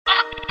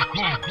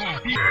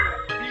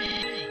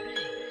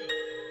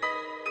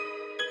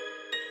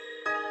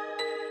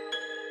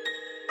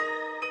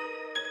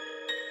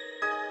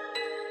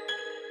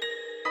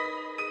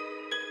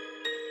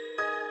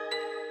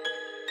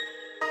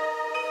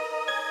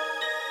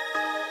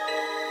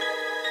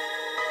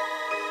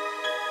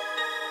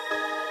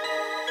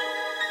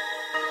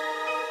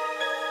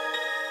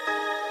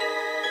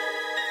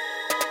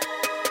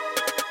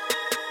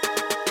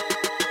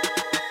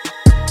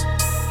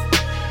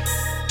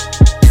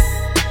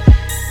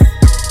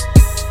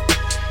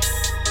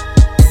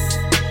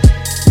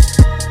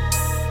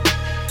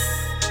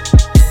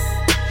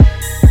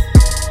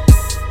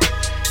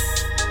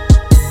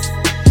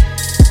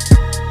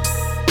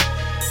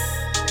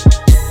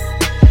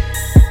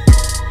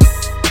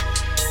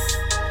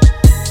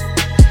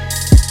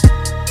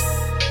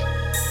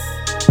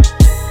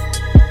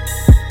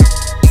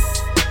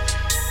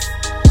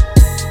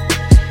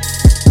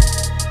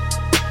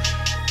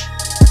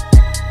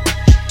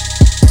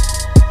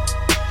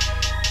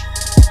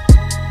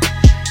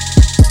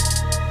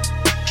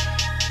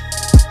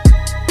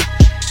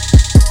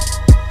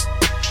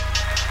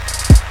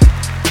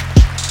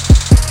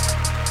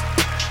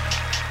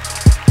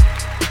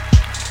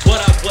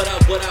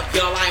What up,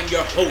 y'all? I am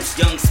your host,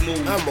 Young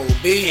Smooth. I'm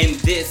OB. And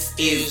this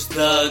is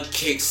The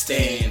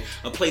Kickstand.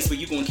 A place where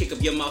you gonna kick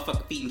up your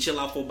motherfucking feet and chill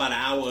out for about an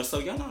hour or so.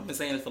 Y'all know I've been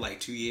saying it for like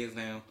 2 years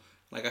now.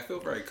 Like, I feel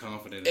very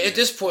confident. At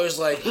this point, it's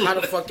like, how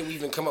the fuck did we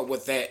even come up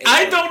with that?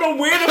 I don't know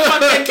where the fuck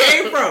that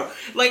came from.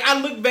 Like, I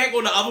look back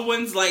on the other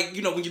ones, like,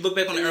 you know, when you look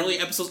back on the early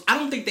episodes, I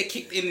don't think they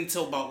kicked in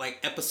until about, like,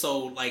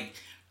 episode, like,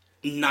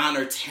 9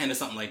 or 10 or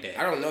something like that.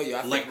 I don't know, yo.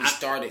 I think we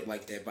started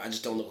like that, but I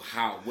just don't know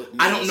how.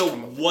 I don't know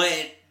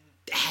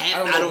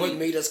what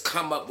made us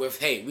come up with,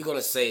 hey, we're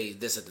gonna say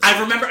this at the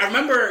I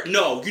remember.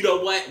 No, you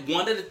know what?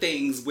 One of the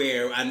things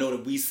where I know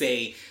that we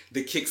say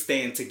the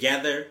kickstand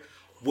together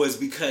was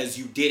because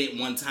you did it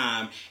one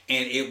time,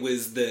 and that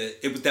was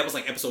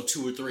like episode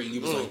 2 or 3, and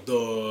you was like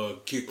the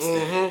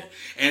kickstand,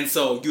 and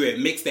so you had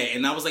mixed that,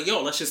 and I was like,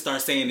 yo, let's just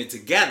start saying it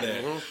together.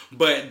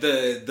 But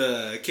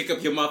the kick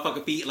up your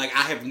motherfucking feet, like,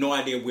 I have no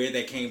idea where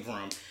that came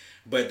from,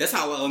 but that's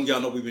how long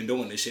y'all know we've been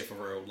doing this shit for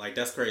real. Like,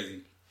 that's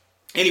crazy.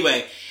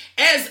 Anyway,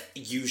 as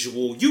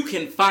usual, you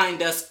can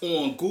find us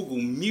on Google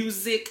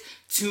Music,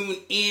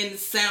 TuneIn,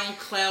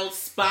 SoundCloud,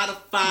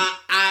 Spotify,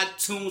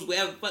 iTunes,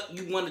 wherever the fuck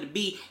you wanted to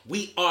be,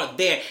 we are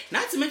there.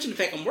 Not to mention the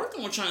fact I'm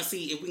working on trying to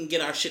see if we can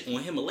get our shit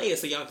on Himalaya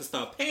so y'all can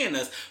start paying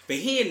us for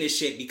hearing this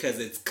shit because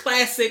it's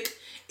classic,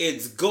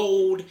 it's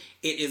gold,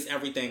 it is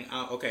everything.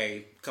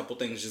 Okay, a couple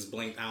things just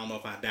blinked. I don't know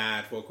if I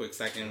died for a quick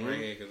second right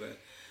here because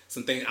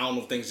some things, I don't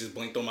know if things just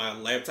blinked on my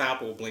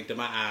laptop or blinked in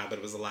my eye, but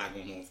it was a lot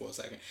going on for a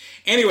second.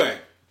 Anyway,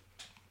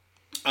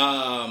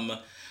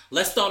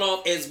 let's start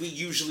off as we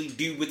usually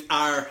do with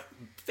our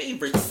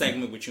favorite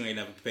segment, which you ain't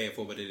never prepared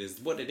for, but it is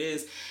what it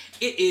is.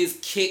 It is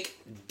Kick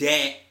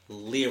Dat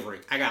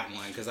Lyric. I got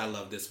one because I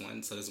love this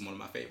one, so this is one of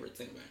my favorites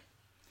anyway.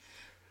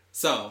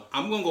 So,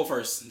 I'm going to go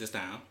first this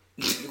time.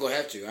 You're going to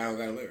have to. I don't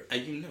got a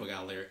lyric. You never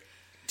got a lyric.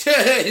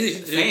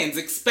 Fans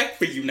expect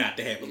for you not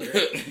to have a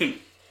lyric.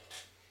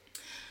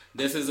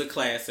 This is a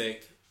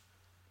classic,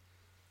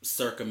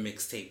 circa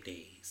mixtape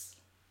days.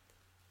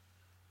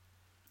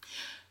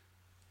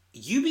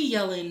 You be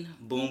yelling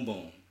boom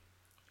boom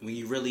when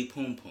you really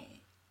poom poom.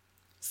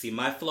 See,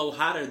 my flow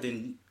hotter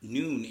than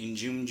noon in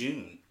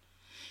June.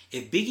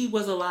 If Biggie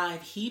was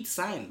alive, he'd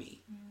sign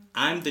me.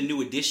 I'm the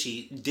new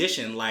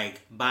addition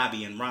like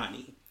Bobby and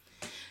Ronnie.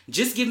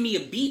 Just give me a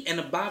beat and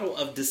a bottle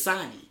of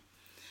Dasani.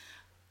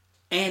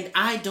 And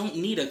I don't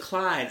need a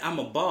Clyde, I'm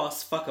a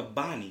boss, fuck a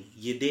Bonnie,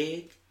 you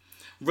dig?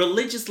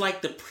 Religious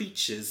like the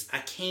preachers, I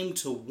came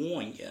to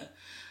warn ya.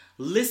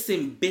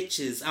 Listen,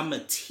 bitches, I'm a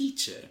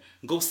teacher.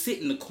 Go sit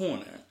in the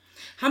corner.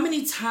 How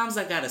many times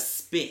I gotta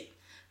spit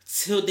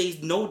till they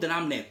know that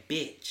I'm that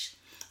bitch?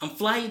 I'm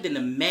flyer than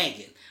a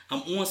maggot.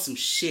 I'm on some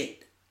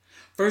shit.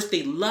 First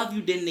they love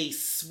you, then they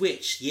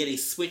switch. Yeah, they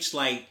switch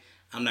like,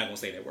 I'm not gonna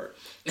say that word.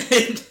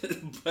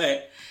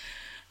 But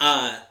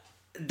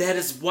that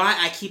is why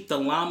I keep the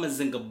llamas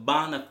in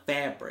Gabbana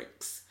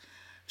fabrics.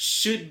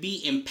 Should be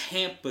in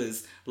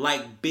Pampers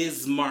like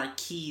Biz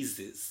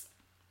Marquise's.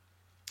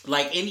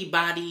 Like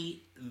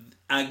anybody,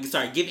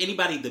 give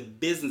anybody the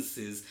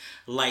businesses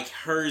like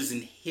hers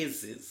and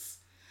his's.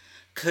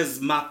 Cause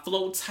my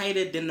flow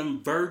tighter than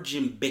them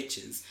virgin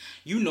bitches.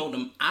 You know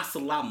them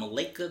Assalamu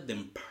alaikum,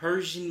 them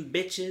Persian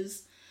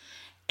bitches.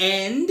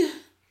 And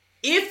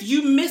if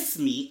you miss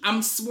me,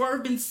 I'm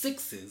swerving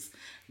 6s.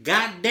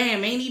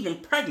 Goddamn, ain't even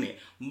pregnant,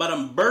 but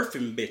I'm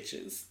birthing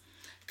bitches.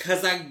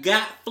 Cause I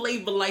got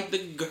flavor like the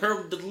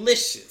girl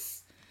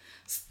delicious.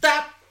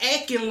 Stop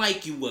acting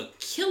like you a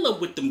killer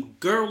with them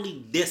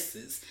girly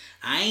disses.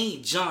 I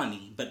ain't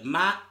Johnny, but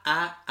my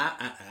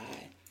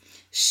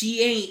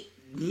she ain't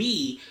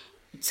me.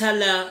 Tell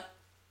her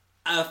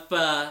if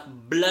a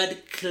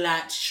blood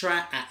clot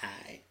try.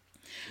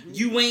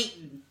 You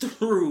ain't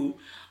through.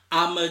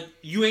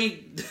 You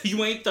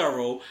ain't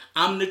thorough.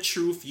 I'm the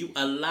truth. You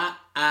a lot.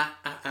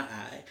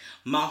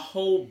 My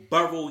whole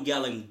borough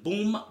yelling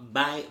boom,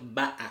 bye,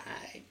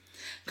 bye.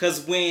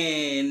 Cause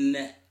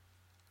when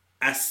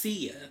I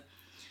see her,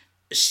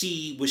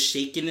 she was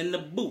shaking in the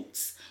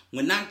boots.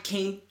 When I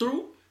came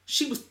through,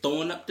 she was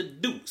throwing up the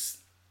deuce.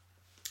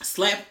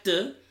 Slapped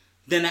her,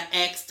 then I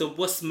asked her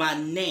what's my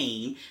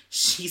name.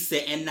 She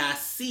said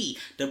NIC,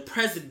 the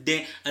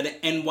president of the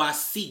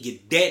NYC. You're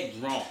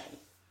dead wrong.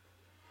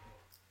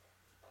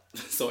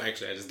 So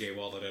actually, I just gave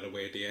all of that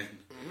away at the end.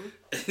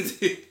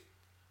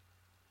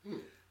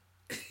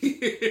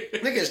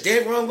 Nigga, it's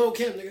dead wrong, Lil'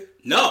 Kim, nigga.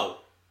 No,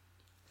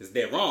 it's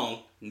dead wrong,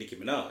 Nicki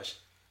Minaj.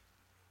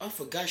 I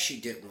forgot she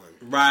did one.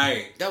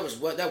 Right. That was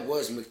her. That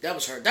was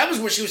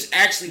when she was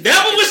actually.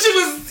 That was when she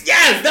was.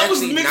 Yes, that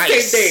was mixtape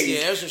nice. days.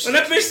 Yeah, that was when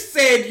that bitch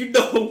said, you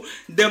know,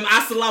 them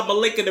assalamu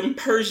alaikum, them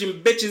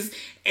Persian bitches,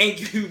 and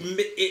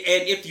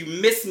if you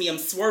miss me, I'm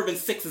swerving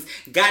sixes.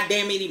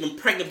 Goddamn, ain't even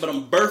pregnant, but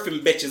I'm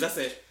birthing bitches. I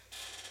said,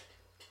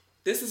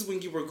 this is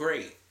when you were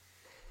great.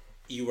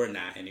 You are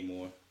not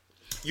anymore.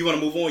 You want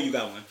to move on? You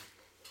got one.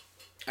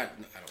 I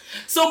don't.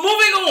 So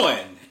moving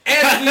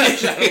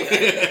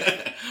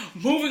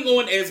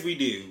on, as we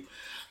do,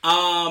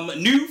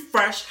 new,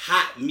 fresh,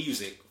 hot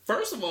music.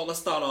 First of all, let's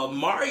start off.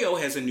 Mario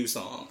has a new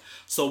song.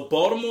 So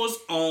Baltimore's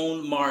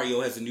own Mario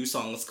has a new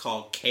song. It's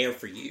called "Care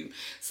for You."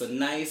 It's a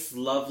nice,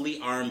 lovely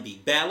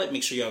R&B ballad.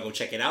 Make sure y'all go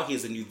check it out. He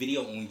has a new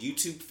video on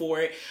YouTube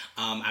for it.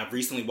 I've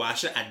recently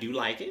watched it. I do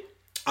like it.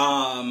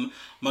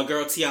 My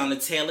girl Tiana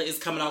Taylor is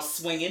coming out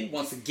swinging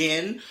once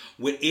again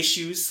with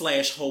Issues /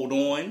 Hold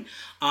On.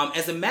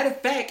 As a matter of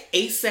fact,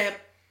 ASAP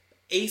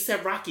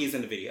Rocky is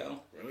in the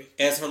video. Really?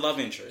 As her love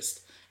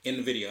interest in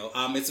the video.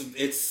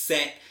 It's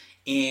set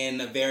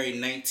in a very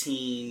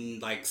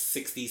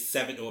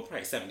 1967 or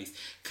probably 70s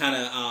kind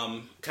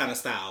of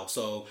style.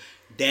 So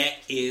that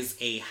is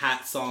a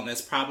hot song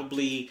that's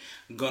probably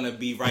gonna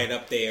be right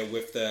up there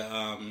with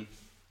the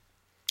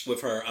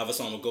with her other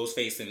song with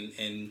Ghostface and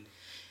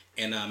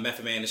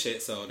Method Man and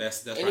shit. So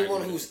that's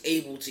anyone who's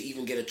able to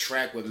even get a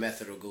track with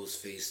Method or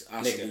Ghostface,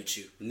 I salute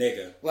you,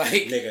 nigga.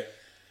 Nigga.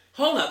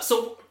 Hold up.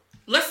 So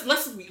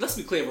let's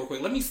be clear real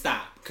quick. Let me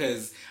stop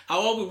because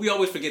we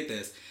always forget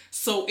this.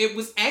 So it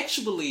was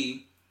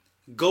actually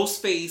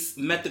Ghostface,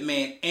 Method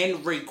Man,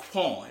 and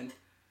Raekwon.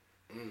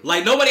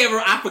 Like nobody ever.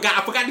 I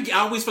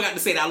always forgot to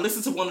say that. I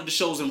listened to one of the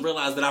shows and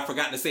realized that I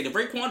forgot to say that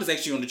Raekwon is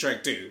actually on the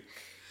track too.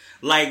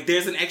 Like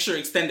there's an extra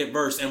extended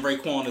verse and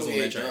Raekwon is on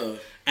that track.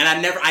 And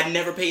I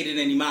never paid it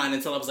any mind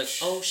until I was like,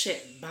 oh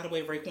shit, by the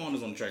way, Raekwon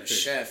is on the track too.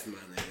 Chef, my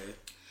nigga.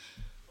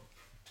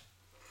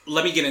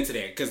 Let me get into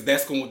that, because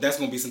that's gonna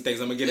be some things.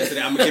 I'm gonna get into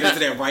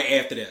that right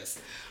after this.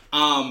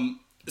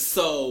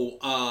 So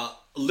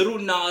Lil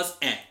Nas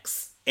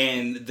X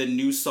and the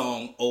new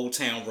song Old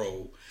Town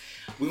Road.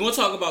 We're gonna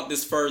talk about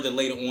this further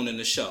later on in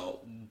the show.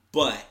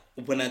 But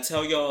when I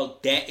tell y'all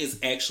that is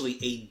actually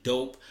a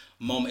dope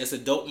moment. It's a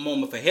dope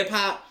moment for hip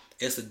hop.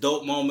 It's a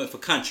dope moment for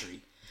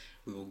country.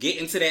 We will get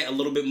into that a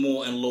little bit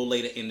more and a little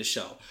later in the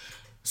show.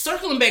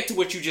 Circling back to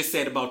what you just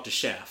said about the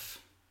chef.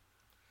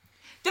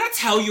 Did I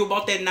tell you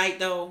about that night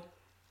though?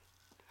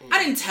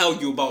 I didn't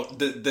tell you about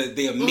the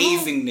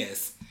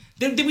amazingness.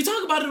 Did we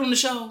talk about it on the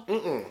show?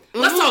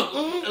 Let's talk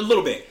a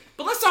little bit.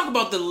 But let's talk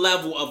about the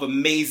level of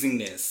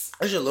amazingness.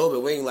 Just a little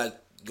bit. We ain't like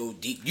go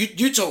deep.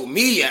 You told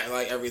me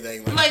like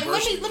everything. Like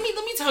let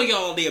me tell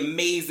y'all the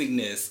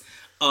amazingness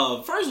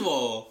of, first of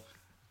all,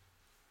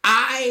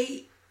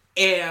 I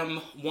am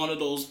one of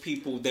those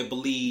people that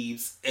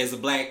believes as a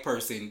black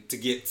person to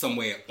get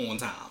somewhere on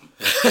time.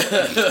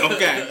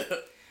 Okay.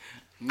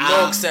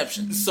 No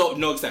exceptions. So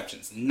no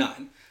exceptions.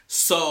 None.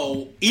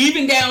 So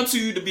even down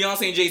to the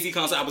Beyonce and Jay-Z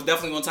concert, I was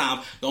definitely on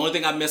time. The only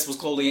thing I missed was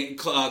Chloe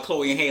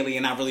and Haley,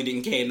 and I really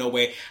didn't care no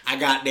way. I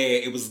got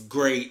there. It was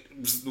great.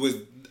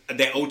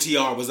 That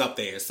OTR was up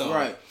there. So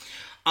right.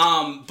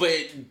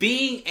 But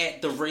being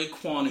at the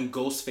Raekwon and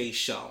Ghostface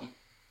show.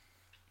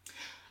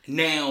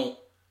 Now,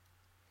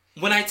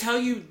 when I tell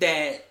you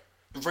that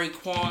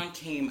Raekwon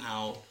came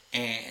out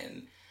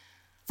and,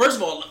 first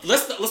of all,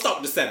 let's start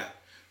with the setup.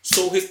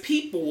 So his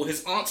people,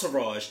 his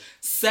entourage,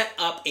 set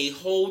up a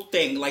whole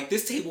thing. Like,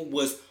 this table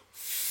was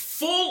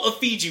full of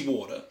Fiji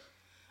water.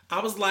 I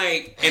was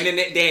like, and then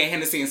they had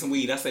Hennessy and some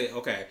weed. I said,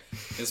 okay,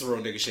 it's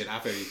real nigga shit. I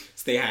feel you.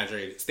 Stay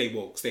hydrated. Stay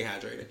woke. Stay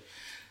hydrated.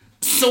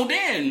 So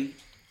then,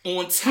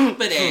 on top of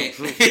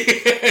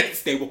that,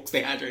 stay woke,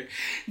 stay hydrated.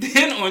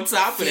 Then on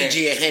top of that,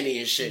 Fiji and Henny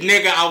and shit.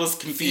 Nigga, I was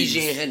confused.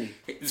 Fiji and Henny.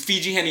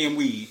 Fiji, Henny, and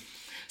weed.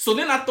 So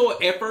then I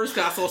thought, at first,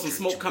 I saw some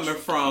smoke coming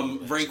from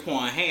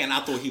Raekwon's hand. I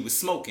thought he was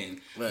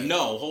smoking. Right.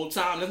 No, whole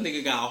time, this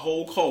nigga got a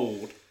whole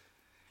cold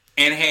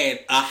and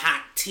had a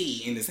hot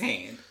tea in his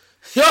hand.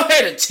 Yo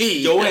had a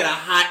tea. Yo had a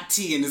hot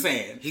tea in his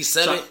hand. He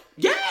said it?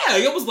 Yeah.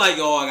 It was like,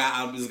 yo,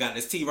 I just got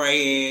this tea right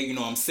here. You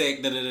know, I'm sick.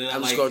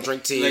 I'm just gonna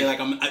drink tea.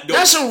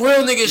 That's some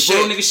real nigga shit.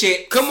 Real nigga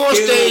shit. Come on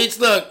stage.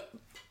 Look,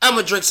 I'm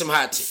gonna drink some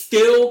hot tea.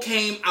 Still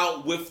came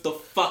out with the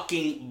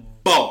fucking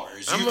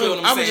bars. You feel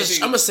what I'm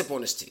saying? I'm gonna sip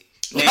on this tea.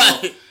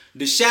 Now,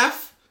 the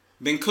chef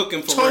been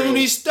cooking for Tony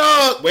real.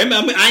 Stark. Wait a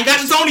minute, I ain't got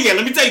to Tony yet.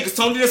 Let me tell you, because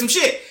Tony did some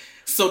shit.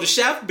 So the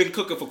chef been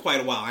cooking for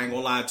quite a while. I ain't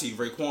gonna lie to you.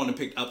 Raekwon done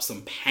picked up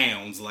some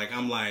pounds. Like,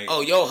 I'm like...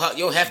 Oh, yo,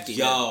 hefty.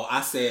 Yo, man.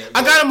 I said...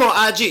 I got him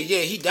on IG. Yeah,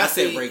 he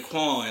definitely... I said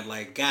Raekwon.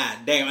 Like, god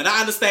damn. And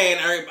I understand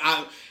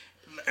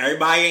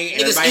everybody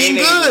ain't... Niggas everybody eating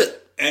ain't good. Able.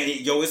 And,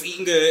 yo, it's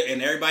eating good.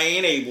 And everybody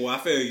ain't able. I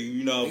feel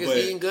you, Niggas but...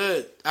 eating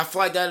good. I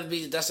feel like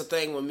that's the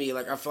thing with me.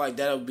 Like, I feel like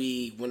that'll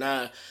be when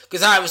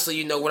because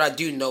obviously, what I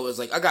do know is,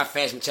 like, I got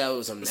fast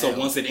metabolism now. So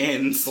once it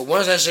ends... But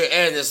once that shit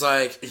ends, it's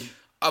like...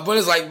 but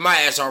it's like my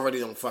ass already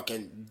don't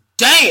fucking...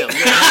 Damn! Shit.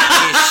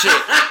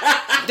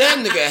 That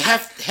nigga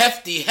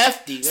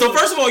hefty. So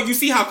first of all, you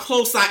see how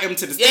close I am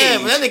to the stage. Yeah,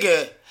 but that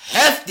nigga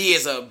hefty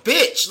as a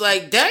bitch.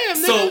 Like, damn,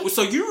 nigga.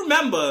 So you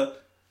remember,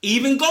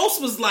 even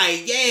Ghost was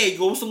like, yeah,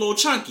 Ghost a little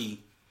chunky.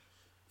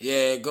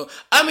 Yeah,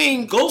 I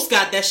mean, Ghost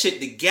got that shit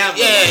together.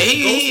 Yeah,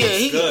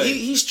 like,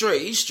 he's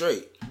straight. He's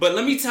straight. But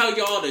let me tell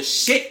y'all the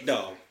shit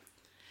though.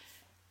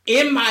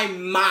 In my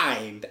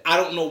mind, I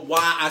don't know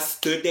why I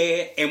stood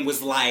there and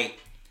was like,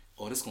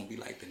 oh, this gonna be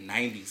like the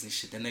 90s and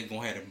shit. Then they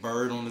gonna have a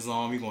bird on his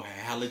arm. He gonna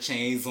have hella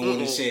chains on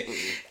and shit.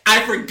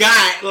 I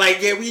forgot.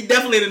 Like, yeah, we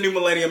definitely in the new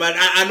millennium.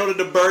 I know that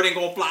the bird ain't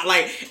gonna fly.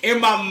 Like,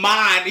 in my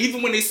mind,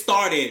 even when they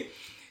started,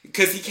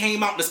 because he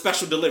came out the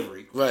special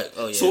delivery. Right.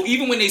 Oh, yeah. So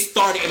even when they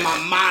started, in my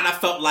mind, I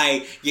felt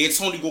like, yeah,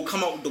 Tony gonna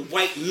come out with the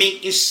white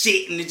mink and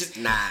shit. And it just...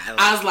 Nah.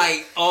 I was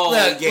like, oh,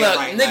 right.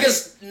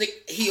 Niggas,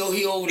 he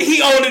older.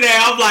 He older than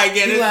I'm like,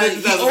 yeah,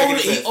 this doesn't make any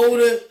sense. He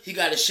older. He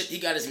got his shit. He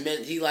got his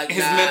mental. He like,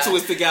 his mental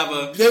is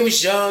together. They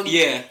was young.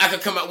 Yeah. I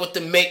could come out with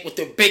the mink with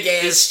the big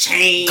ass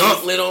chains,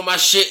 gauntlet on my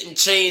shit and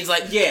chains.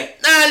 Like, yeah.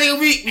 Nah, nigga,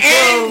 we...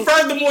 And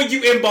furthermore,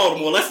 you in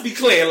Baltimore. Let's be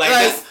clear. Like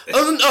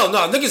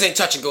no, niggas ain't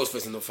touching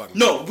Ghostface in no fucking...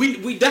 No,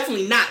 we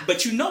definitely not. But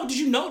did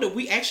you know that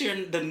we actually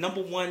are the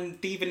number one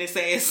thieving-ass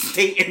ass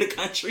state in the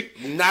country?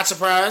 Not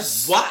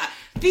surprised. Why?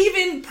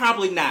 Thieving?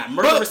 Probably not.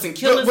 Murderous and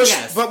killers,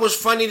 yes. But what's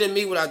funny to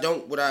me, what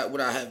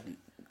I have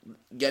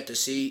yet to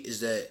see is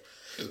that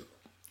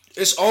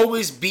it's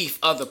always beef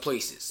other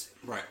places.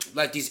 Right.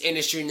 Like these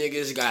industry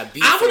niggas got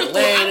beef in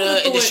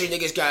Atlanta. Industry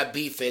niggas got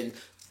beef in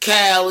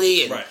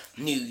Cali and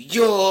New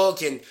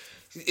York and...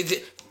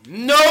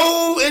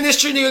 No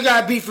industry nigga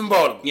got beef in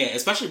Baltimore. Yeah,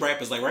 especially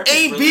rappers. Like rappers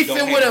ain't really beefing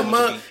don't with have a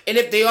month. And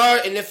if they are,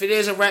 and if it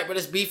is a rapper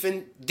that's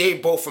beefing, they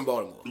both from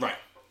Baltimore. Right.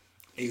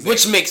 Exactly.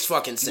 Which makes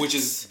fucking sense. Which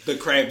is the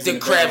crabs in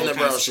the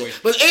barrel shit.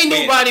 But ain't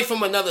nobody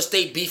from another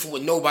state beefing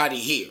with nobody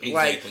here.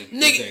 Exactly. Like,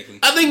 nigga,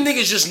 I think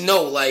niggas just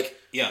know. Like,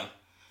 yeah.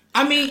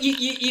 I mean,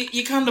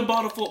 you come to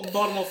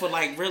Baltimore for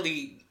like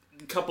really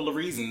a couple of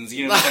reasons.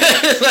 You know what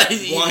I'm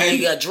saying? One,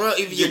 you got drugs.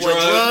 Either you want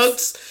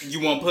drugs,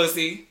 you want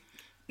pussy.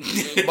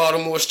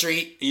 Baltimore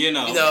Street, you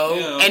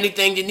know,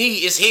 anything you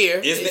need is here.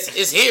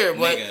 It's here,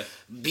 but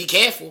be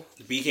careful.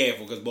 Be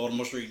careful, because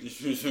Baltimore Street.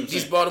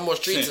 These Baltimore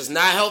streets is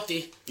not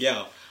healthy.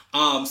 Yeah.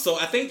 So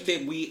I think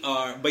that we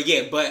are,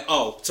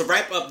 to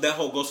wrap up that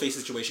whole Ghostface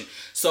situation.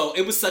 So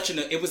it was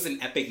it was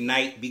an epic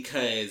night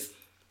because.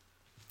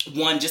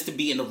 One, just to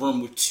be in the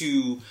room with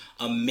two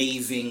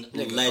amazing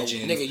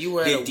legends. Nigga, you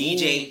were at a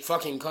DJ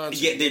fucking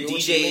concert. Yeah, the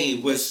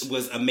DJ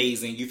was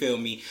amazing. You feel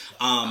me?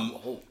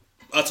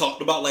 I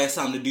talked about last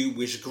time the dude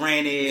Wish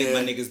Granted.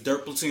 My niggas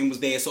Dirt Platoon was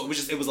there, so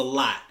it was a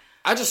lot.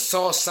 I just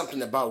saw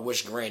something about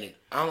Wish Granted.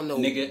 I don't know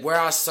where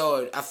I saw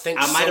it. I think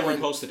I might have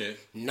reposted it.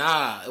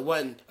 Nah, it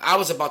wasn't. I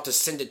was about to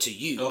send it to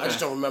you. Okay. I just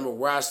don't remember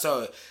where I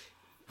saw it.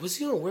 Was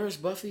he on Where's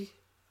Buffy?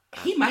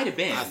 He might have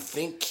been. I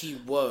think he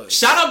was.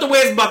 Shout out to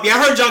Where's Buffy.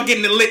 I heard y'all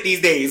getting it lit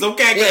these days,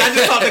 okay? Because I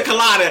just talked to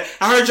Colada.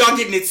 I heard y'all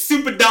getting it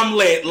super dumb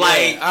lit.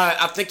 Like,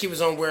 I think he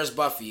was on Where's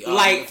Buffy. I'm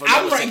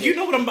right. You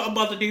know what I'm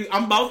about to do?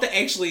 I'm about to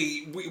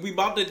actually. We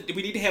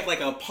need to have like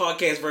a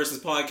podcast versus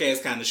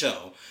podcast kind of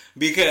show.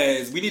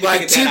 Because we need to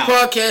figure that out.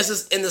 Like two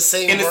podcasts in the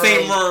same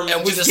room,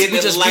 and we just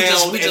loud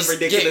and ridiculous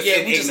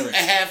and ignorant. Just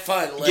have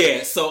fun.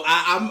 Yeah, so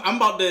I'm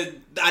about to.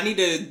 I need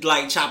to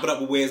like chop it up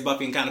with Where's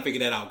Buffy and kind of figure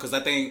that out, because I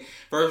think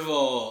first of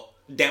all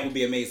that would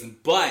be amazing.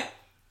 But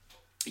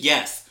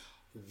yes,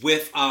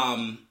 with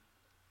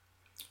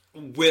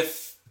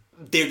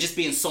there just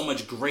being so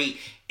much great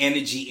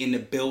energy in the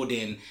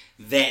building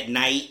that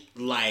night,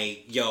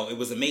 like, yo, it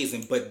was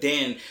amazing. But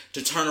then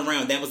to turn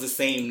around, that was the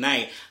same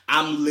night.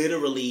 I'm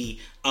literally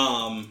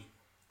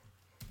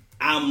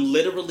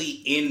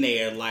in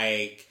there,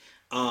 like,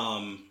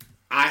 I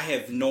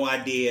have no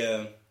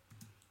idea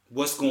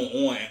what's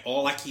going on. And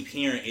all I keep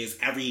hearing is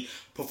every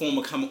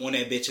performer coming on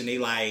that bitch and they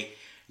like,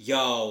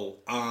 yo,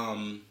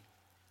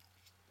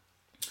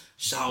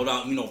 shout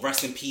out,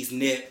 rest in peace,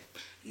 Nip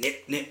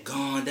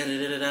gone,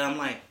 da-da-da-da-da. I'm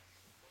like,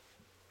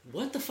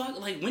 what the fuck?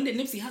 Like, when did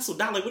Nipsey Hussle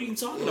die? Like, what are you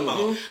talking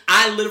about?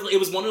 It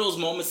was one of those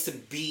moments to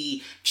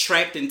be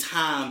trapped in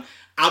time.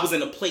 I was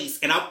in a place,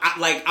 and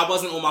I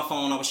wasn't on my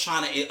phone. I was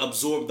trying to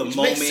absorb the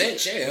moment.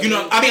 Makes sense,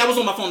 yeah. I was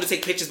on my phone to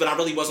take pictures, but I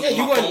really wasn't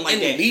on my phone like that. You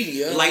weren't in the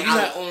media. Like, you're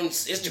not on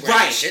Instagram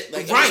and shit.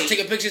 Like, I'm just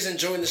taking pictures and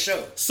enjoying the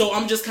show. So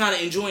I'm just kind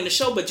of enjoying the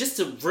show, but just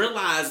to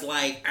realize,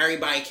 like,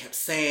 everybody kept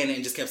saying it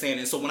and just kept saying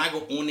it. And so when I go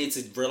on it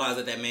to realize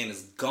that man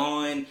is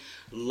gone,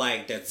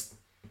 like, that's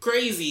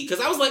crazy because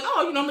I was like,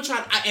 oh, I'm gonna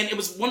try. And it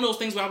was one of those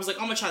things where I was like,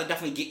 I'm gonna try to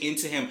definitely get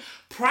into him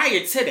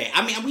prior to that.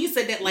 I mean, we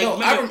said that like. No,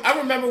 I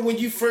remember when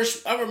you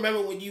first. I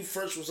remember when you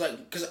first was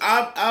like, because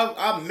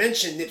I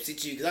mentioned Nipsey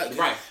to you because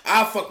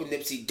I fuck with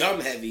Nipsey dumb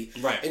heavy,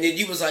 right? And then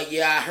you was like,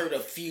 yeah, I heard a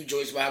few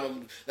joints about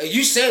him. Like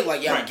you said,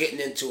 like yeah, I'm getting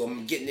into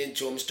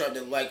him, starting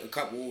to like a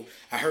couple.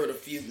 I heard a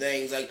few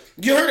things. Like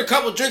you heard a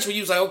couple joints where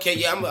you was like, okay,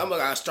 yeah, I'm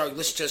gonna start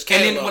listening to his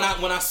catalog. And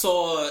then when I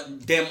saw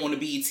them on the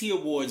BET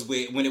Awards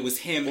when it was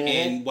him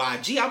and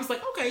YG, I was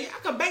like, okay, I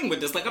can bang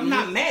with this. Like I'm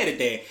not mad at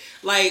that.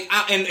 Like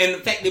and in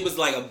fact, it was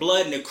like a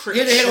Blood and a Crip.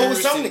 Yeah, they had a whole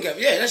song together.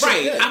 Yeah, that's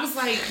right. Good. I was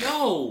like,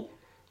 yo.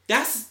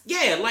 That's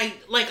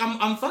like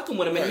I'm fucking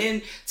with him, and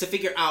then to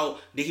figure out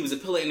that he was a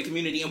pillar in the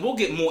community, and we'll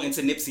get more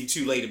into Nipsey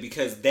too later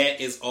because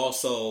that is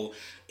also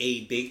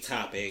a big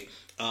topic.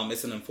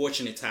 It's an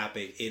unfortunate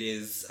topic. It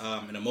is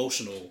an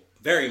emotional,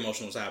 very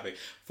emotional topic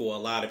for a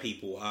lot of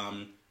people.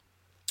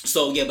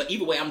 So yeah, but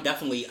either way, I'm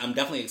definitely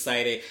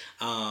excited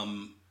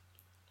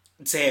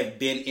to have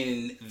been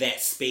in that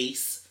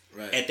space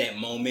at that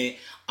moment.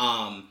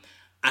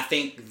 I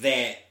think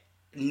that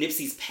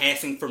Nipsey's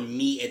passing for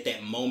me at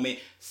that moment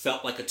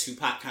felt like a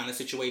Tupac kind of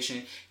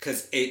situation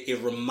because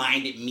it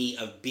reminded me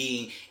of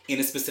being in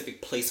a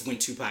specific place when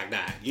Tupac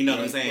died. You know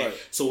what I'm saying?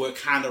 Right. So it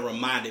kind of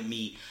reminded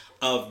me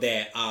of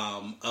that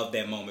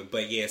moment.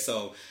 But yeah,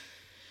 so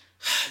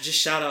just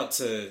shout out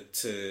to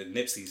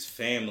Nipsey's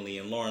family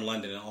and Lauren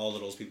London and all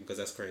of those people because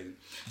that's crazy.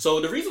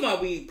 So the reason why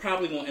we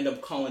probably won't end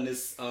up calling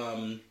this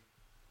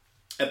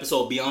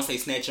episode Beyonce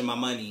Snatching My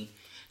Money,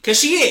 because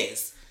she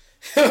is.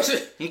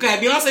 Okay,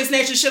 Beyonce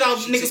snatching shit out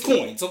of niggas'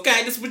 coins.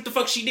 Okay, this is what the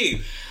fuck she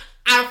do.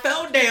 I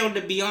fell down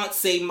the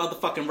Beyonce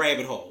motherfucking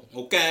rabbit hole.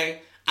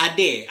 Okay, I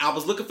did. I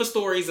was looking for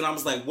stories and I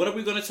was like, what are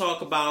we gonna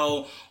talk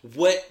about?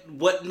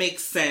 What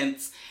makes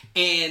sense?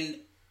 And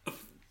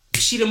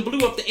she done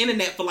blew up the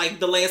internet for like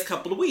the last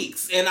couple of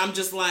weeks, and I'm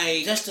just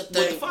like, that's the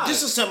thing. What the fuck?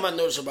 This is something I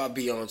noticed about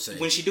Beyonce.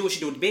 When she do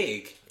it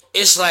big.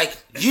 It's like,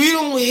 you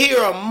don't hear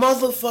a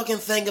motherfucking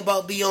thing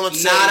about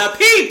Beyonce. Not a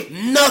peep.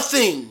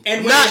 Nothing.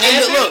 And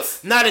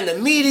not in the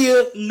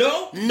media.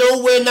 No.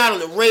 Nowhere, not on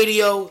the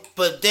radio.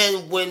 But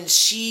then when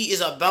she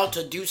is about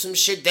to do some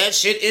shit, that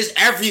shit is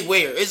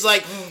everywhere. It's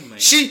like,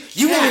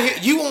 you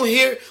won't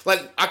hear,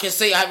 like, I can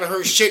say I haven't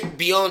heard shit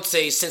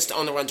Beyonce since the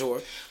On the Run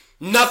tour.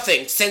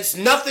 Nothing since the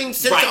On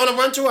the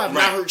Run tour. I've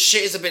not heard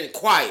shit. It's been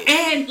quiet.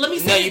 And let me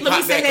say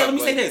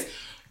this.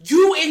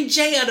 You and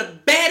Jay are the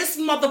baddest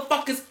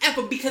motherfuckers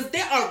ever because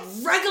there are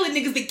regular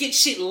niggas that get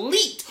shit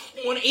leaked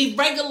on a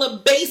regular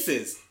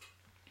basis.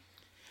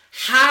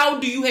 How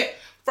do you have...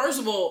 First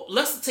of all,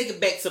 let's take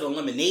it back to the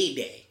Lemonade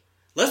Day.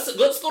 Let's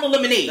go to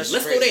Lemonade. Let's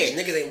go there.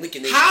 Niggas ain't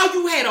leaking. How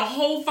you had a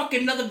whole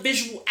fucking another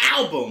visual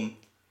album.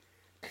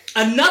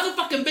 Another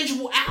fucking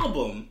visual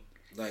album.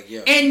 Like,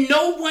 yeah. And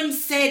no one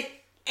said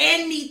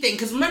anything.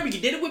 Because remember,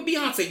 you did it with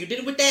Beyonce. You did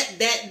it with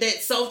that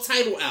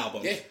self-titled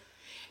album. Yeah.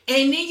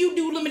 And then you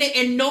do Lemonade,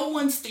 and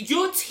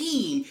your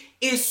team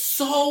is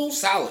so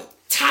solid,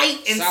 tight,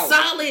 and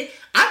solid.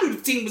 I knew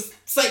the team was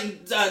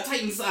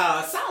tight and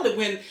solid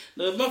when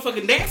the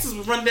motherfucking dancers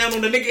was running down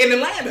on the nigga in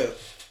Atlanta.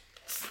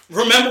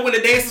 Remember when the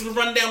dancers was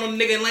running down on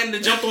the nigga in Atlanta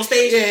that jumped on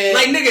stage? Yeah.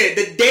 Like, nigga,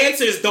 the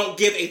dancers don't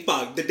give a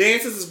fuck. The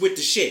dancers is with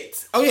the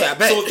shit. Oh, yeah, I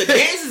bet. So if the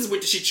dancers is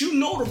with the shit, you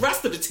know the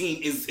rest of the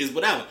team is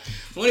whatever.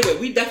 So anyway,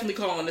 we definitely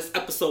call on this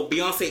episode,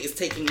 Beyonce is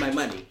Taking My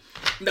Money.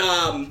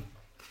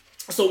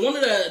 So one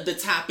of the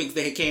topics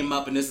that had came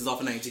up, and this is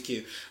off of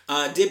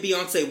 92Q, did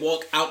Beyonce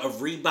walk out of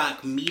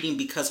Reebok meeting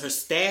because her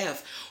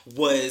staff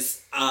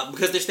was,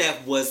 because their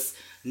staff was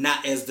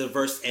not as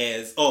diverse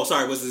as,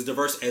 was as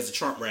diverse as the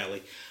Trump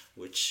rally,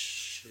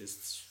 which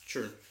is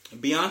true.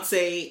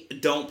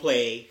 Beyonce don't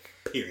play,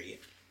 period.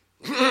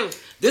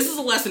 This is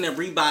a lesson that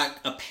Reebok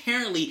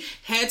apparently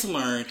had to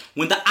learn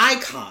when the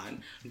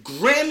icon,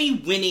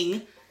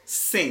 Grammy-winning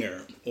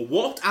singer,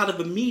 walked out of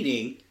a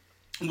meeting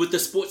with the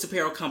sports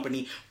apparel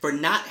company for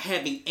not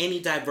having any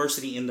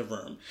diversity in the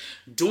room.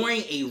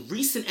 During a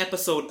recent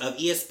episode of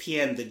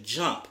ESPN The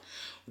Jump,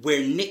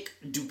 where Nick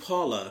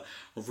DiPaola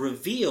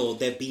revealed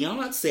that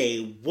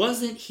Beyonce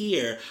wasn't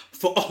here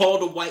for all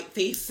the white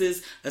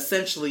faces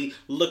essentially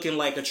looking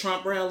like a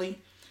Trump rally.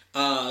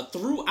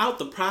 Throughout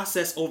the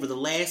process over the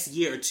last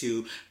year or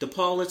two,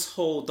 DiPaola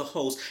told the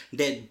host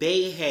that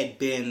Bey had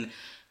been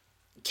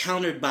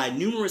countered by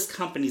numerous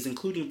companies,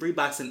 including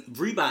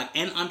Reebok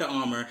and Under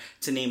Armour,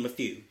 to name a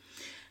few.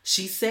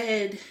 She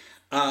said,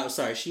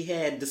 she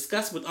had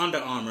discussed with Under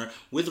Armour,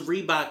 with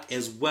Reebok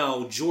as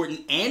well,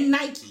 Jordan and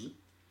Nike,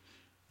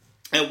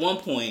 at one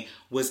point,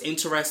 was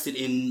interested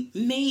in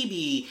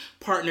maybe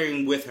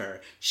partnering with her.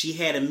 She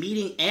had a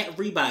meeting at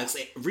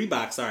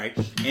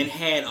Reebok, and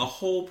had a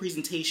whole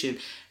presentation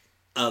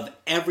of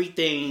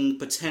everything,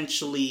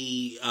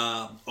 potentially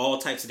all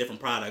types of different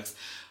products,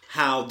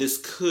 how this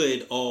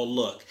could all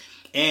look.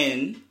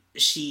 And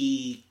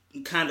she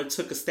kind of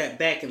took a step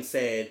back and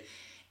said,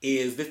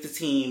 is this the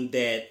team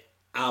that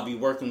I'll be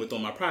working with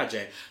on my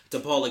project?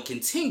 DiPaola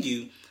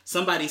continued,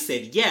 somebody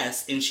said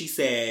yes, and she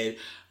said,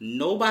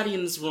 nobody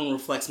in this room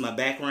reflects my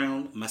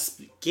background, my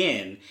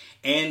skin,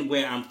 and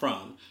where I'm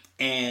from,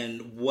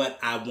 and what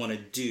I want to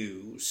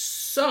do.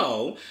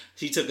 So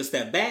she took a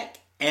step back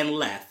and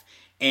left,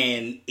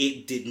 and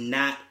it did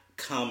not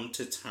come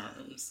to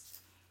terms.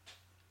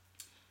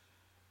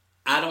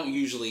 I don't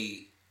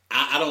usually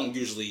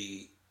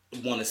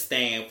want to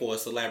stand for a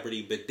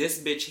celebrity, but this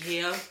bitch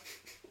here,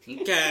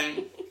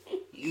 okay.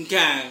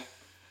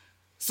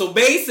 So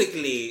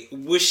basically,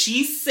 what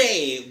she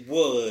said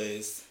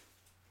was,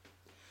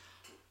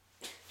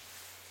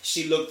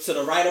 she looked to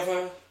the right of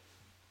her,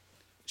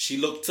 she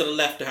looked to the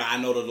left of her. I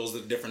know that those are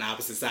different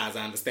opposite sides,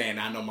 I understand.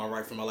 I know my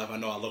right from my left. I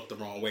know I looked the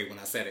wrong way when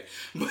I said it.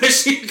 But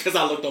because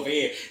I looked over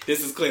here,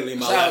 this is clearly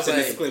my left and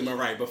this is clearly my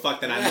right. But fuck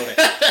that, I know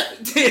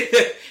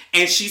that.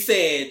 And she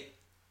said,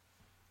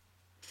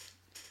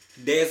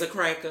 there's a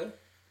cracker.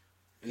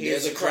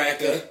 There's a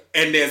cracker.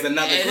 And there's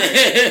another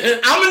cracker.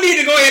 I'm going to need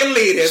to go ahead and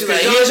leave this. She's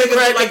like, here's a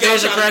cracker,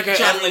 there's a cracker,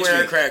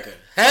 everywhere a cracker.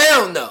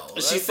 Hell no.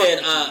 She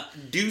said,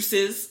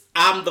 deuces,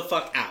 I'm the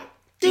fuck out.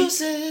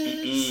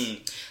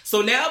 Deuces.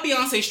 So now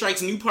Beyonce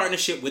strikes new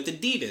partnership with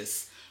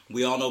Adidas.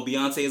 We all know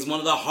Beyonce is one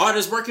of the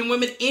hardest working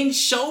women in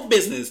show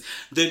business.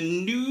 The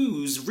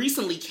news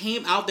recently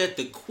came out that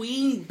the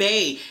Queen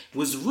Bey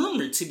was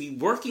rumored to be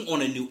working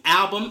on a new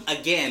album.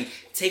 Again,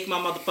 take my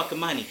motherfucking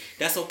money.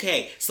 That's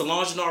okay.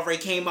 Solange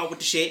already came out with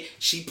the shit.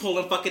 She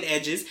pulling fucking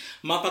edges.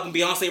 Motherfucking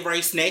Beyonce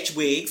already snatch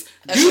wigs.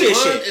 Do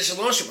this shit. And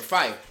Solange shit was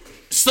fire.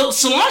 So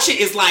Solange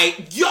is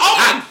like, yo, oh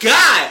my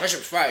God. That shit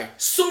was fire.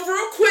 So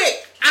real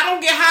quick, I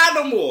don't get high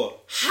no more.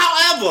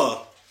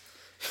 However,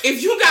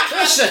 if you got yeah,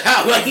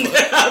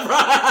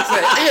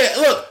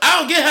 look, I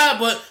don't get high,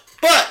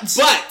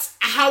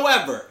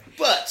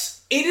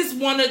 but it is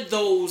one of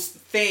those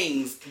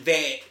things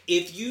that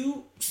if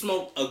you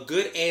smoke a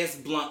good ass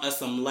blunt of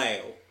some Lao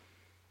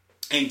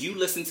and you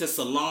listen to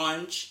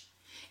Solange,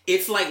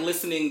 it's like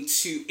listening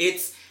to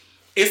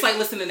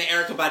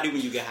Erykah Badu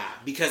when you get high,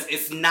 because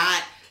it's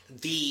not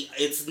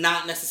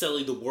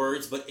necessarily the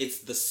words, but it's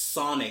the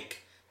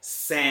sonic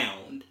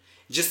sound.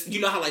 Just, you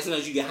know how like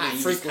sometimes you get high and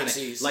you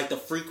frequencies. Just kinda, like the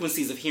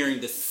frequencies of hearing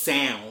the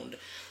sound.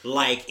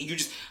 Like you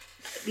just,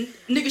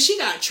 nigga, she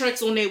got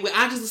tracks on there where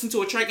I just listened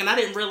to a track and I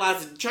didn't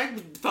realize the track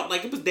felt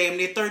like it was damn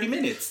near 30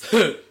 minutes.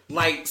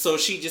 Like, so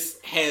she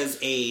just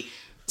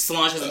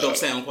Solange has a dope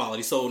sound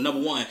quality. So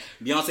number one,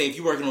 Beyonce, if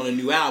you're working on a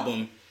new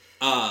album,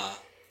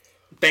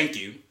 thank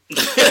you.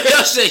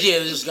 I said, yeah,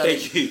 just got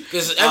thank you.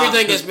 Because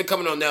everything that's been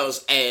coming on now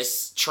is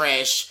ass,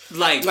 trash.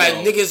 Like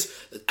niggas,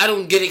 I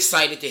don't get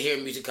excited to hear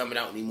music coming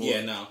out anymore.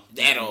 Yeah, no.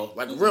 At all.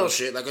 Like real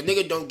shit. Like a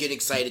nigga don't get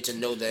excited to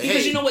know that,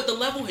 because you know what? The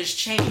level has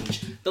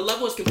changed. The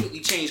level has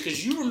completely changed.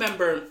 Because you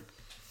remember,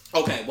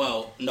 okay,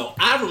 well, no,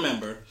 I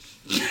remember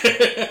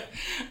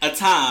a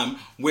time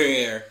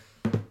where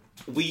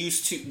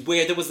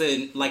where there was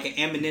an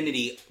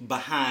anonymity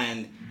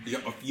behind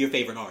your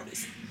favorite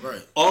artist.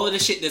 Right. All of the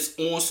shit that's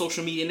on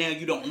social media now,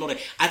 you don't know that.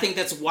 I think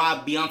that's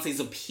why Beyonce's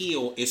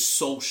appeal is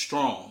so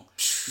strong.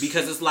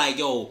 Because it's like,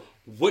 yo,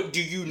 what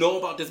do you know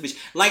about this bitch?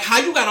 Like how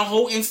you got a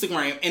whole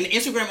Instagram, and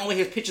Instagram only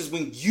has pictures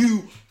when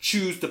you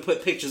choose to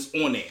put pictures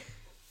on there.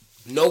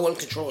 No one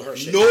controls her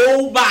shit.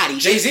 Nobody.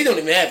 Jay-Z don't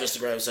even have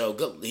Instagram, so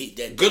good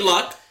luck. Good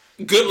luck.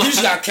 You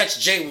just gotta catch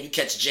Jay when you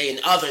catch Jay in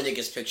other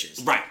niggas'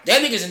 pictures. Right.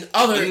 That nigga's in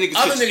other niggas'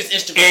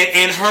 Instagram.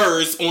 And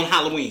hers on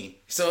Halloween.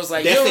 So it's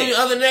like,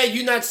 other than that,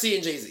 you're not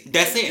seeing Jay-Z.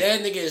 That's it. That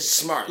nigga is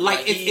smart.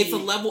 Like it's a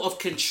level of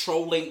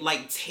controlling,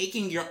 like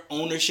taking your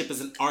ownership as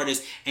an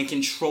artist and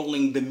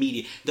controlling the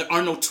media. There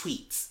are no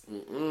tweets.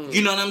 Mm-mm.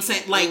 You know what I'm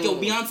saying? Like, yo,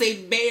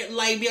 Beyonce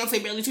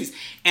barely tweets.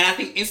 And I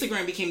think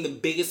Instagram became the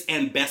biggest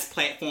and best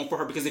platform for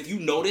her, because if you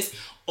notice,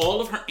 all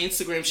of her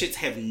Instagram shits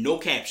have no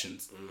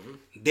captions. Mm-hmm.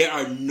 There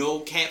are no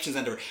captions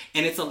under it.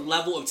 And it's a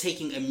level of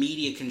taking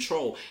immediate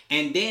control.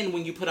 And then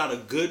when you put out a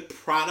good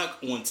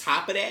product on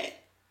top of that,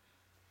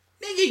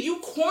 nigga, you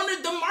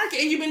cornered the market,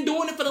 and you've been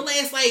doing it for the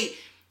last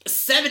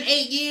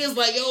 7-8 years.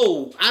 Like,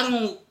 yo,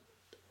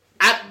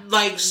 I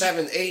like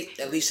 7, 8,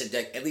 at least a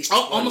decade, at least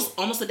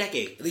almost a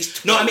decade. At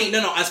least 20.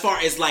 No. As far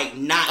as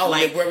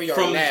where we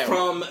are now,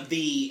 from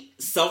the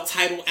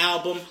self-titled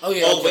album all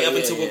the way up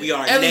until where we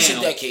are now. At least a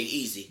decade,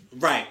 easy.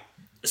 Right.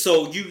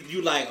 So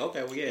you like,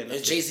 okay, well, yeah.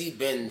 And Jay-Z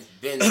been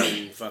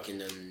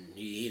fucking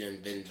he done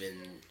been.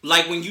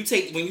 Like when you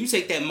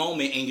take that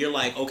moment and you're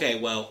like,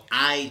 okay, well,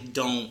 I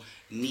don't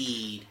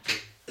need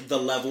the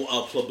level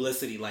of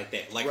publicity like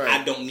that. Like, right.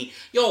 I don't need...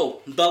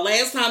 Yo, the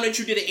last time that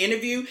you did an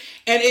interview,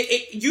 and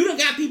you done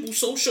got people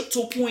so shook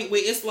to a point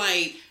where it's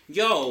like,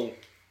 yo,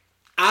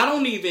 I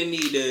don't even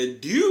need to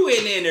do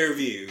an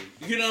interview.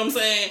 You know what I'm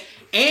saying?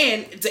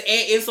 And to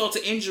add insult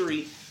to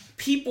injury,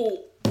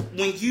 people,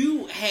 when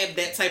you have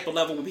that type of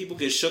level where people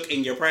get shook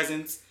in your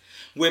presence,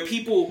 where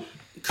people...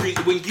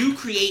 when you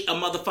create a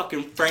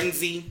motherfucking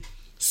frenzy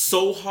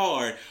so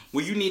hard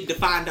where you need to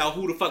find out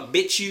who the fuck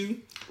bit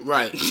you...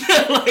 Right.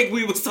 Like,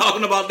 we was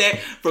talking about that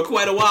for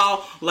quite a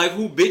while. Like,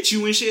 who bit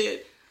you and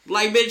shit.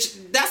 Like,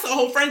 bitch, that's a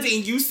whole frenzy,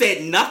 and you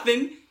said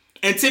nothing.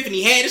 And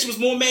Tiffany Haddish was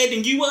more mad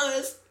than you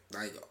was.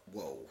 Like,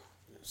 whoa.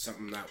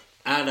 something out.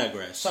 I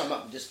digress. Something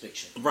up with this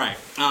picture. Right.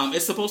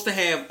 It's supposed to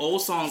have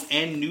old songs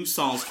and new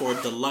songs for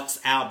a deluxe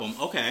album.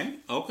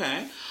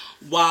 Okay.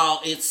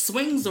 While it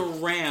swings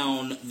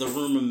around the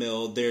rumor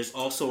mill, there's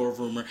also a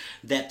rumor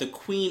that the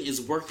Queen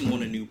is working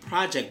on a new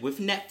project with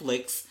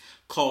Netflix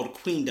called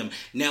Queendom.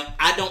 Now,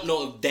 I don't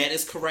know if that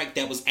is correct.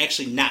 That was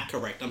actually not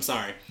correct. I'm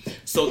sorry.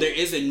 So there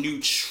is a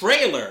new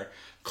trailer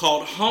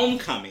called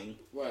Homecoming.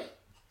 Right.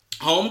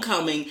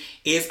 Homecoming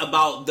is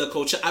about the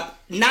Coachella.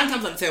 9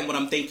 times out of 10, what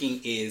I'm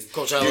thinking is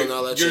Coachella and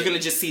all that. You're gonna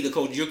just see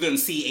You're gonna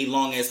see a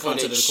long ass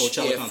concert of the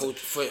Coachella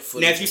concert.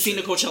 Now, if you've seen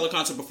the Coachella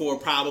concert before,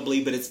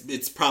 probably, but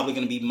it's probably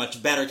gonna be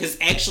much better because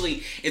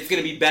actually it's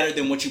gonna be better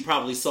than what you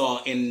probably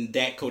saw in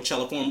that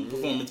Coachella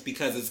performance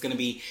because it's gonna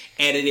be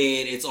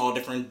edited. It's all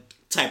different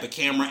type of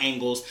camera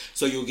angles,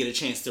 so you'll get a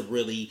chance to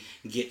really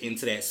get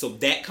into that. So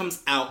that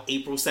comes out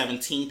April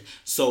 17th.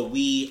 So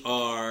we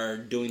are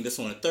doing this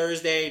on a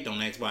Thursday.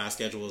 Don't ask why our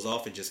schedule is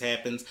off. It just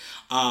happens.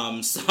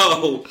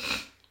 So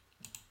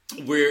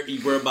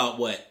we're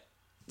about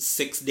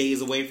 6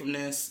 days away from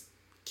this.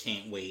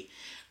 Can't wait.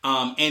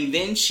 And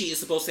then she is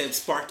supposed to have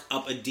sparked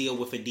up a deal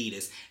with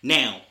Adidas.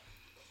 Now,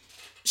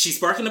 she's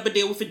sparking up a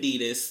deal with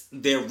Adidas.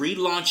 They're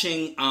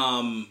relaunching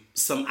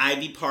some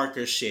Ivy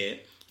Parker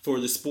shit for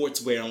the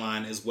sportswear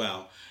line as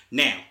well.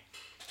 Now,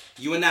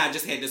 you and I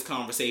just had this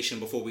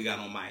conversation before we got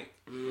on mic.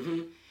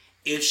 Mm-hmm.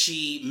 If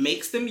she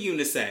makes them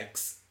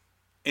unisex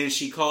and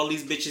she call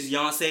these bitches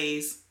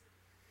Yoncés,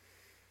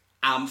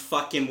 I'm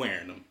fucking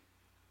wearing them.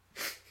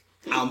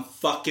 I'm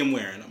fucking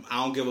wearing them.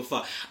 I don't give a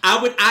fuck.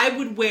 I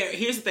would wear.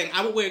 Here's the thing.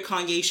 I would wear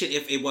Kanye shit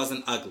if it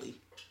wasn't ugly.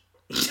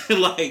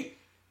 Like,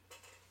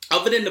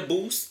 other than the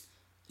boost,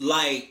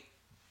 like,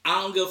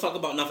 I don't give a fuck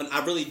about nothing.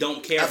 I really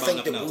don't care about nothing else.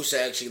 I think the boost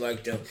actually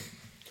like them.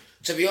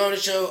 To be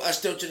honest, yo, I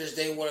still to this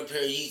day want a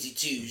pair of Yeezy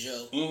 2s,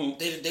 yo.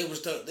 Mm-hmm. They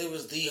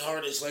was the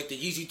hardest. Like the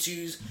Yeezy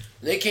 2s,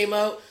 when they came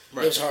out,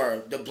 right. It was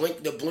hard. The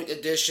Blink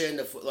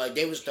edition,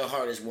 they was the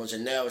hardest ones,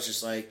 and now it's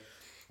just like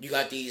you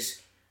got these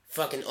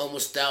fucking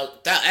almost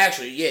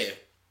actually, yeah,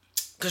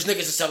 because niggas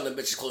are selling them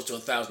bitches close to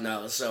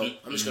 $1,000. So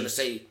I'm just gonna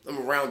say I'm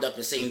gonna round up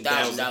and say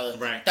 $1,000,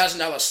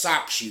 $1,000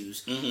 sock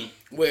shoes.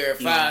 Mm-hmm. Where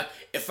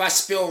if I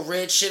spill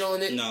red shit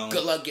on it,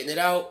 good luck getting it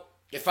out.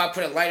 If I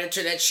put a lighter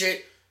to that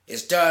shit,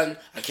 it's done.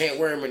 I can't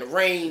wear them in the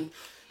rain.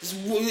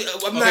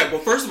 Well,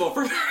 first of all,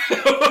 wait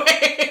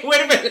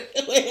a minute.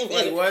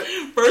 Wait, what?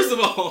 First of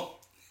all,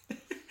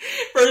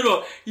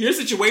 your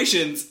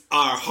situations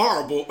are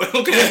horrible.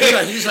 Okay,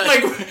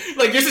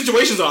 like your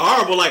situations are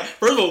horrible. Like,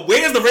 first of all,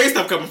 where's the rain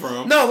stuff coming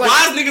from? No,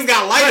 why niggas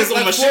got lighters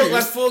on my shoes?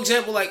 Like, for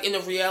example, like in the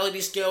reality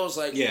scales,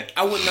 like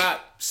I would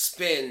not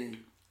spend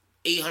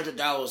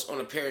 $800 on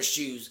a pair of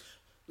shoes.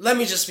 Let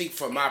me just speak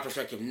from my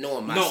perspective,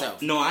 knowing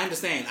myself. No, I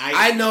understand.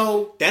 I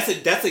know that's a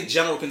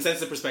general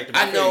consensus perspective.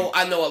 I know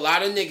a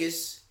lot of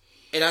niggas,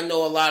 and I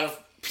know a lot of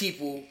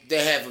people that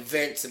have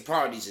events and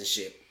parties and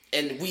shit,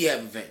 and we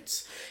have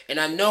events. And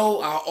I know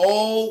I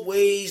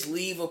always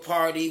leave a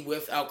party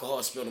with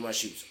alcohol spilled on my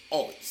shoes,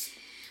 always,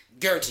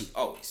 guaranteed,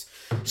 always.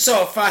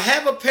 So if I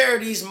have a pair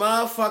of these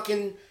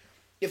fucking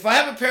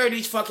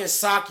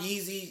sock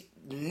Yeezy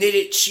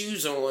knitted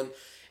shoes on,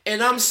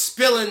 and I'm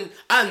spilling,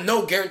 I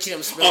know guaranteed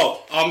I'm spilling.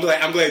 Oh, I'm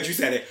glad you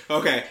said it.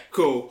 Okay,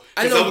 cool.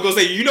 Because I'm going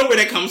to say, you know where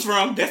that comes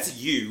from? That's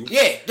you.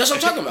 Yeah, that's what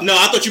I'm talking about. No,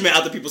 I thought you meant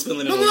other people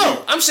spilling it on you.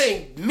 No, I'm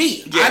saying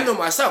me. Yeah. I know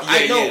myself. Yeah,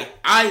 I know. Yeah.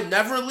 I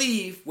never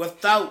leave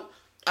without,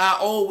 I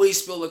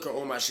always spill liquor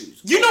on my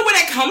shoes. You know where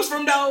that comes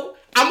from, though?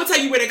 I'm going to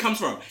tell you where that comes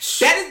from.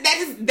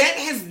 That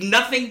has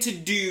nothing to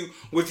do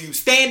with you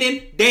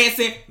standing,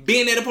 dancing,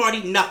 being at a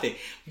party, nothing.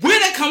 Where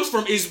that comes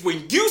from is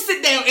when you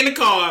sit down in the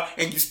car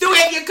and you still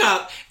have your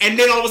cup and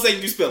then all of a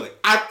sudden you spill it.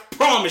 I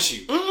promise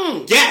you.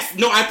 Mm-mm. Yes.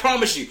 No, I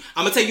promise you.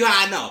 I'm going to tell you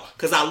how I know.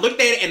 Because I looked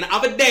at it and the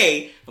other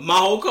day, my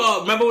whole car,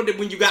 remember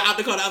when you got out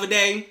the car the other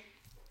day?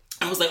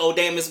 I was like, oh,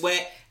 damn, it's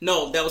wet.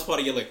 No, that was part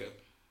of your liquor.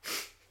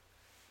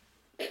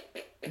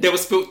 There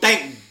was spilled.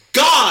 Thank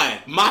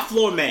God my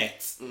floor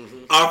mats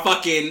are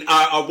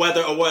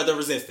weather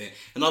resistant.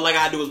 And all I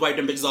gotta do is wipe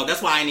them bitches off.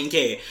 That's why I didn't even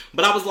care.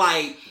 But I was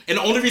like, and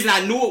the only reason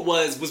I knew it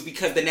was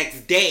because the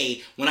next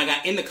day when I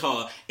got in the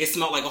car, it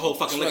smelled like a whole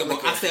fucking liquor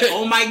book. I said,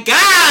 oh my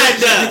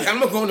God!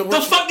 I'm not going to work.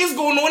 The fuck is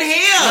going on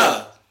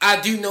here? I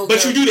do know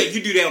but you do that.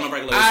 You do that on a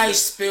regular basis. I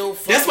spill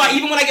fucking... That's why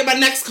even when I get my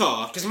next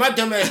car... Because my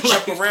dumb ass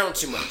jump around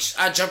too much.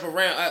 I jump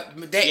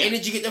around.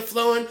 Energy get them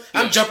flowing,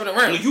 I'm jumping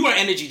around. No, you are an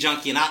energy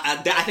junkie, and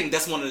I think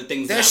that's one of the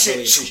things that I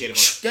really appreciate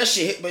about you. That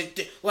shit hit,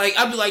 but like,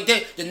 I'll be like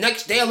that. The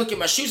next day I look at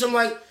my shoes, I'm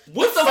like,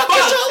 what the fuck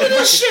is all of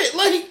this shit?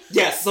 Like...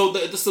 Yes, so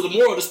the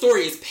moral of the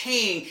story is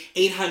paying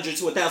 $800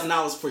 to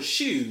 $1,000 for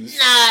shoes.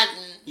 Not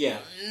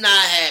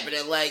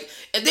happening. Like,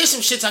 and there's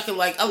some shits I can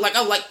like. I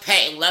like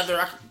patent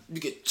leather.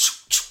 You get...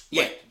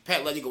 Yeah.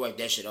 Pat, let you go wipe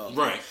that shit off.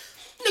 Right.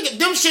 Nigga,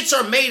 them shits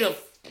are made of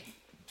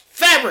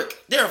fabric.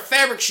 They're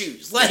fabric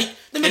shoes. Like,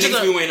 and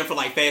niggas be wearing them for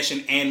like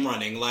fashion and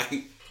running. Like,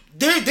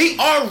 They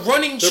are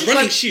running. They're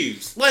running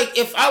shoes. Like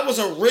if I was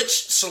a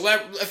rich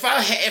celebrity, if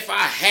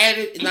I had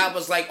it, and I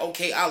was like,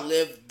 okay, I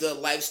live the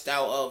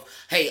lifestyle of,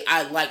 hey,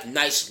 I like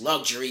nice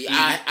luxury.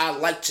 I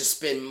like to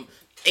spend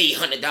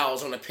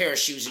 $800 on a pair of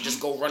shoes and just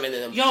go running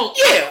in them. Yo,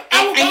 yeah,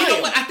 and you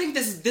know what? I think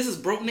this is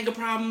broke nigga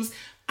problems.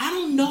 I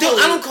don't know.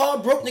 I don't call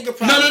it broke nigga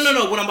problems.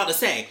 No. What I'm about to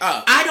say.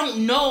 I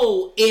don't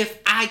know if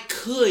I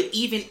could,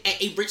 even at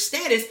a rich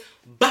status,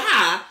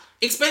 buy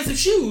expensive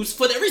shoes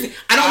for that reason.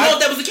 I don't know if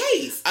that was the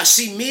case. I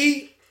see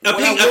me.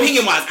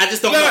 Opinion wise, I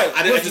just don't know.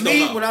 I just don't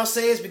know. What I'll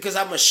say is because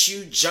I'm a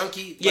shoe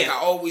junkie, like I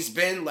always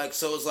been. Like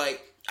so, it's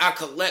like I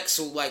collect.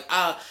 So like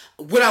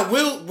what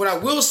I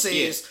will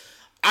say is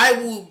I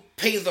will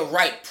pay the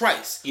right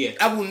price. Yeah.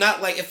 I will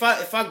not like if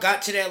I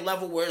got to that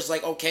level where it's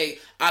like, okay,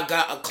 I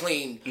got a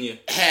clean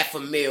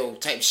 $500,000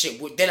 type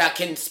shit that I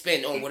can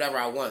spend on whatever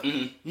I want.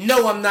 Mm-hmm.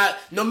 No, I'm not.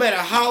 No matter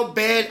how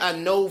bad I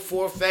know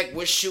for a fact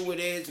what shoe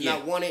it is and I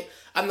want it,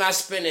 I'm not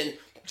spending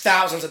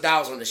thousands of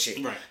dollars on the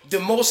shit. Right.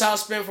 The most I'll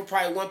spend for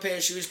probably one pair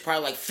of shoes is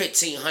probably like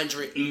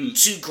 $1,500,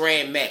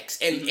 $2,000 max,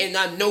 and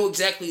I know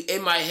exactly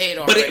in my head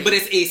already. But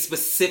it's a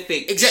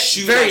specific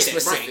shoe, very like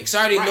specific. Right. So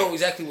I already know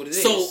exactly what it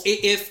is. So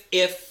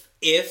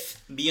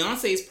if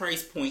Beyonce's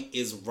price point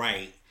is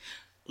right,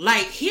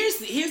 like here's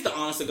the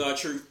honest to God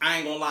truth. I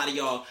ain't gonna lie to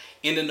y'all.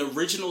 In an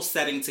original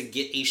setting to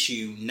get a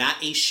shoe, not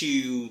a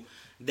shoe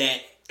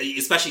that,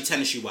 especially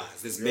tennis shoe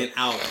wise, that's been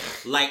out.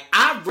 Like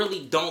I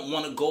really don't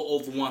want to go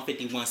over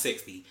 150,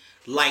 160.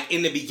 Like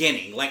in the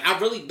beginning, like I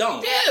really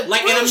don't. Yeah,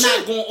 like, and I'm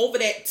not going over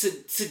that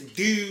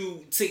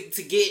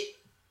to get.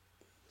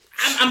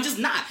 I'm just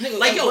not. Nigga,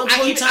 like yo,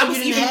 I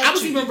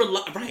was even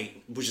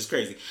right, which is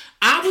crazy.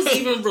 I was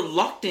even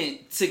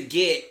reluctant to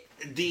get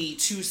the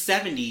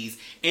 270s,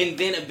 and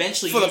then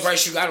eventually for the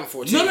price you got them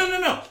for. Too.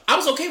 No. I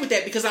was okay with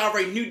that because I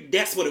already knew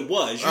that's what it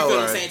was. You feel what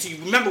I'm saying? So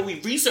you remember we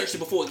researched it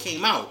before it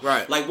came out.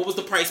 Right. Like what was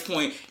the price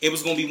point? It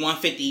was going to be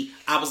 $150.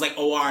 I was like,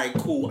 oh, all right,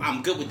 cool.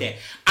 I'm good with that.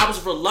 I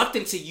was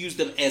reluctant to use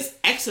them as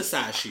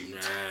exercise shoes.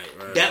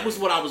 Right. That was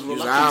what I was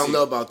reluctant to. I don't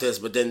know about this,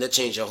 but then that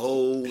changed your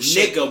whole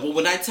shit. Nigga, but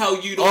when I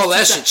tell you all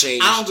that shit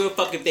changed. I don't give a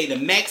fuck if they the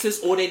Maxes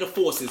or they the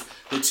Forces.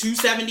 The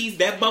 270s,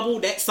 that bubble,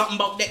 that something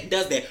about that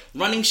does that.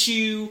 Running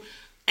shoe,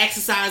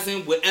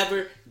 exercising,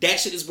 whatever, that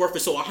shit is worth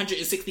it. So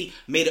 160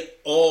 made it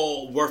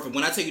all worth it.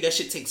 When I tell you that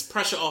shit takes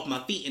pressure off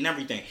my feet and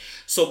everything.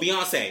 So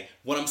Beyonce,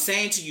 what I'm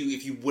saying to you,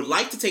 if you would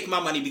like to take my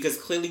money, because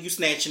clearly you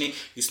snatching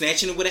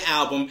it with an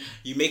album,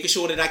 you making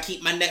sure that I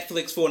keep my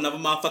Netflix for another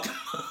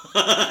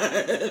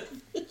motherfucking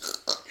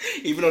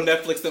even though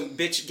Netflix don't,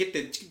 bitch, get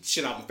the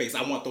shit out my face.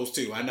 I want those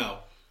too. I know.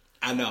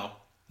 Man.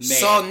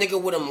 Saw a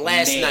nigga with him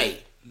last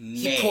night.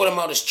 He pulled him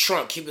out his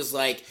trunk. He was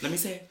like, let me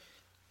say.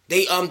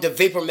 The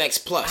Vapor Max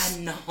Plus.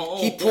 I know.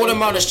 He pulled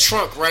him out his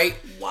trunk, right?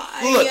 Why?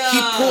 Look,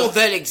 he pulled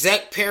that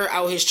exact pair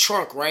out his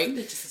trunk, right?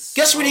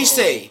 Guess what he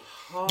say?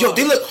 Yo,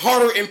 they look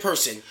harder in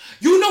person.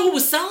 You know who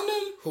was selling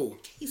them? Who?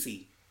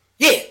 Casey.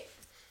 Yeah.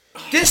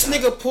 This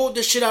nigga pulled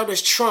this shit out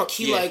his trunk.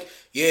 He like,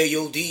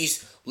 yo,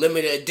 these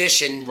limited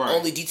edition,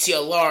 only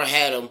DTLR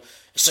had them.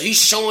 So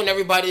he's showing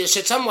everybody this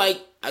shit. So I'm like,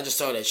 I just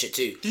saw that shit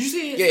too. Did you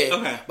see it? Yeah.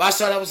 Okay. But I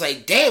saw that, I was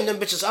like, damn, them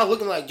bitches are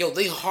looking like, yo,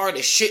 they hard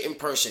as shit in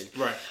person.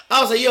 Right.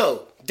 I was like,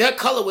 yo, that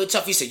colorway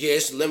tough. He said, yeah,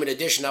 it's limited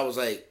edition. I was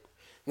like,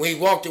 when he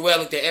walked away, I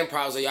looked at Empire.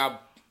 I was like,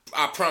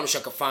 I promise I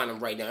could find them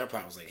right now.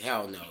 Empire was like,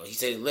 hell no. He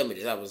said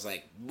limited. I was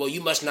like, well,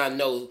 you must not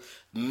know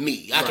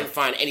me. I can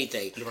find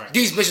anything. Right.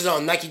 These bitches are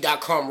on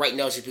Nike.com right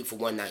now. She pick for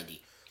 $190.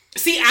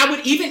 See, I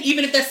would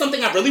even if that's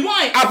something I really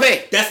want, I'll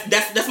pay.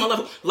 That's my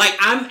level. Like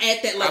I'm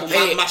at that level.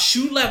 My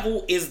shoe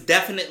level is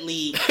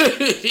definitely. Let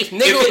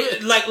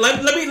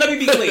me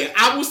be clear.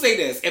 I will say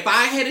this: if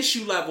I had a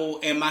shoe level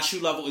and my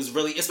shoe level is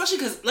really, especially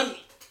because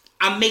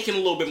I'm making a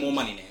little bit more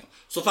money now.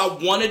 So if I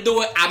want to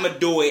do it, I'm gonna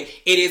do it.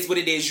 It is what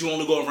it is. You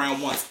only go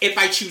around once. If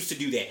I choose to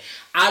do that,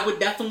 I would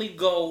definitely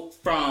go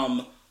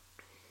from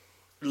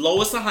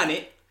lowest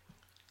 100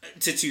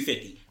 to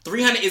 250.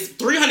 300 is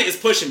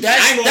pushing me. I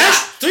ain't gonna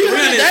lie.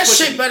 300 that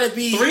shit better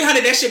be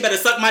 300. That shit better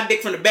suck my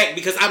dick from the back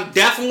because I'm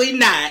definitely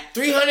not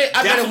 300.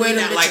 I better wear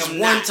them bitches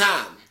one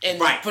time and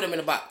put them in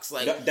a box.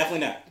 Like definitely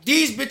not.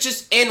 These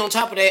bitches, and on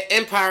top of that,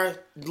 Empire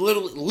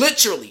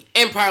literally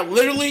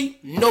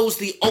knows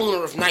the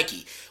owner of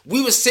Nike.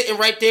 We was sitting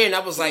right there, and I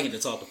was like, I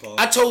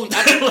told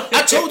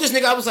this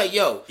nigga, I was like,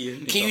 yo,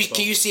 can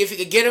you see if you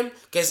could get him?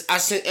 Because I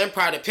sent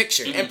Empire the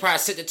picture. Mm-hmm. Empire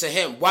sent it to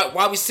him.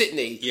 While we sitting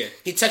there,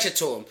 he texted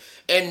to him,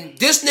 and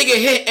this nigga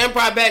hit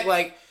Empire back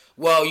like,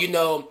 well, you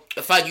know,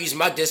 if I use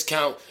my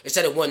discount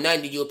instead of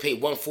 $190, you'll pay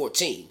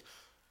 $114.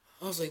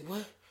 I was like,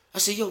 what? I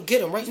said, yo,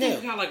 get him right now.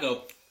 He got like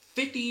a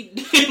 50,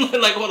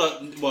 like hold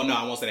up. Well, no,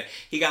 I won't say that.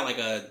 He got like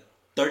a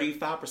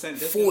 35%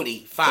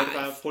 discount.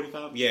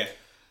 45. Yeah.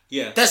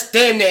 Yeah. That's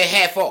damn near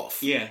half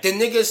off. Yeah. The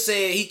nigga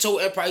said, he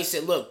told Empire, he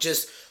said, look,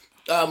 just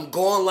go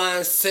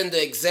online, send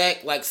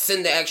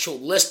the actual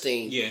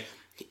listing. Yeah.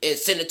 And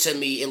send it to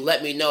me and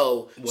let me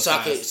know so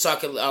I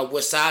can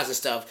what size and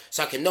stuff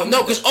so I can know.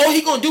 No, because all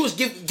he gonna do is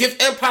give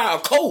Empire a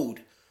code.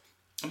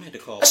 I'm gonna have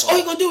to call That's Paul. all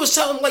you gonna do is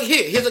tell him, like,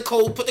 here's a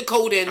code, put the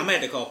code in. I'm gonna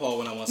have to call Paul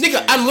when I want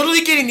Nigga, I'm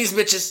literally getting these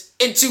bitches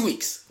in 2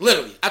 weeks.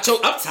 Literally. I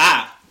told... Up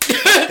top.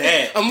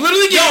 That. I'm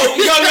literally getting...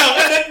 Yo.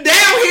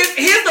 Now,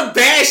 here's the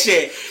bad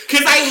shit.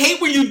 Because I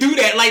hate when you do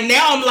that. Like,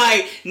 now I'm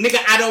like, nigga,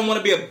 I don't want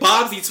to be a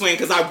Bobsy twin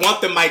because I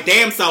want them my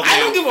damn self now. I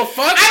don't give a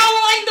fuck. I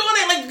don't like doing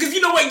that. Like, because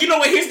you know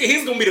what?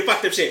 Here's going to be the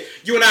fucked up shit.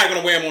 You and I are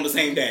going to wear them on the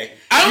same day.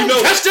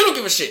 I still don't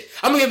give a shit.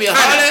 I'm going to give me a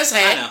hard-ass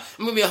hat.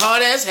 I'm going to be a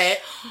hard-ass hat.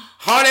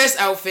 Hard-ass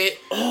outfit.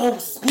 Oh,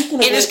 speaking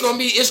of and it's going to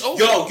be... It's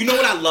over. Yo, you know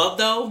what I love,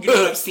 though? You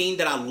know what I've seen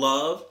that I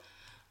love?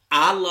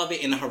 I love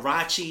it in the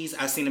Huaraches.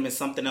 I've seen them in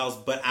something else,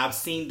 but I've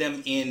seen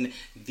them in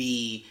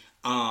the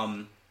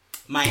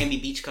Miami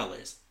Beach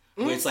colors.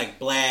 Where it's like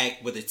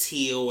black with a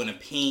teal and a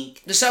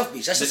pink. The South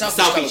Beach. That's the South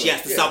Beach. Beach.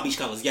 Yes, the South Beach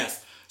colors.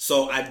 Yes.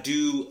 So I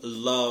do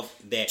love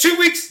that. 2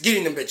 weeks,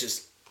 getting them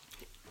bitches.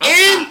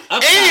 And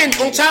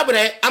on top of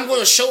that, I'm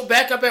going to show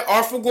back up at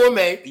Artful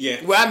Gourmet.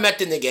 Yeah. Where I met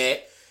the nigga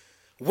at.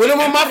 With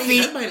them on my feet.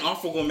 Everybody in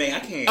Artful Gourmet,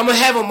 I can't. I'm going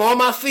to have them on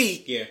my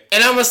feet. Yeah.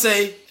 And I'm going to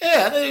say,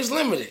 yeah, I think it's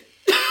limited.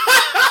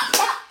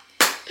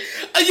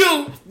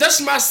 Yo,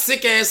 that's my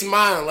sick ass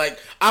mind. Like,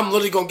 I'm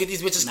literally gonna get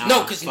these bitches.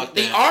 No, because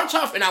they are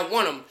tough and I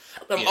want them.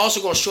 But I'm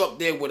also gonna show up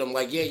there with them.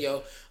 Like, yeah,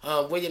 yo,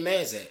 where your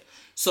man's at?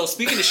 So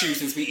speaking of shoes,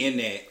 since we in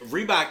that,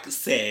 Reebok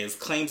says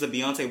claims of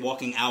Beyonce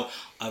walking out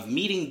of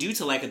meeting due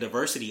to lack of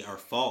diversity are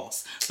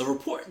false. The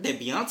report that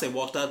Beyonce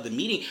walked out of the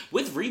meeting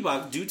with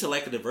Reebok due to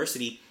lack of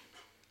diversity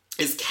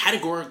is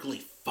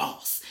categorically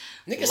false.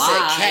 Niggas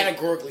said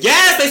categorically.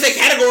 Yes, they say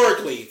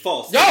categorically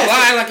false. Yo,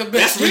 lying like a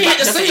bitch. You need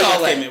to say all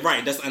that.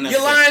 Right, that's unnecessary.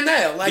 You're lying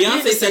now. Like,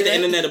 Beyonce set the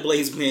internet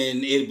ablaze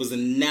when it was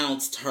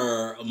announced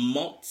her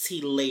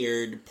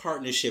multi-layered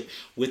partnership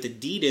with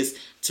Adidas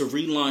to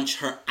relaunch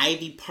her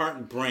Ivy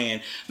Park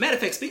brand. Matter of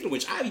fact, speaking of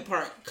which, Ivy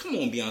Park, come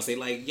on, Beyonce.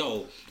 Like,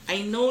 yo,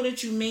 I know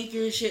that you make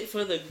your shit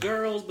for the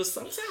girls, but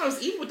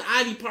sometimes, even with the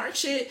Ivy Park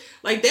shit,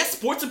 like, that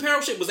sports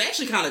apparel shit was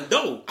actually kind of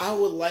dope. I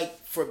would like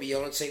for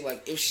Beyonce,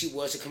 like, if she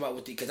was to come out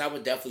with it, because I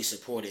would definitely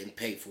support it and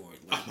pay for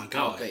it. Like, oh, my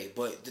God. I'll pay.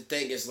 But the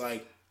thing is,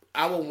 like,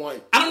 I would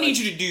want... I don't need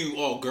you to do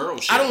all girl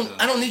shit. I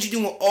don't need you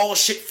doing all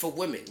shit for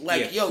women.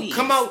 Like, yo, please.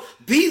 come out,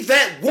 be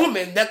that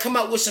woman that come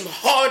out with some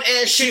hard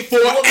ass shit for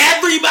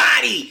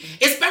everybody.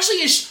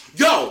 Especially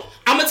yo,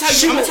 I'm gonna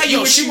tell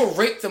you, she will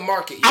rape the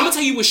market. I'm gonna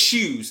tell you what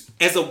shoes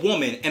as a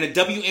woman and a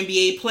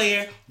WNBA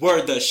player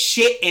were the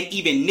shit, and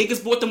even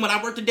niggas bought them when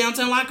I worked the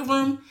downtown locker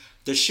room.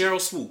 The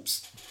Cheryl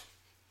Swoops.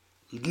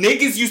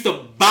 Niggas used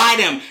to buy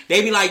them.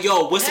 They be like,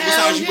 yo, what's the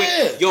size you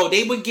wear? Yo,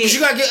 they would get... You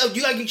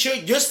gotta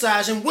get your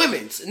size in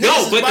women's.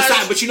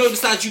 But you know the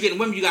size you get in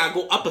women, you gotta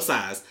go up a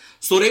size.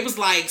 So they was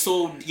like,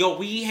 yo,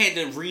 we had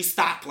to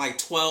restock like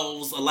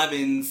 12s,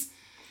 11s.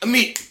 I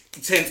mean...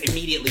 10s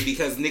immediately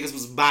because niggas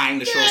was buying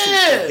the Cheryl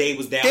Swoops because they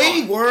was that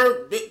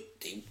hard.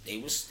 They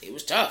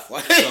was tough.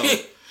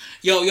 So,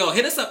 yo,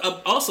 hit us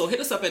up. Also, hit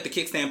us up at the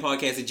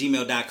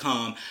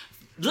kickstandpodcast@gmail.com.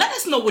 Let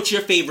us know what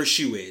your favorite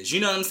shoe is.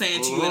 You know what I'm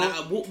saying to you?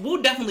 And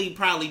we'll definitely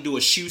probably do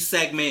a shoe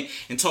segment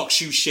and talk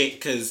shoe shit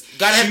because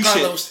gotta have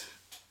Carlos.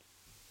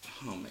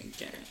 Oh my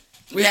God.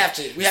 We have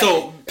to.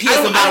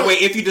 P.S. by the way,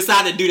 if you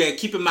decide to do that,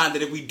 keep in mind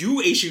that if we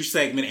do a shoe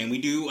segment and we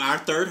do our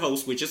third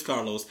host, which is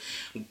Carlos,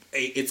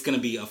 it's gonna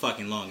be a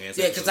fucking long ass.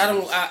 Yeah, because I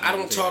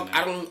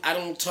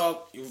don't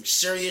talk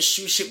serious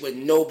shoe shit with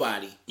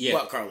nobody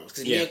but Carlos.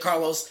 Because me and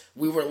Carlos,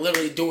 we were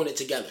literally doing it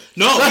together.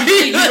 No,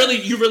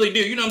 you really do.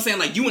 You know what I'm saying?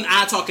 Like you and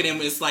I talking to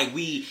him, it's like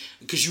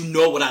because you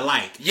know what I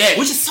like. Yeah,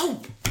 which is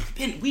so.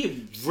 We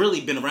have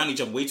really been around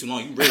each other way too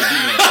long. You really do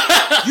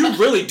know. You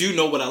really do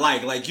know what I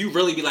like. Like, you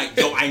really be like,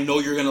 yo, I know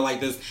you're going to like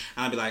this.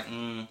 And I'd be like,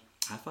 I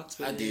fucks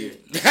with it. I do.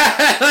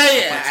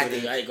 I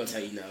do. I ain't going to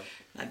tell you no.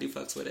 I do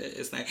fucks with it.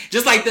 It's like,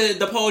 just like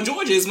the Paul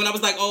Georges, when I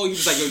was like, oh, he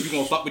was like, yo, you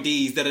going to fuck with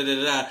these,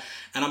 da-da-da-da-da.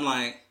 And I'm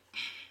like,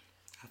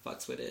 I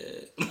fucks with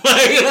it. like,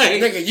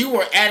 nigga, you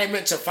were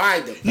adamant to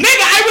find them. Nigga,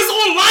 I was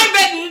online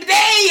that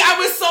day. I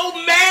was so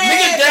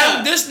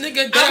mad. This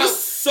nigga I was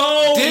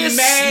so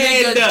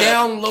mad. Nigga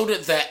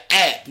downloaded the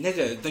app.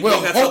 Nigga,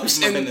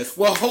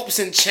 with hopes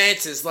and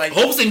chances. Like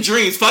hopes and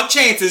dreams. Fuck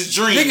chances,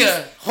 dreams.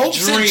 Nigga,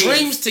 hopes and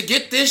dreams to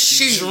get this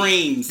shoe.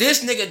 Dreams.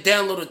 This nigga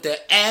downloaded the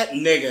app.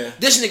 Nigga.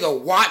 This nigga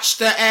watched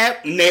the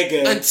app.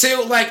 Nigga.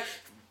 Until like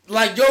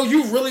yo,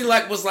 you really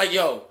was like,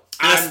 yo.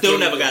 I still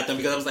never got them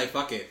because I was like,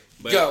 fuck it.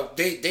 But yo,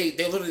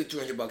 they're literally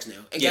 $300 now.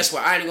 And guess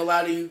what? I ain't gonna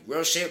lie to you,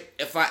 real shit.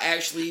 If I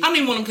don't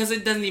even want them because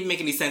it doesn't even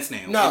make any sense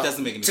now. No, it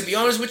doesn't make any sense. To be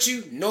honest with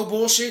you, no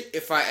bullshit.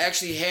 If I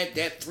actually had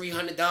that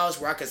 $300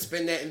 where I could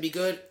spend that and be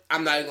good,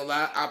 I'm not even gonna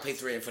lie. I'll pay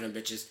 $300 for them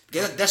bitches.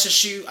 That's a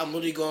shoe. I'm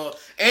literally going,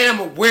 and I'm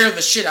gonna wear the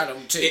shit out of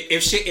them too.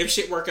 If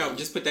shit work out,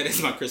 just put that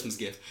as my Christmas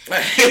gift. You know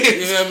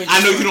what I mean?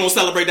 I know you don't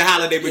celebrate the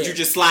holiday, but you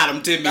just slide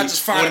them to me on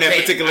that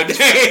particular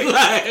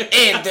day.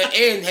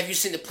 And have you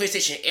seen the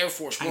PlayStation Air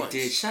Force One? I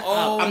did. Shut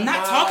up. I'm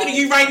not talking to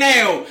you right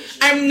now.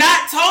 I'm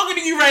not talking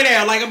to you right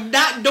now. Like, I'm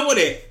not doing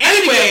it.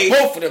 Anyway,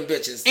 both of them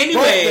bitches.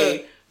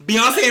 Anyway,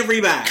 Beyonce and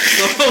Reebok.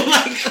 So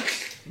like,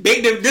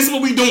 this is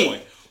what we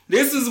doing.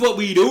 This is what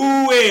we doing.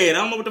 I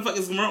don't know what the fuck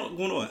is going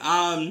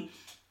on.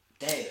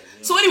 Damn.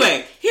 So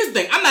anyway, here's the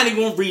thing. I'm not even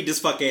going to read this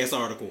fuck ass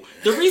article.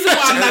 The reason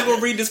why I'm not going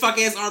to read this fuck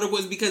ass article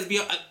is because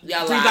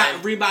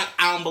Reebok,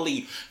 I don't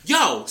believe.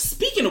 Yo,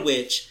 speaking of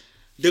which,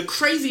 the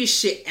craziest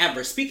shit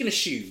ever. Speaking of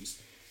shoes.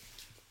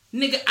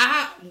 Nigga,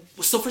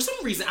 so for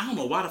some reason, I don't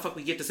know why the fuck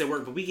we get this at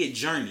work, but we get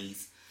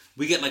Journeys.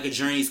 We get like a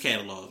Journeys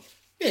catalog.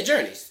 Yeah,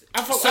 Journeys.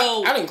 I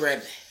done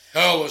grabbed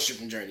hell of shit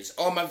from Journeys.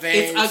 All my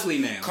Vans. It's ugly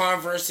now.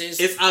 Converses.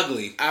 It's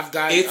ugly. I've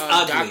got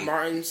Doc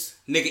Martens.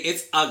 Nigga,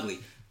 it's ugly.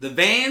 The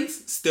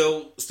Vans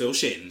still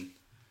shitting.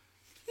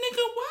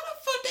 Nigga, why the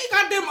fuck they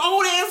got them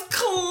old ass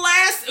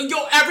classic?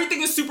 Yo,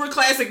 everything is super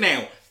classic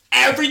now.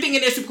 Everything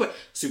in there super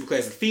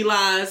classic.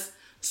 Felines,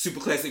 super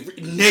classic.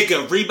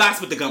 Nigga,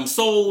 Reeboks with the gum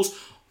soles.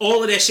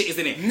 All of that shit is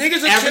in it.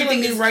 Niggas are killing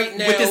me right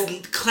now. With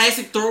this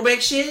classic throwback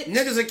shit.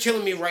 Niggas are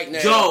killing me right now.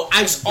 Yo,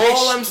 I'm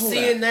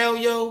seeing now,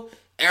 yo.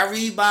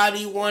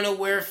 Everybody wanna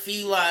wear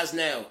felines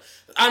now.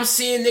 I'm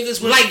seeing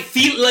niggas with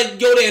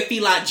they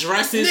feline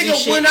dresses. Nigga, and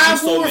shit. when I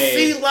wore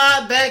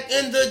feline back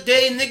in the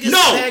day, niggas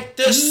packed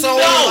the soul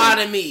out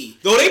of me.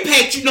 Yo, they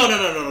packed you. No,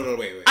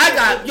 wait.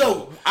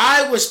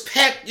 I was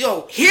packed.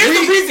 Yo, here's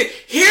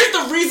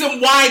the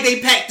reason why they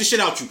packed the shit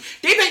out you.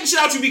 They packed the shit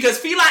out you because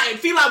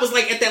feline was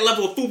like at that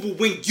level of FUBU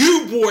when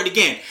you wore it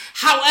again.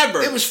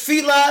 However, it was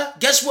feline.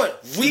 Guess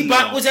what?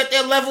 Reebok was at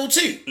that level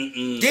too.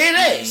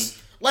 Dead ass.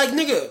 Like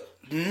nigga.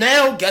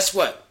 Now, guess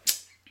what?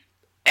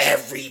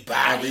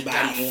 Everybody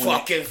got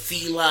fucking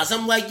felines.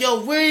 I'm like,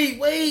 yo,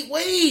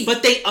 wait.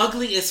 But they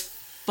ugly as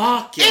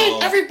fuck, yo.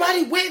 And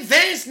everybody wear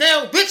Vans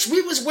now. Bitch,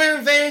 we was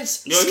wearing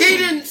Vans. Yo,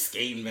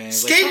 skating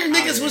Vans. Skater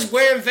niggas was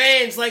wearing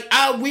Vans. Like,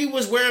 we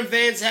was wearing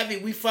Vans heavy.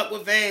 We fuck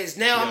with Vans.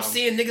 Now I'm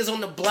seeing niggas on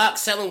the block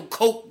selling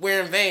coke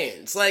wearing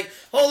Vans. Like,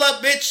 hold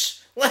up,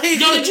 bitch. Like,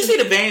 yo, did you see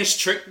the Vans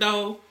trick,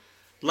 though?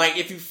 Like,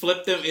 if you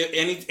flip them,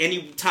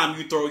 any time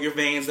you throw your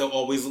Vans, they'll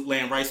always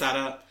land right side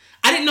up.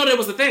 I didn't know that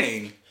was a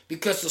thing.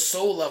 Because the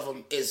sole of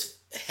them is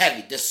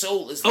heavy. The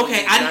sole is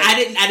okay.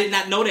 I did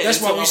not know that. That's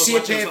why we see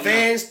a pair of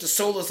Vans. The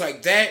sole is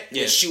like that.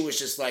 Yeah. The shoe is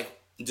just like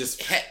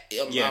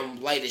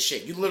light as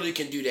shit. You literally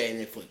can do that and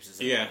it flips.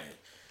 Yeah.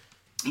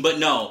 But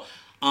no,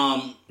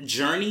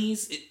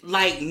 Journeys.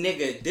 Like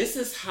nigga, this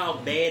is how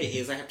bad it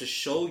is. I have to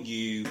show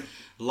you.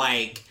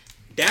 Like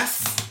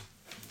that's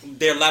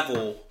their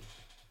level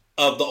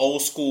of the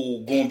old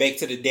school going back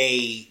to the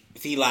day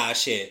feline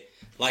shit.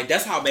 Like,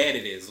 that's how bad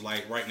it is,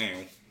 like, right now.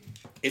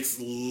 It's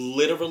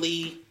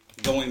literally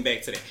going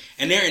back to that.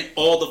 And they're in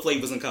all the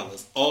flavors and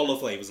colors. All the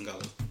flavors and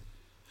colors.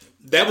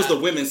 That was the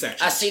women's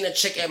section. I seen a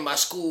chick at my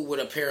school with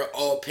a pair of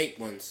all pink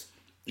ones.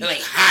 They're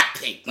like hot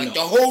pink. Like,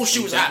 the whole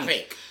shoe was hot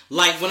pink.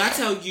 Like, when I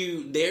tell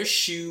you their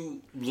shoe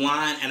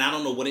line, and I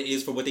don't know what it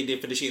is for what they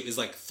did for the shape, is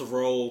like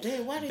throwback.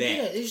 Damn, why they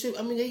do that?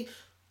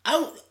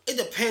 It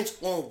depends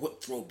on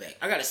what throwback.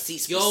 I gotta see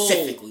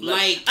specifically.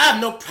 Like I have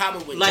no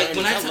problem with like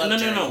Journeys. When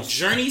no.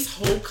 Journey's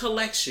whole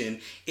collection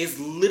is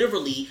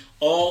literally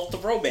all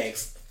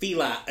throwbacks.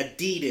 Fila,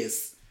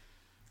 Adidas,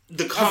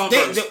 the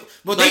Converse.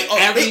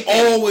 They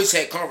always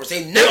had Converse.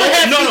 They never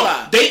had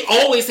Fila. No, they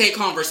always had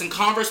Converse, and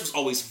Converse was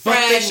always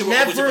fresh. But they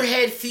never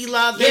had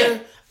Fila there. Yeah.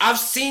 I've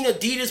seen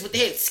Adidas, but they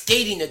had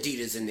skating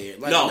Adidas in there.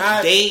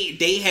 Like,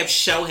 they have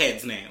shell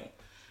heads now.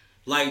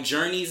 Like,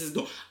 Journeys is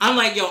going... I'm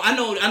like, yo, I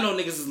know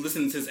niggas is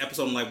listening to this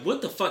episode. I'm like,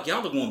 what the fuck?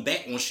 Y'all are going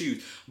back on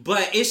shoes.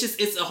 But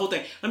it's a whole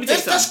thing. Let me tell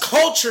you something. That's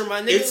culture,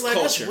 my nigga. It's like,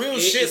 culture. That's real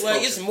shit.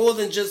 Like, it's more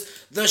than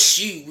just the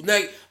shoe.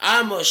 Like,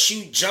 I'm a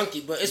shoe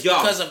junkie, but it's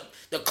because of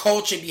the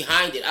culture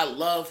behind it. I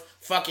love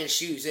fucking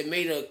shoes. It was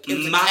a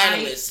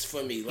catalyst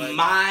for me. Like,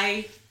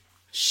 my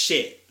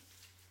shit,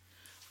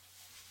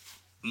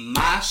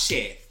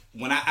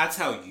 when I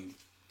tell you,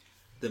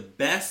 the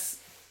best...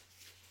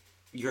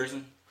 You heard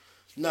something?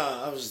 No,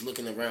 I was just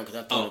looking around because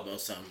I thought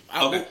about something.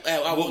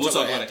 We'll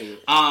talk about it.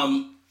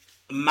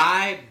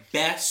 My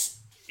best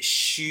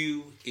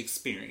shoe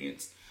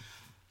experience.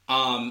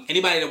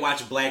 Anybody that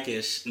watched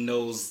Blackish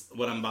knows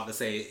what I'm about to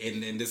say,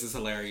 and this is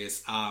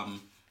hilarious.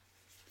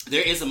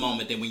 There is a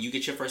moment that when you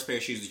get your first pair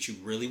of shoes that you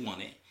really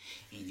wanted,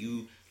 and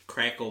you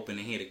crack open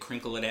and hear the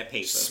crinkle of that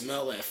paper,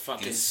 smell that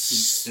fucking, and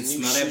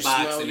smell that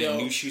box, and the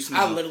new shoe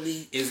smell. I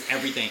literally is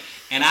everything.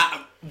 And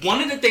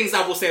one of the things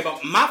I will say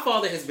about my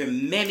father has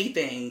been many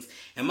things,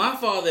 and my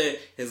father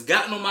has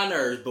gotten on my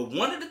nerves, but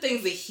one of the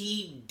things that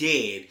he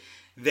did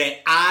that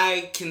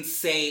I can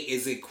say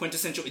is a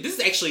quintessential, this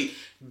is actually,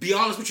 be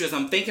honest with you, as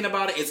I'm thinking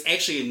about it, it's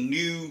actually a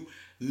new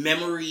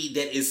memory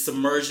that is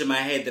submerged in my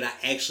head that I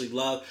actually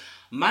love.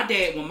 When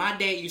my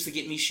dad used to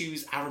get me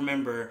shoes, I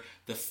remember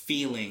the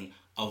feeling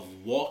of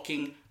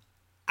walking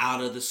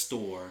out of the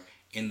store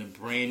in the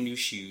brand new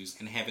shoes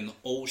and having the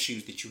old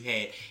shoes that you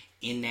had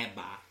in that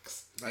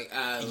box. Like,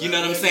 you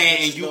know what I'm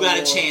saying? And you got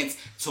a chance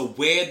to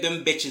wear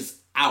them bitches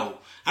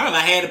out. I remember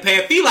I had a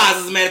pair of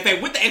felines, as a matter of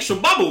fact, with the extra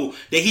bubble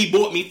that he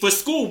bought me for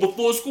school,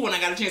 before school, and I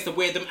got a chance to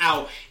wear them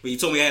out. But he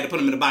told me I had to put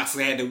them in the box, so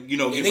I had to,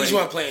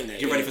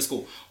 get ready for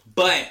school.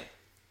 But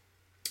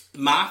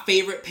my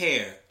favorite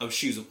pair of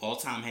shoes of all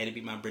time had to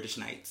be my British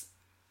Knights.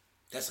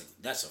 That's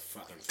a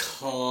fucking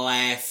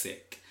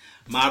classic.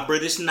 My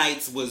British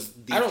Knights was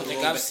the I don't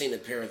think I've seen a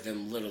pair of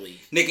them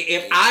literally. Nigga,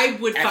 if I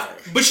would...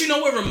 But you know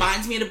what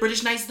reminds me of the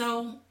British Knights,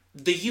 though?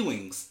 The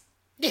Ewings.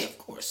 Yeah, of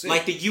course. Yeah.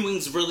 Like, the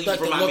Ewings really like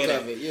remind me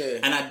of it, yeah.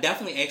 And I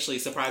definitely, actually,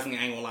 surprisingly,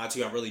 I ain't gonna lie to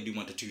you, I really do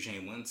want the 2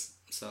 Chainz ones.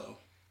 So,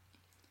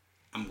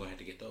 I'm gonna have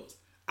to get those.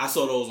 I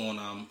saw those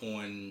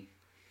on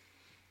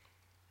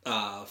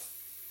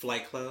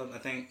Flight Club, I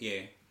think.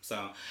 Yeah.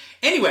 So,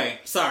 anyway,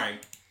 sorry.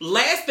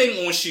 Last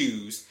thing on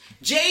shoes.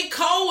 J.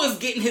 Cole is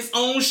getting his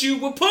own shoe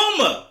with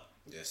Puma.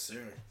 Yes,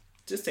 sir.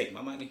 Just take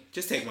my money.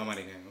 Just take my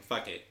money now.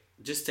 Fuck it.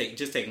 Just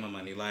take my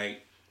money.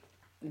 Like,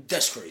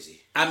 that's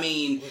crazy. I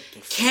mean,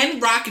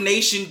 can Rock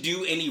Nation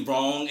do any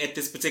wrong at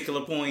this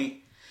particular point?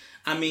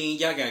 I mean,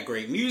 y'all got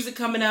great music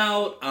coming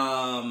out.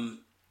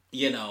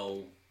 You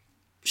know,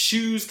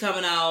 shoes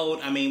coming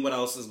out. I mean, what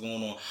else is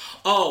going on?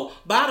 Oh,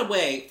 by the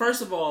way,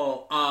 first of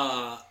all,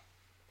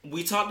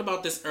 we talked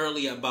about this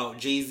earlier about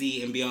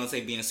Jay-Z and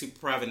Beyonce being super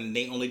private and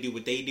they only do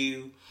what they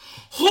do.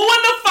 Who in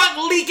the fuck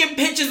leaking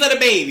pictures of the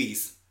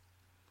babies?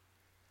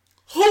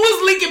 Who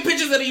is leaking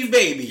pictures of these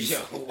babies? Yo,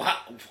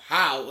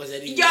 how was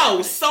it even Yo,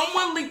 happening?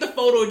 Someone leaked a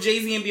photo of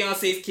Jay-Z and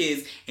Beyonce's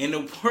kids. In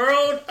the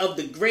world of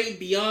the great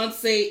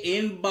Beyonce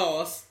in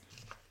Boss.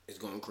 It's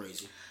going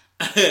crazy.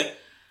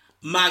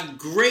 My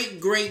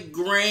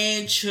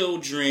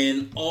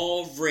great-great-grandchildren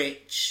all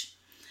rich.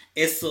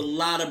 It's a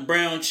lot of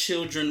brown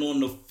children on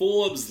the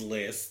Forbes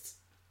list.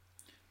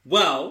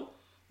 Well,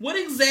 what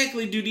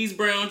exactly do these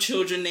brown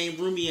children named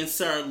Rumi and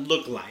Sarah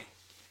look like?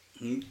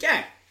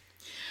 Okay.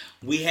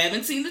 We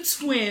haven't seen the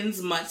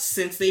twins much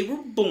since they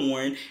were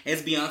born,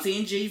 as Beyonce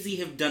and Jay-Z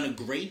have done a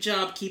great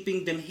job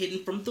keeping them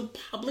hidden from the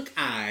public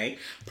eye,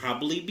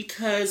 probably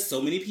because so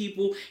many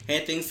people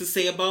had things to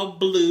say about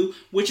Blue,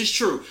 which is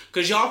true,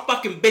 because y'all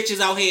fucking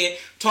bitches out here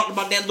talking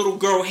about that little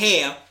girl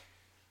hair.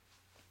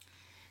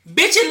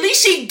 Bitch, at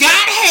least she got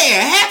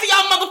hair. Half of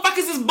y'all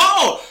motherfuckers is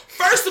bald.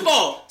 First of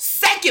all.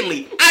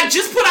 Secondly, I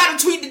just put out a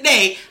tweet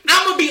today.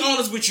 I'm going to be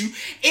honest with you.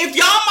 If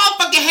y'all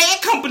motherfucking hair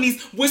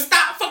companies would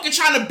stop fucking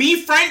trying to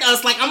befriend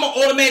us, like I'm going to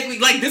automatically,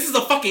 like this is a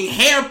fucking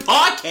hair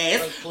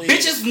podcast. Like,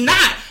 bitch, it's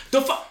not.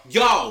 The fuck.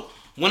 Yo,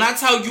 when I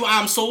tell you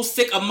I'm so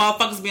sick of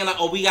motherfuckers being like,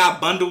 oh, we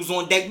got bundles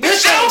on deck.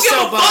 Bitch, I don't give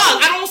a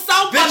fuck. I don't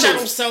sell bundles. Bitch, I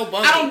don't sell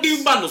bundles. I don't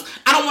do bundles.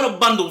 I don't want a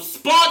bundle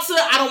sponsor.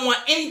 I don't want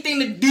anything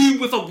to do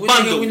with a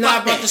bundle. We're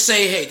not about to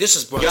say, hey, this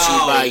is brought to you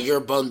by your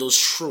bundles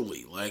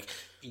truly. Like,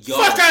 yo,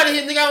 fuck out of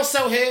here, nigga. I don't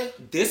sell hair.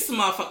 This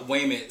motherfucker.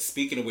 Wait a minute.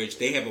 Speaking of which,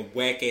 they have a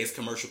whack ass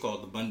commercial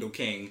called The Bundle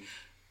King.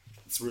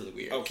 It's really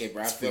weird. Okay,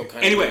 bro. I feel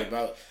kind of weird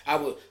about. I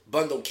would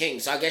Bundle King,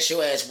 so I guess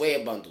your ass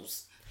wear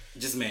bundles.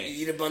 Just man.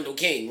 You the Bundle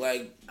King,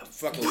 like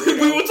fucking.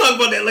 We will talk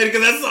about that later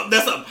because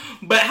that's something.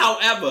 But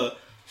however,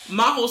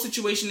 my whole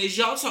situation is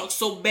y'all talk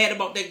so bad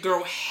about that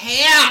girl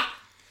hair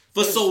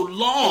for so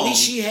long. At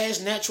least she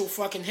has natural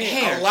fucking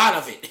hair. A lot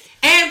of it.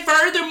 And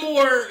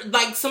furthermore,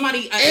 like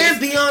somebody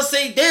and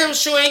Beyonce damn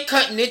sure ain't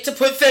cutting it to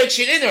put fake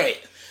shit in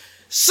it.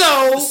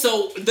 So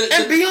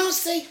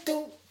Beyonce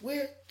don't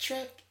wear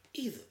track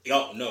either.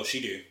 Oh no,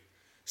 she do.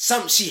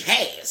 Something she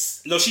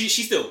has. No, she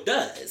still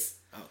does.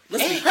 Her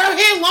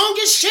hair long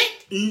as shit.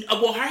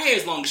 Well, her hair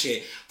is long as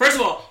shit. First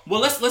of all,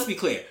 let's be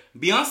clear.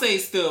 Beyonce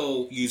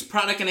still used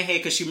product in her hair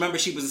because she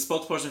was a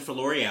spokesperson for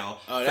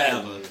L'Oreal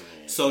forever.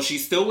 So she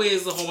still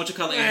wears a whole bunch of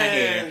color in her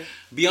hair.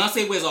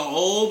 Beyonce wears a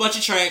whole bunch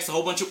of tracks,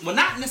 well,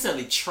 not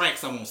necessarily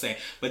tracks, I won't say,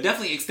 but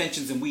definitely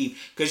extensions and weave.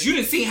 Because you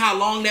didn't see how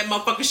long that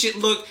motherfucker shit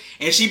looked,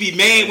 and she be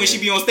mad when she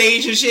be on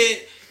stage and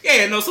shit.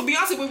 Yeah, no, so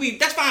Beyonce with weave,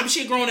 that's fine, but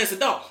she a grown ass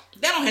adult.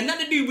 That don't have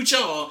nothing to do with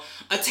y'all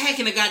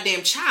attacking a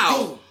goddamn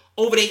child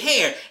over their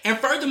hair. And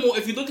furthermore,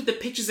 if you look at the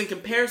pictures and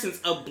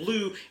comparisons of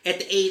Blue at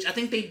the age, I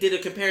think they did a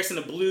comparison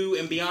of Blue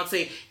and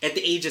Beyonce at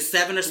the age of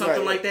 7 or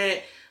something like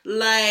that.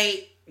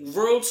 Like,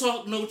 real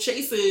talk, no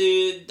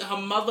chaser, her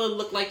mother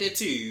looked like that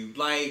too.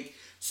 Like,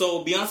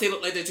 so Beyonce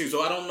looked like that too.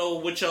 So I don't know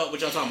what y'all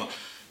talking about.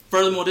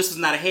 Furthermore, this was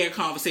not a hair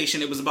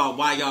conversation. It was about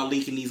why y'all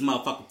leaking these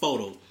motherfucking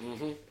photos.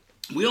 Mm-hmm.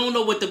 We ain't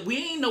know what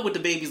the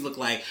babies look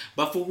like.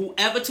 But for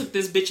whoever took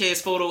this bitch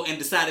ass photo and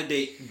decided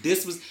that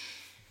this was,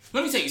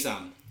 let me tell you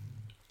something.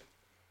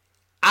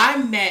 I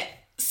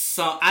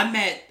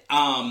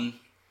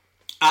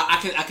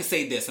can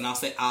say this, and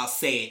I'll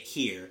say it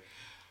here.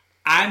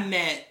 I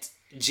met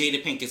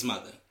Jada Pinkett's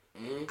mother.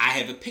 Mm-hmm. I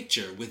have a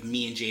picture with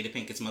me and Jada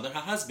Pinkett's mother. Her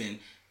husband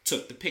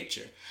took the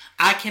picture.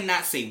 I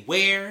cannot say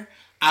where.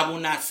 I will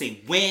not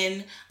say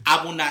when.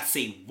 I will not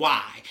say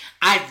why.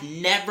 I've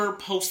never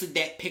posted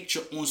that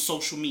picture on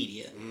social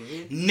media.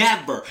 Mm-hmm.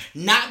 Never.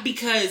 Not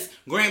because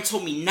Graham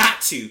told me not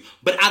to,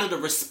 but out of the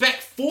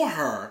respect for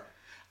her,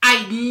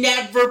 I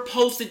never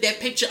posted that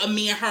picture of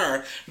me and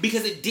her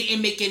because it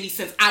didn't make any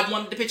sense. I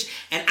wanted the picture,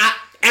 and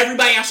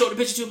everybody I showed the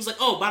picture to was like,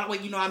 oh, by the way,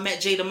 I met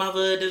Jada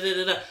mother,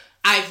 da-da-da-da.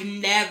 I've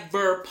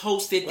never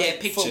posted that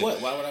picture. For what?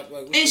 Why would I?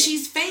 And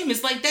she's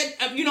famous. Like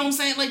that, you know what I'm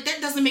saying? Like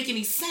that doesn't make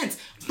any sense.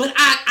 But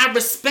I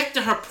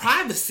respected her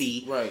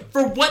privacy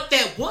for what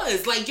that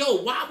was. Like,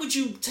 yo, why would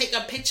you take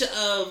a picture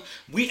of,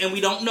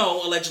 we don't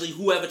know, allegedly,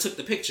 whoever took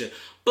the picture.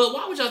 But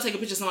why would y'all take a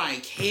picture of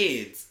somebody's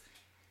kids?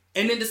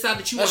 and then decide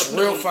that you want to That's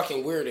real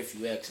fucking weird if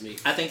you ask me.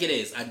 I think it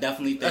is. I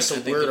definitely think that's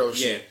some think weirdo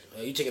shit.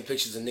 You taking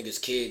pictures of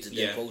niggas' kids and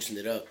then posting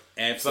it up.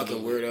 Absolutely.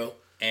 Fucking weirdo.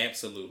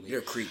 Absolutely. You're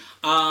a creep.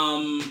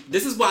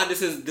 This is why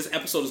this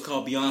episode is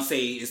called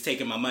Beyonce is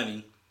Taking My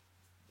Money.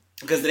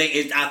 Because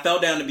I fell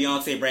down the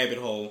Beyonce rabbit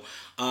hole.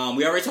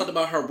 We already talked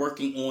about her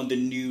working on the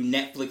new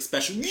Netflix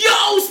special.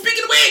 Yo,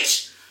 speaking of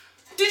which,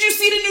 did you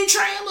see the new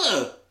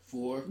trailer?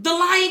 For? The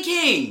Lion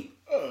King.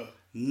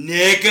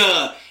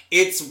 Nigga,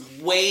 it's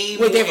way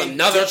more... Wait, they have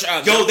another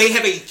trailer? Yo, they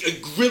have a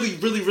really,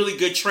 really, really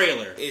good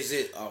trailer. Is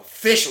it an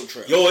official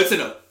trailer? Yo, it's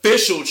an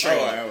official trailer.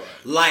 All right.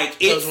 Like,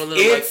 it's one of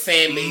them, like,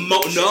 fan-made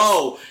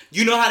no.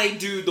 You know how they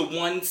do the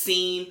one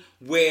scene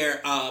where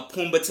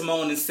Pumbaa,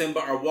 Timon, and Simba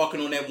are walking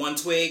on that one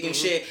twig and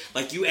shit?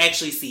 Like, you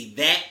actually see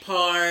that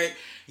part.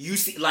 You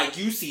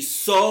see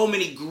so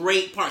many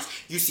great parts.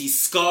 You see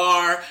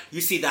Scar. You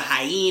see the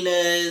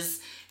hyenas.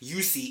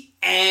 You see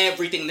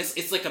everything.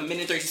 It's like a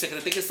minute 30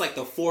 seconds. I think it's like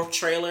the 4th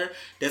trailer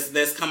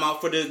that's come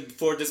out for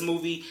this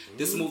movie.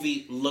 This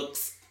movie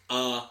looks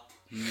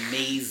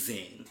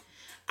amazing.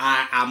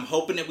 I'm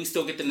hoping that we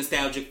still get the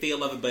nostalgic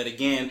feel of it, but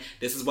again,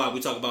 this is why we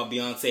talk about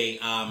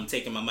Beyonce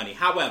taking my money.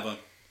 However,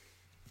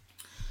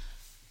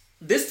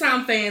 this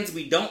time, fans,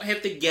 we don't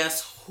have to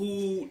guess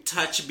who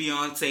touched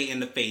Beyonce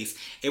in the face.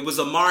 It was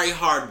Amari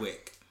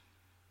Hardwick.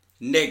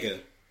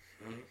 Nigga.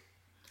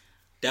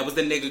 That was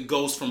the nigga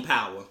Ghost from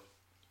Power.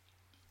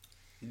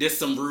 This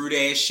some rude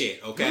ass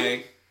shit,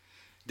 okay?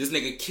 This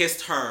nigga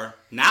kissed her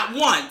not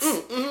once,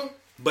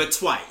 but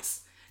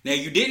twice. Now,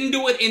 you didn't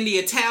do it in the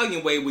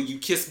Italian way where you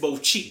kiss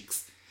both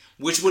cheeks,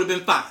 which would have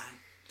been fine.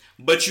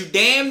 But you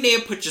damn near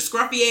put your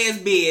scruffy ass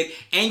beard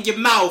and your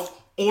mouth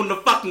on the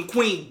fucking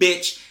queen,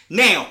 bitch.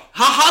 Now,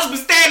 her husband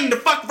standing the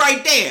fuck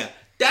right there.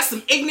 That's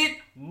some ignorant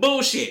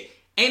bullshit.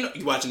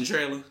 You watching the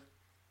trailer?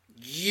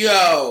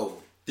 Yo.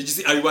 Did you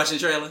see? Are you watching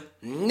the trailer?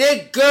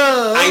 Nigga.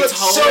 I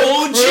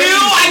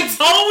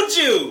told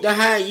you. The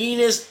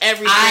hyenas,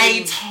 everything.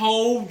 I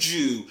told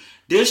you.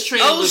 This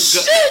trailer was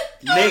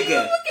good.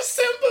 Nigga.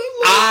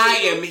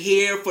 I am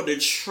here for the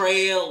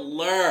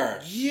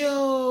trailer.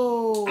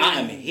 Yo. I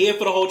am here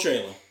for the whole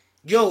trailer.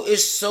 Yo,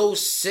 it's so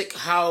sick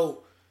how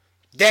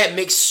that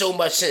makes so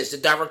much sense. The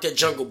director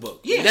Jungle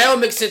Book. Yeah. That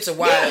would make sense of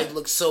why it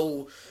looks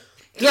so...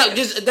 Yeah,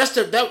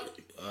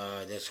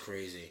 that's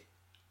crazy.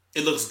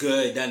 It looks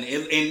good, doesn't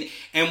it?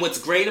 And what's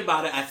great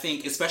about it, I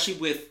think, especially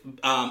with,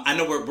 I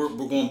know we're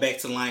going back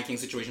to the Lion King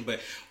situation, but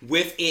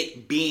with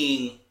it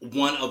being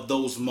one of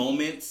those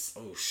moments,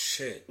 oh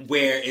shit,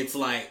 where it's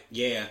like,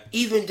 yeah,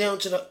 even down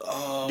to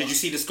the, did you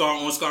see the scar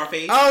on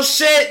Scarface? Oh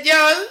shit,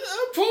 yo,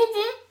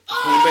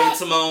 Pumbaa and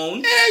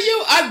Timon. Yeah,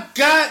 yo,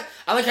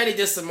 I like how they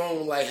did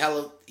Simone like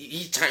hella.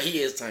 He is tiny. He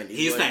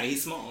is tiny.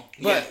 He's small.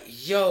 But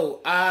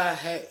yo,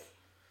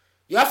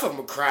 I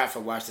fucking cry if I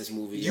watch this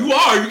movie. Yo. You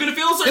are. You're gonna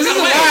feel certain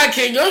way. Lion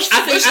King.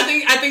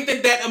 I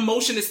think that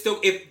emotion is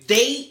still, if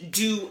they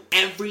do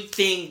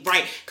everything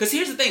right. Because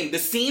here's the thing: the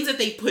scenes that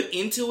they put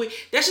into it,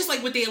 that's just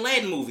like with the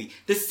Aladdin movie.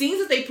 The scenes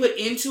that they put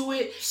into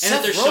it, and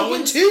that they're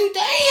showing too.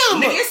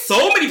 Damn, there's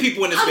so many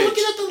people in this. I'm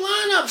looking at the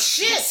lineup.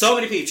 Shit, so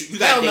many people.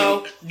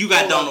 You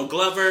got Donald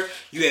Glover.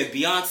 You have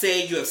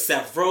Beyonce. You have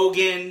Seth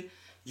Rogen.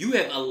 You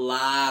have a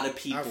lot of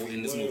people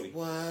in this movie.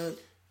 What?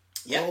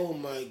 Yep. Oh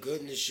my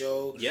goodness,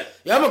 yo. Yep.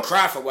 Yeah, I'm gonna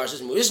cry if I watch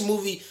this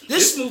movie.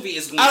 This movie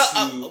is going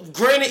to...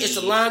 Granted, it's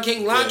the Lion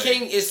King. Lion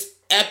King is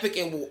epic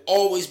and will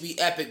always be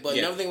epic. But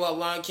another thing about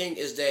Lion King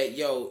is that,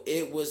 yo,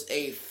 it was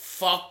a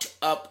fucked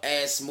up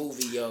ass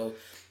movie, yo.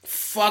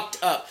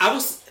 Fucked up.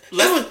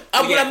 What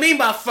I mean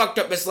by fucked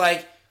up is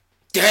like,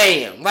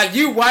 damn. Like,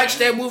 you watch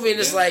that movie and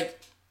it's like,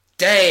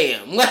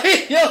 damn.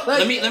 Like, yo,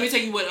 let me tell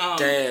you what.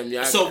 Damn,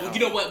 yeah. So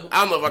you know what?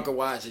 I don't know if I can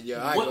watch it, yo.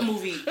 What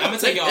movie? I'm gonna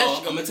tell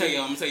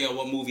y'all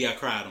what movie I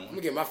cried on. I'm gonna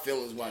get my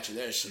feelings watching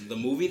that shit. The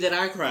movie that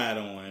I cried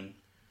on.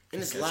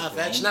 And it's live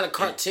action, not a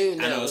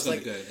cartoon. I know it's gonna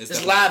be good.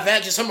 It's live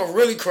action. So I'm gonna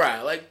really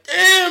cry. Like,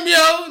 damn,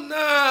 yo,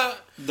 nah.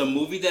 The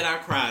movie that I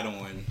cried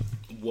on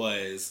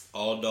was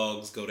All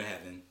Dogs Go to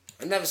Heaven.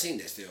 I've never seen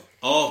that still.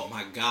 Oh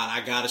my god,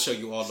 I gotta show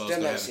you All Dogs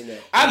Go to Heaven. I've never seen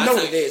that. I know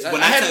what it is. I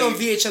had it on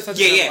VHS. I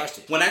just watched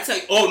it. When I tell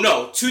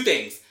you, two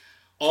things.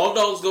 All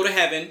Dogs Go to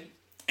Heaven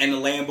and The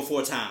Land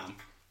Before Time.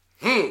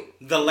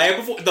 The Land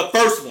Before, the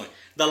first one.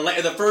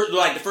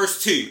 The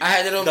first two. I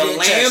had it on The VHS.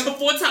 Land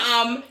Before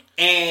Time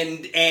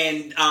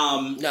and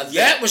now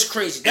that was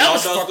crazy. That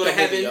was fucked up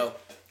movie, yo.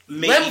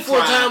 Land Before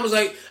Time was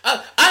like,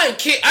 I didn't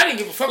care. I didn't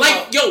give a fuck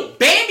about... Yo,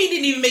 Bambi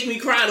didn't even make me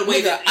cry the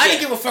way that... I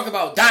didn't give a fuck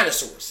about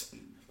dinosaurs.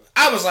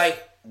 I was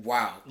like,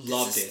 wow.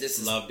 Loved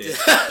it.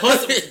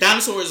 Plus,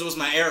 dinosaurs was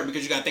my era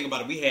because you gotta think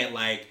about it.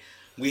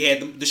 We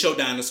had the show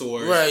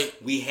Dinosaurs. Right.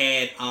 We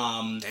had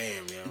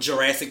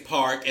Jurassic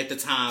Park at the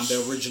time,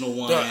 the original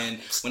one,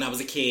 when I was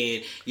a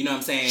kid. You know what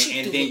I'm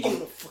saying? And then on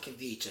the fucking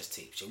VHS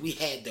tape. So we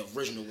had the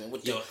original one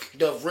with the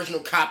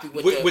original copy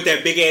with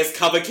that big ass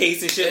cover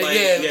case and shit.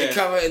 The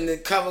cover, and the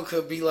cover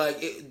could be like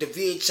the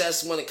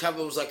VHS one. The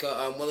cover was like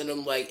a one of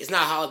them, like, it's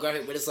not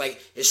holographic, but it's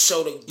like it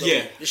showed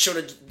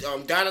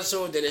the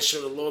dinosaur, then it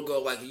showed the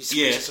logo, like you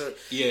see.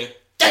 Yeah.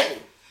 Damn.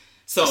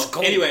 So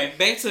anyway,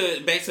 back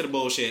to the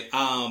bullshit.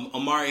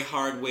 Amari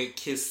Hardwick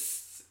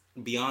kissed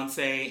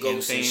Beyonce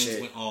and fans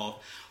went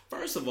off.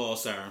 First of all,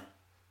 sir,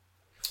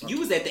 you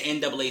was at the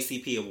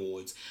NAACP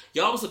Awards.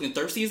 Y'all was looking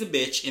thirsty as a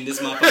bitch in this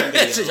motherfucking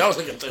video. Y'all was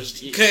looking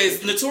thirsty. Because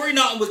Naturi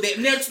Naughton was there.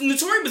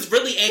 Naturi was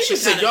really actually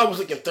said y'all was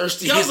looking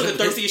thirsty. Y'all was looking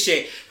thirsty as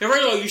shit. Now,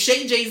 first of all, you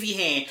shake Jay-Z's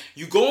hand,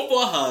 you going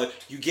for a hug,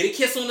 you get a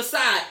kiss on the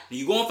side, then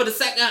you going for the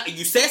second,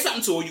 you said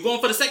something to her, you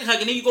going for the second hug,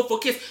 and then you go for a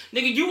kiss.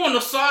 Nigga, you on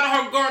the side of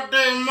her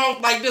goddamn mouth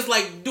like this,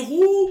 like,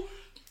 who?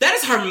 That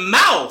is her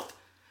mouth.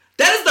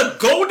 That is the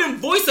golden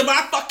voice of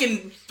our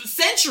fucking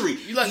century.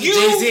 You like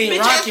Jay-Z and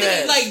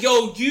Rocket. Like,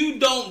 yo, you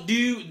don't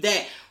do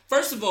that.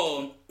 First of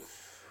all,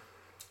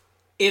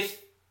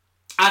 if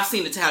I've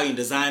seen Italian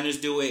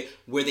designers do it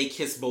where they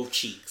kiss both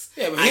cheeks.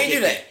 Yeah, but he didn't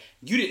do that.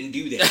 You didn't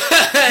do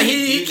that.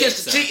 he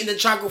kissed the cheek and then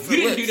tried to go for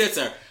You didn't do that,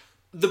 sir.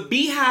 The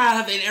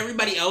Beehive and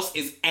everybody else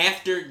is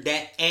after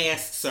that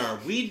ass, sir.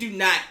 We do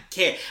not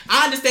care.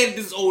 I understand that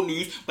this is old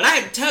news, but I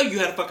have to tell you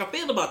how the fuck I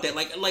feel about that.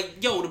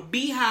 Like, yo, the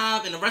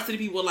Beehive and the rest of the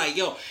people are like,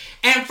 yo.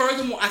 And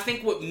furthermore, I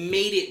think what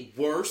made it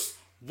worse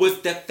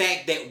was the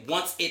fact that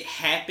once it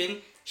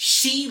happened,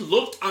 she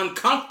looked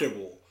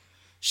uncomfortable.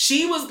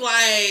 She was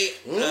like,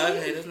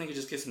 okay, this nigga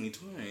just kissing me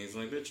twice.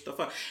 Like, bitch, the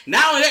fuck?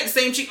 Now on that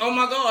same cheek, oh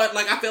my god,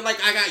 like, I feel like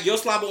I got your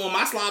slobber on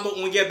my slobber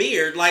on your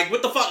beard. Like,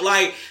 what the fuck?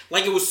 Like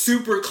it was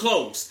super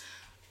close.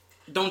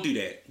 Don't do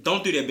that.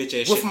 Don't do that bitch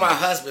ass shit. With my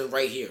husband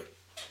right here.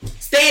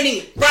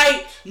 Standing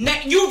right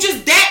next. You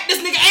just dapped this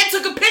nigga and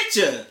took a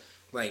picture.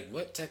 Like,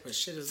 what type of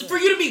shit is that? For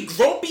you to be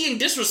gropey and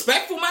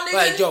disrespectful, my nigga?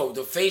 Like, yo,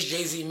 the face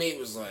Jay-Z made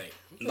was like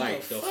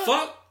the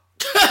fuck?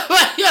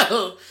 Like,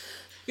 yo,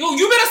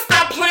 you better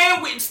stop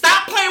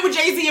playing with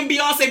Jay-Z and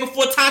Beyonce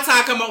before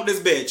Tata come out this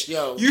bitch.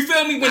 Yo, you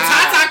feel me? When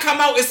Tata come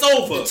out, it's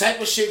over. The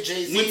type of shit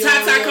Jay-Z when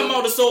Tata come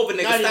out, it's over,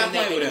 nigga. Stop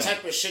playing with him. The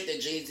type of shit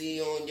that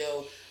Jay-Z on,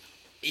 yo,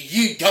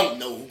 you don't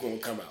know who gonna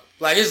come out.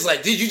 Like, it's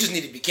like, dude, you just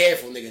need to be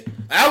careful, nigga.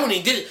 I probably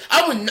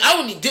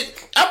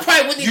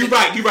wouldn't even...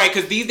 You're right,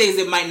 because these days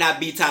it might not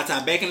be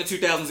Tata. Back in the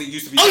 2000s, it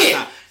used to be Tata.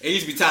 Yeah. It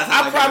used to be Tata.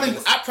 I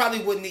probably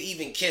wouldn't have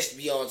even kissed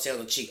Beyonce on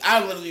the cheek. I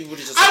literally would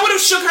have just... I would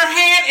have shook her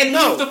hand and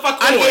moved the fuck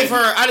on. I'd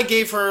have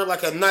gave her,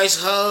 like, a nice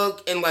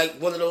hug and, like,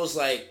 one of those,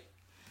 like,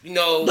 you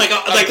know... Like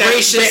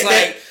gracious,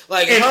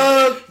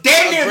 hug.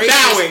 Damn near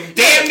bowing.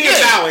 Damn near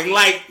bowing.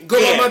 Like, go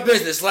about my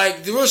business.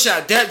 Like, the real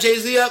shot. Dap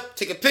Jay-Z up,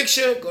 take a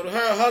picture, go to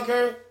her, hug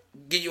her,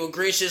 give you a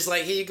gracious,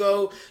 like, here you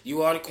go,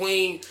 you are the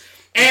queen,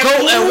 and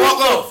go and walk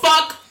the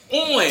fuck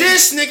on.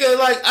 This nigga,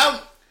 like,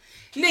 I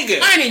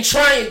ain't even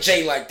trying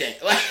Jay like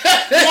that. Like,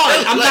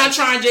 one, I'm not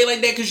trying Jay like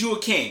that because you a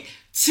king.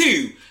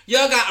 Two,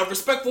 y'all got a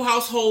respectful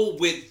household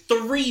with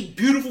 3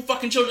 beautiful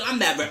fucking children. I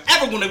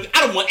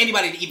don't want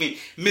anybody to even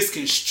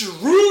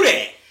misconstrue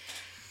that.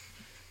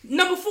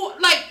 Number 4,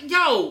 like,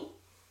 yo,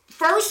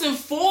 first and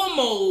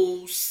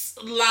foremost,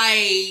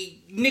 like,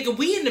 nigga,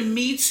 we in the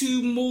Me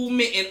Too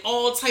movement and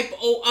all type of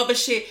old other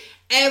shit.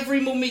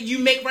 Every movement you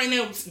make right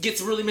now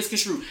gets really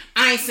misconstrued.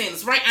 I ain't saying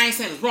it's right, I ain't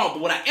saying it's wrong,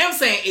 but what I am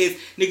saying is,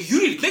 nigga,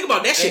 you need to think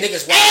about that shit. And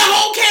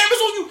whole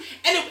cameras on you.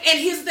 And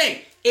here's the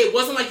thing. It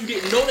wasn't like you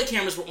didn't know the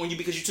cameras were on you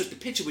because you took the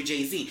picture with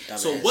Jay-Z.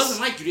 So it wasn't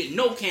like you didn't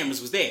know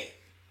cameras was there.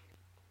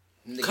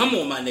 Nigga. Come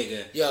on, my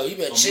nigga. Yo, you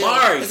better chill.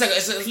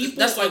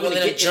 That's like one of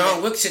them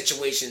John Wick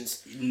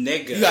situations.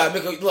 Nigga. You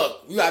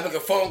gotta make a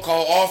phone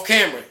call off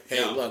camera.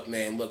 Hey,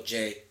 look,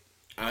 Jay.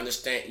 I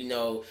understand,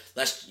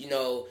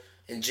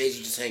 and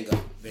Jay-Z just hang up.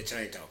 Bitch,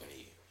 I ain't talking to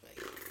you.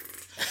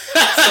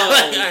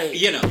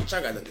 So,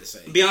 I got nothing to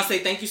say.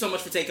 Beyonce, thank you so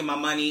much for taking my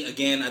money.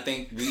 Again, I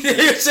think you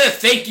said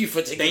thank you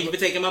for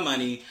taking my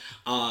money.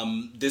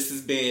 This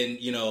has been,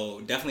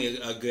 definitely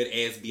a good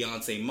ass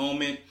Beyonce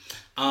moment.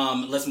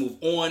 Let's move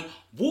on.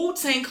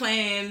 Wu-Tang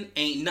Clan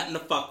ain't nothing to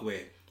fuck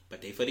with,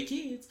 but they for the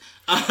kids.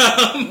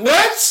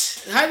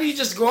 What? How do you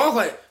just go off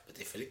like, but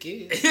they for the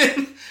kids?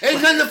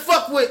 Ain't nothing to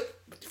fuck with.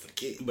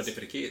 But they for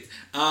the kids.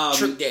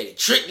 Trick Daddy.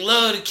 Trick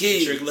love the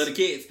kids. Trick love the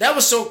kids. That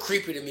was so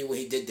creepy to me when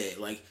he did that.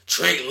 Like,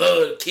 Trick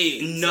love the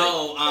kids.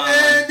 No.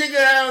 Nigga,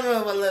 I don't know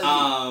if I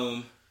love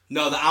you.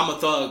 No, the I'm a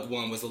Thug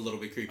one was a little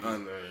bit creepy.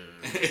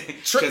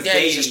 Trick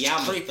Daddy was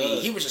just creepy.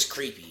 He was just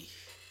creepy.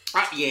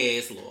 Yeah,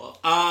 it's a little.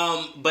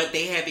 But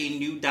they have a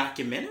new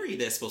documentary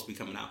that's supposed to be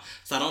coming out.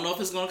 So I don't know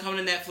if it's going to come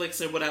to Netflix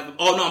or whatever.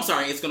 Oh, no, I'm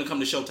sorry. It's going to come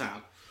to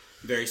Showtime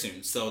very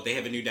soon. So they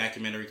have a new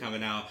documentary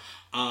coming out.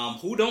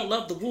 Who don't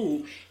love the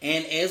Wu?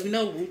 And as we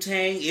know,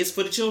 Wu-Tang is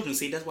for the children.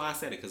 See, that's why I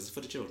said it, because it's for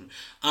the children.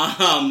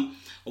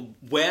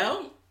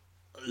 Well,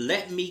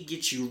 let me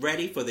get you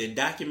ready for the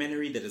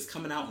documentary that is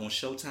coming out on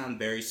Showtime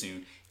very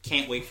soon.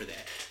 Can't wait for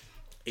that.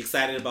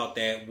 Excited about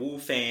that. Wu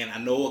fan. I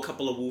know a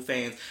couple of Wu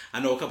fans.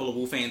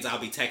 I'll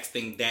be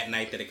texting that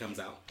night that it comes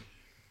out.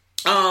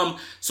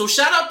 So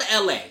shout out to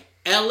LA.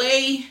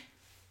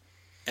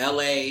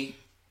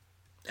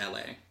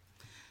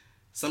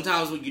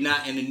 Sometimes when you're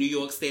not in the New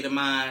York state of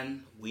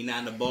mind, we not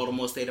in the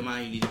Baltimore state of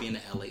mind, you need to be in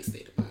the LA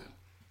state of mind.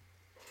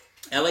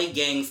 LA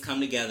gangs come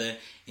together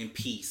in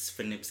peace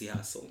for Nipsey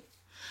Hussle.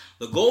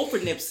 The goal for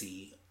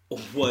Nipsey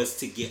was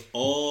to get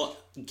all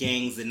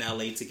gangs in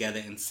LA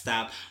together and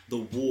stop the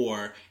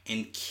war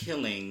and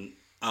killing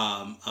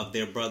of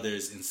their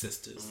brothers and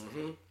sisters.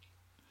 Mm-hmm.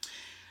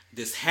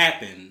 This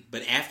happened,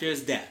 but after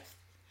his death.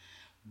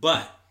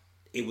 But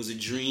it was a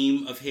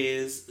dream of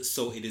his,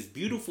 so it is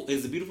beautiful.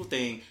 It's a beautiful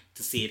thing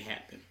to see it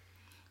happen.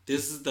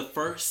 This is the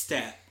first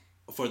step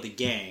for the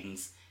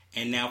gangs,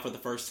 and now for the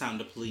first time,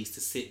 the police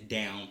to sit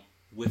down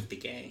with the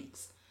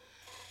gangs.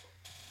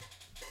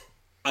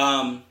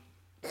 On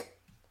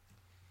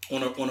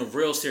a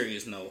real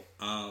serious note,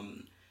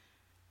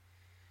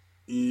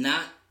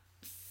 not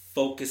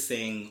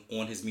focusing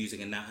on his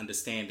music and not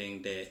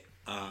understanding that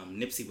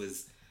Nipsey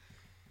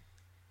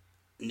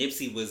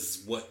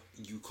was what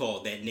you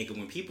call that nigga.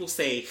 When people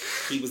say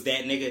he was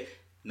that nigga,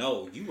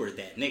 no, you were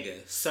that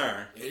nigga,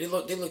 sir. Yeah, they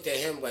looked at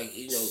him like,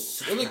 you know,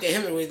 sir. They looked at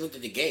him the way they looked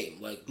at the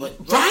game, like, but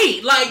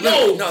right, like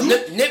no,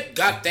 Nip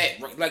got that,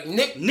 like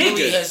Nip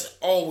really has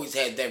always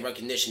had that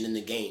recognition in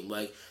the game,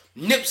 like.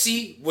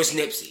 Nipsey was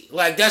Nipsey.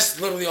 Like, that's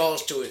literally all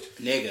to it.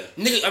 Nigga,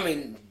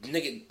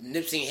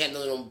 Nipsey ain't had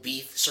none of them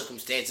beef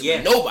circumstances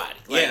with nobody.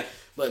 Like, yeah.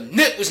 But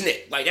Nip was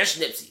Nip. Like, that's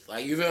Nipsey.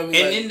 Like, you feel me?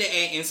 And like, then to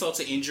add insult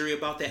to injury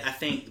about that, I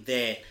think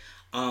that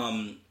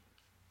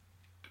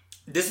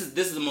this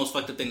is the most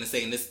fucked up thing to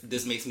say, and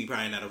this makes me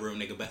probably not a real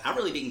nigga, but I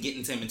really didn't get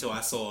into him until I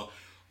saw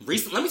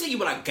recently. Let me tell you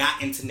what I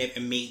got into Nip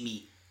and made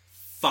me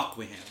fuck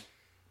with him.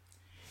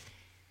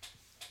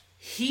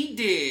 He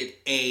did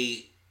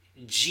a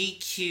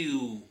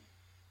GQ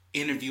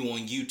interview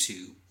on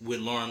YouTube with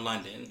Lauren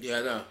London. Yeah,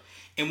 I know.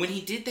 And when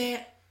he did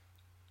that,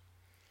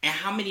 and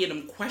how many of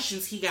them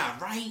questions he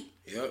got right.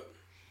 Yep.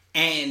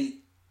 And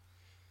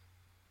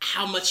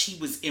how much he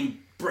was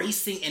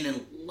embracing and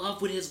in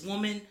love with his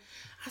woman,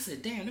 I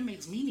said, damn, that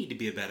makes me need to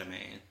be a better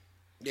man.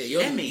 Yeah,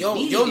 yo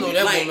know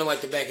that woman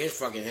like the back of his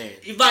fucking hand.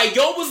 Like,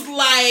 yo was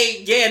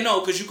like, yeah, no,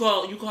 because you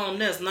call him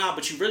this, nah,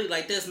 but you really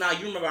like this, nah,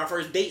 you remember our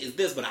first date is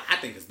this, but I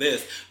think it's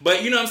this.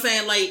 But you know what I'm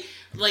saying?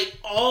 Like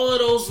all of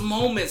those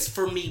moments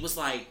for me was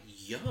like,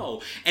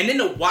 yo. And then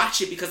to watch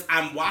it, because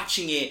I'm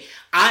watching it,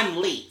 I'm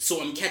late, so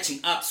I'm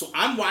catching up. So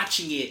I'm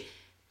watching it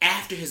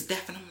after his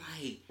death, and I'm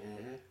like,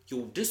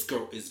 yo, this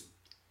girl is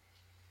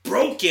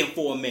broken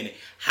for a minute.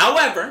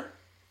 However,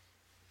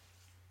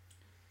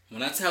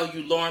 when I tell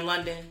you Lauren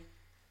London,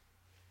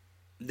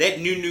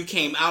 that new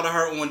came out of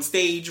her on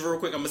stage real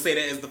quick. I'm going to say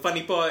that as the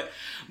funny part.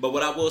 But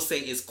what I will say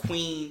is,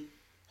 Queen,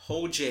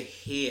 hold your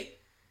head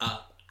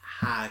up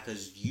high,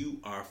 because you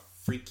are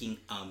freaking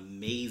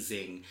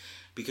amazing.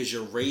 Because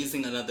you're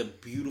raising another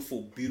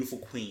beautiful, beautiful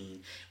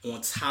queen. On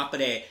top of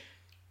that,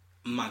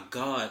 my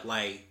God,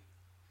 like,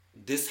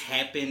 this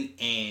happened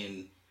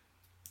and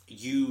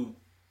you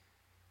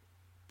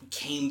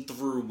came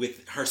through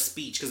with her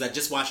speech. Because I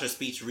just watched her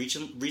speech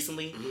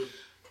recently. Mm-hmm.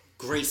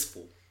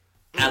 Graceful.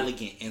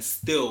 Elegant, and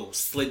still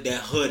slid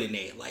that hood in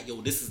there. Like, yo,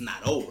 this is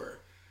not over.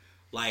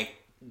 Like,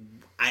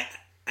 I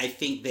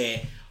think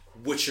that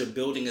what you're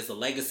building as a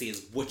legacy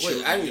is what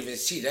you're... I didn't even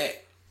see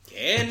that.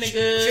 Yeah,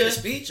 nigga. See the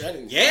speech? I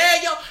didn't...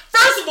 Yeah, yo.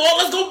 First of all,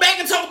 let's go back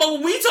and talk about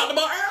what we talked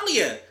about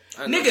earlier.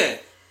 Nigga,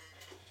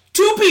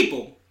 2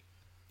 people,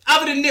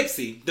 other than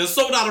Nipsey, that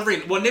sold out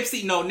arenas. Well,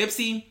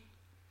 Nipsey...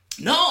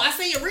 No, I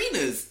say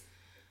arenas.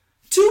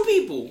 2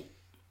 people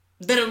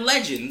that are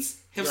legends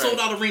have sold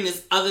out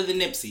arenas other than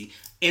Nipsey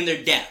in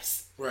their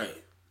deaths. Right.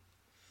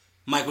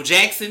 Michael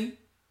Jackson,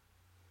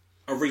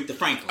 Aretha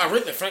Franklin.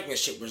 Aretha Franklin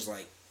shit was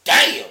like,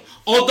 damn.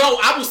 Although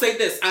I will say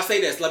this,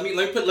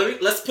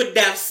 let's put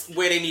deaths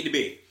where they need to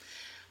be.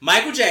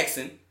 Michael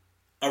Jackson,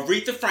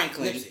 Aretha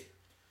Franklin. Nipsey.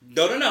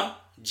 No.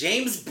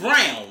 James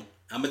Brown.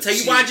 I'm gonna tell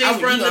you why James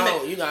Brown. I'm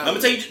gonna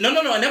tell you.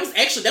 No. And that wasn't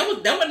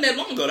that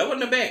long ago. That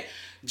wasn't that bad.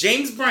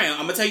 James Brown.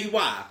 I'm gonna tell you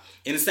why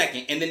in a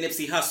second. And then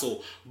Nipsey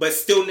Hussle, but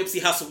still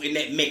Nipsey Hussle in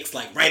that mix,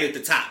 like right at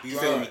the top. You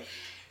feel me?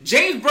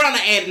 James Brown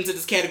I added into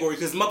this category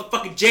because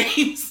motherfucking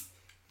James.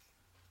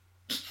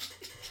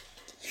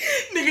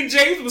 Nigga,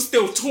 James was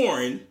still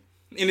touring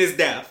in his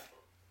death.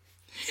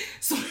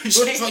 So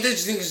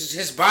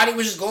his body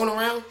was just going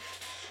around?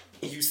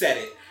 You said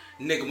it.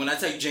 Nigga, when I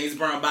tell you James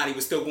Brown's body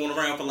was still going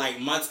around for like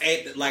months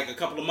after, like a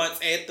couple of months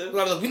after.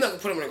 Look, we're not going to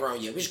put him on the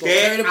ground yet. We're just going to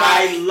carry the body.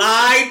 I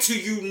lied to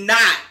you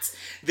not.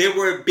 There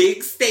were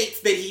big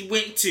states that he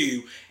went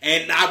to.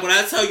 And when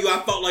I tell you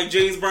I felt like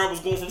James Brown was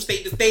going from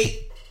state to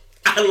state,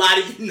 I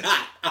lie to you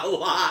not. I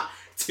lie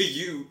to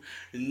you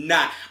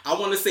not. I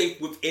want to say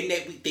within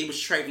that week, they was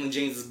traveling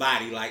James's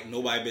body like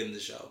nobody been in the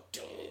show.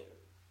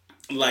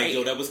 Like,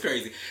 yo, that was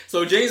crazy.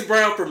 So James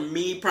Brown, for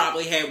me,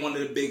 probably had one of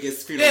the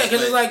biggest funerals. Yeah,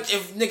 because it's like,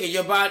 if, nigga,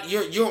 your body,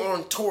 you're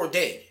on tour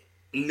dead.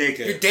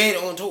 Nigga. You're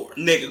dead on tour.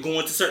 Nigga,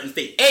 going to certain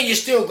states. And you're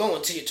still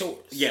going to your tours.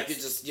 Yes. You're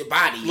just, your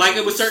body. Like,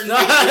 it was certain,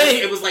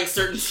 it was like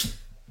certain...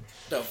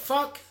 The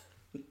fuck?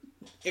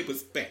 It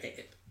was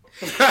bad.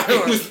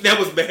 That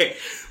was bad.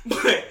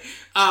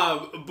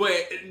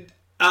 But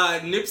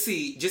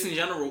Nipsey, just in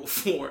general,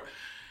 first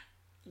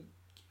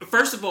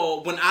of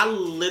all, when I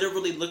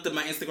literally looked at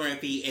my Instagram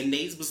feed and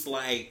Nays was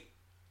like,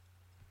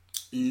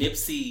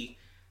 Nipsey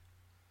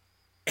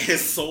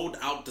has sold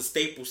out the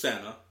Staples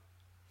Center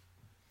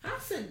I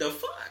said, the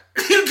fuck?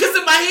 Because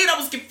in my head I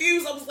was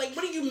confused. I was like,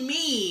 what do you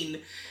mean?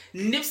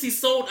 Nipsey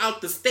sold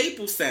out the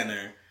Staples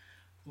Center.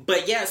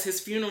 But yes, his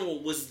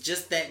funeral was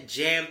just that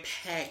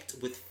jam-packed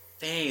with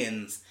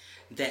fans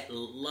that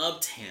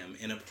loved him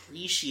and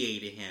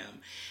appreciated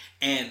him.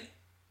 And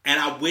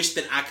I wish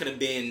that I could have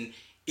been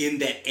in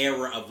that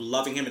era of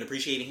loving him and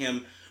appreciating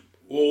him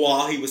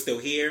while he was still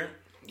here.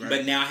 Right.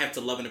 But now I have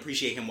to love and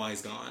appreciate him while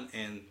he's gone.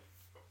 And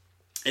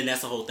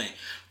that's the whole thing.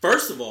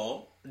 First of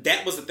all,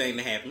 that was the thing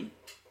that happened.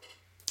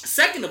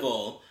 Second of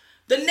all,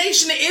 the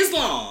Nation of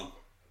Islam.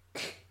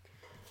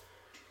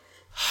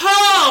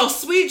 Oh,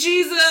 sweet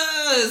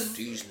Jesus.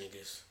 These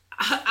niggas.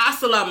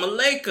 Assalamu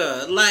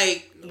alaikum.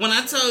 Like, when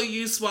I tell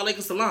you,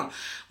 Swalaikum salam.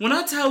 When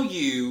I tell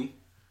you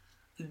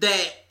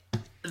that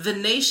the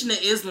Nation of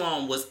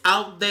Islam was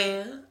out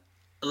there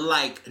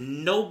like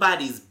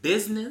nobody's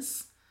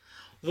business.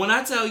 When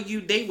I tell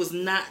you they was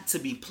not to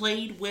be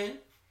played with.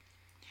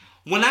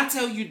 When I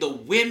tell you the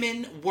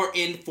women were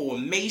in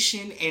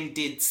formation and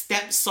did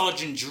step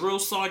sergeant, drill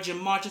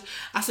sergeant marches,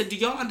 I said, do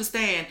y'all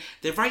understand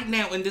that right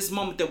now in this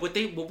moment that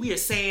what we are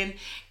saying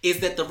is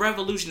that the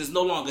revolution is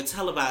no longer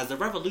televised. The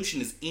revolution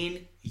is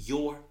in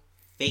your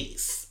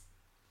face.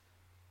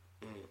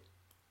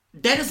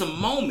 That is a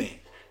moment.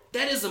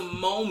 That is a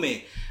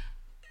moment.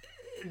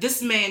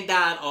 This man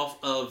died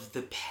off of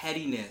the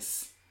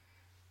pettiness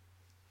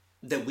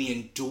that we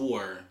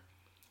endure.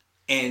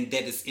 And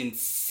that is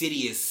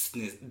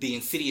insidiousness, the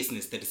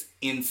insidiousness that is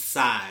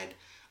inside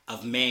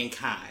of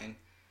mankind.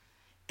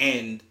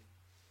 And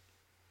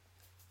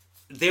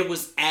there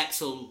was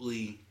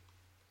absolutely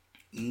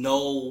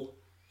no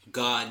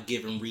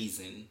God-given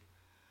reason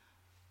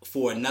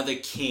for another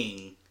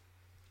king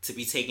to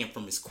be taken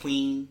from his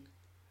queen,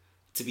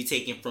 to be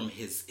taken from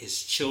his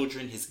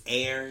children, his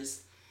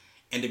heirs,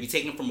 and to be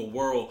taken from a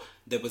world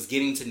that was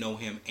getting to know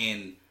him,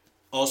 and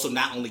also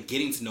not only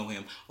getting to know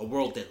him, a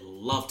world that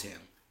loved him.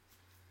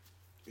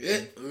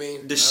 Yeah, I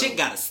mean, the shit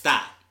gotta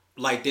stop.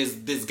 Like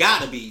there's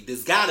gotta be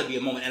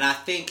a moment, and I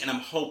think, and I'm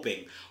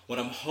hoping, what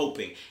I'm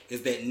hoping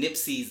is that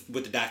Nipsey's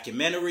with the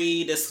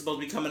documentary that's supposed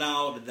to be coming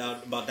out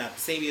about Dr.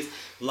 Sabius.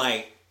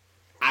 Like,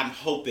 I'm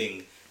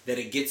hoping that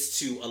it gets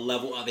to a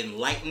level of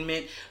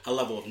enlightenment, a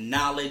level of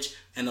knowledge,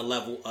 and a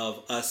level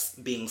of us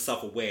being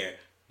self-aware.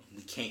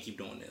 We can't keep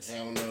doing this. I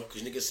don't know,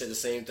 because niggas said the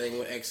same thing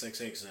with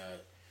XXX.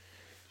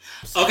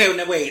 Okay,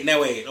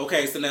 now wait.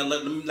 Okay, so now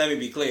let me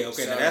be clear.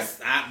 Okay, now that's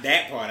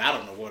that part. I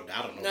don't know.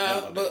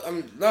 No,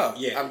 but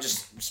yeah. I'm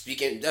just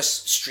speaking. That's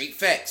street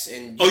facts.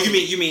 And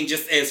you mean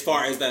just as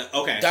far as the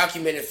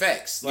documented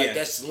facts? Like, yeah.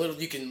 That's little.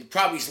 You can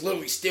probably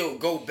literally still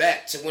go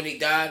back to when he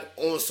died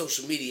on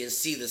social media and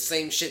see the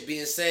same shit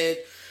being said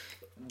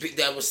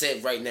that was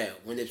said right now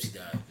when Nipsey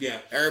died. Yeah,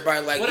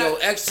 everybody like,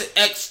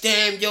 X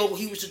damn,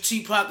 he was the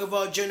Tupac of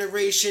our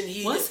generation.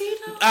 Was he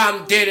though?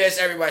 I'm dead as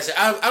everybody said.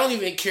 I don't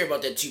even care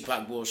about that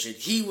Tupac bullshit.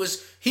 He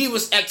was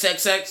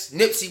XXX.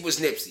 Nipsey was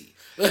Nipsey.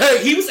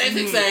 He was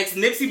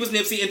XXX. Nipsey was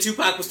Nipsey, and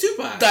Tupac was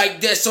Tupac. Like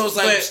that. So it's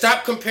like,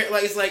 stop comparing.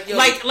 Like, it's like, yo,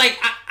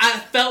 I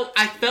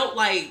felt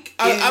like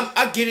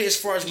I get it as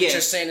far as what you're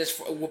saying. As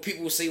far, what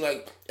people say,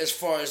 like, as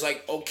far as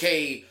like,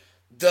 okay,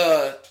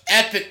 the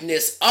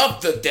epicness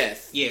of the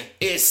death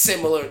is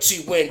similar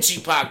to when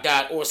Tupac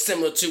died, or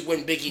similar to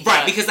when Biggie died.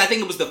 Right, because I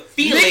think it was the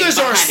feeling niggas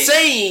behind are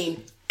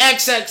saying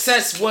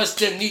XXX was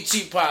the new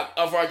Tupac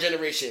of our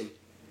generation.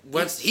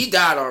 Once he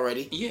died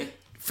already. Yeah.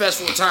 Fast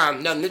forward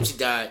time, now Nipsey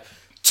died.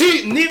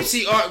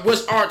 Nipsey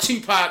was our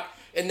Tupac,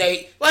 and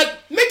they, like,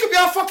 make up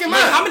y'all fucking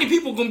mind. How many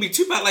people gonna be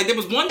Tupac? Like, there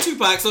was one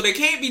Tupac, so there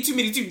can't be too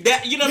many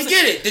Tupac. You know what I'm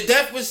saying? Get it. The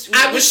death was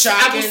shocking. I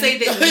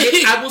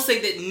will say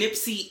that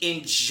Nipsey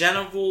in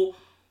general,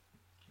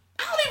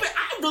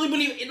 I really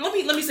wouldn't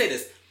even, let me say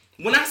this.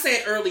 When I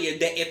said earlier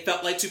that it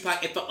felt like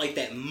Tupac, it felt like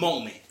that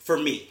moment for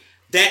me.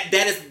 That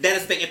is the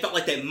thing. It felt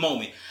like that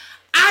moment.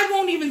 I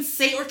won't even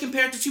say or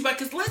compare it to Tupac,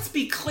 because let's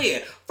be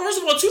clear. First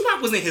of all,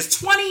 Tupac was in his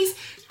 20s.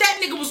 That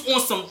nigga was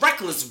on some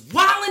reckless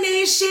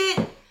wildin' ass shit.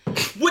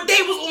 What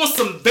they was on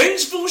some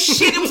vengeful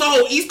shit. It was a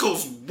whole East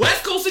Coast,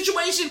 West Coast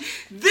situation.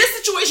 This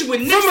situation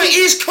with Nipsey. From an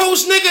East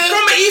Coast nigga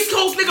from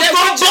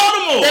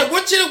Baltimore. That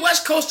went to the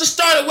West Coast to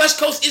start at West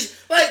Coast is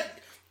like...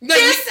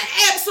 This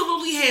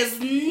absolutely has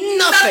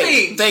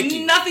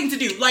nothing to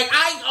do. Like,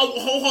 I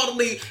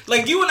wholeheartedly,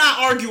 like, you and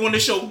I argue on the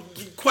show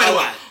quite a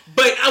lot.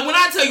 But when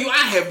I tell you,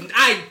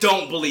 I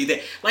don't believe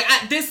that. Like,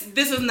 this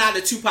is not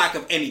a Tupac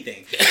of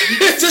anything.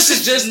 This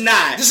is just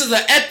not. This is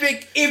an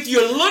epic. If you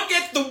look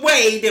at the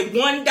way that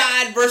one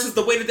died versus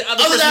the way that the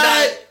other person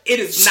died, it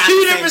is not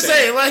the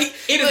same thing. Like,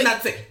 it is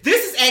not the same.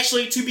 This is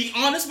actually, to be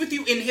honest with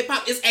you, in hip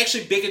hop, it's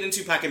actually bigger than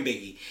Tupac and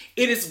Biggie.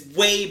 It is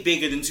way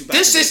bigger than Tupac.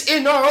 This is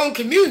in our own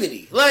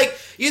community. Like,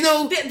 you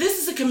know,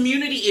 this is a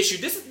community issue.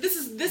 This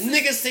is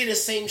niggas say the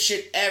same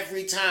shit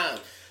every time.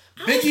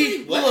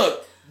 Biggie,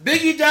 look,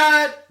 Biggie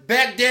died.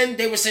 Back then,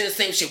 they were saying the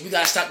same shit. We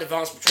gotta stop the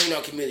violence between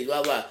our community.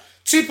 Blah blah.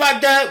 Tupac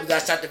died. We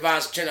gotta stop the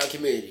violence between our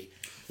community.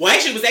 Well,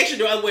 actually, it was actually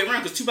the other way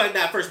around, because Tupac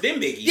died first, then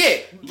Biggie. Yeah,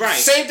 right.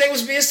 Same thing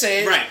was being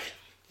said. Right.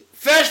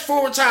 Fast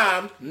forward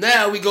time.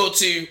 Now we go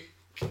to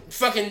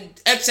fucking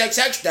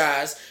XXX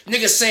dies,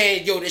 niggas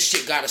saying, yo, this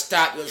shit gotta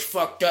stop. It was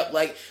fucked up.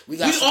 Like,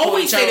 we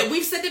always say that.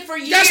 We've said it for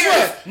years. Guess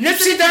what?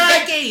 Nipsey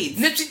died. Decades.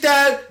 Nipsey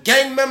died.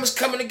 Gang members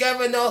coming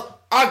together and all.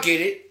 I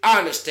get it. I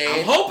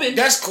understand. I'm hoping.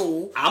 That's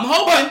cool. I'm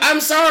hoping. But I'm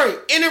sorry.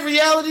 In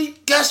reality,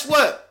 guess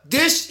what?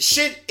 This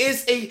shit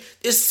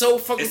is so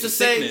fucking it's to a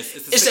say.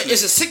 Sickness.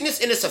 It's a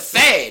sickness and it's a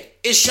fad.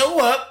 It show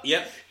up.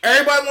 Yep.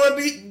 Everybody want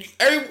to be.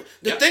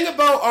 The thing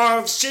about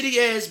our shitty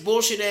ass,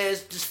 bullshit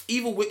ass, just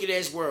evil, wicked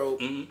ass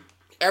world. Mm-hmm.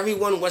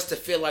 Everyone wants to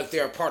feel like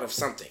they're a part of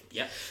something.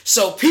 Yep.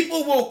 So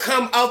people will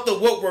come out the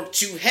woodwork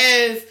to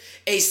have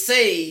a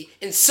say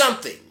in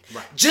something.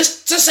 Right.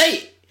 Just to say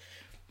it.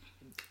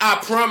 I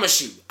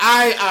promise you.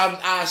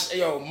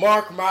 I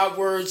mark my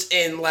words,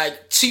 in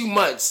like 2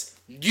 months,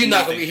 you're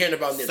not gonna be hearing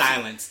about Nipsey.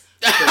 Silence.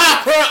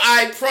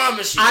 I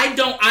promise you.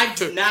 I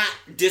do not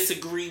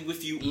disagree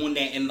with you on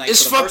that. And like,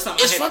 it's for the first time,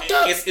 it's fucked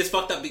up. It's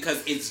fucked up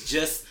because it's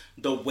just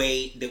the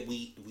way that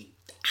we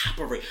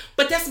operate.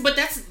 But that's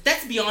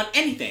beyond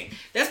anything.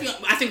 That's beyond.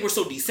 I think we're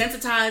so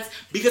desensitized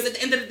because at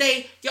the end of the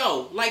day,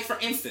 like for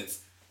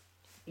instance,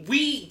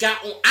 we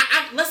got on.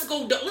 Let's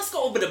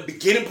go over the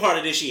beginning part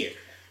of this year.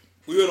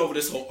 We went over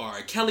this whole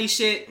R. Kelly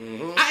shit.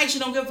 Mm-hmm. I actually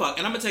don't give a fuck.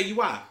 And I'm going to tell you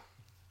why.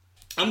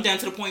 I'm down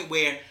to the point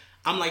where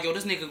I'm like, yo,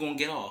 this nigga going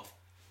to get off.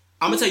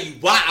 I'm going to tell you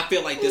why I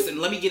feel like this. And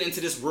let me get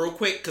into this real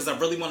quick because I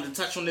really wanted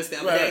to touch on this the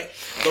other day.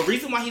 The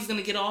reason why he's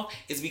going to get off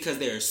is because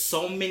there are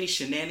so many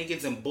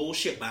shenanigans and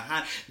bullshit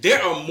behind.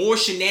 There are more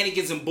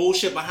shenanigans and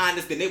bullshit behind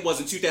this than it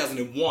was in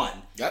 2001.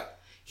 Yep.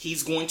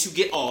 He's going to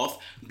get off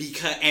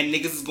and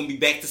niggas is going to be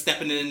back to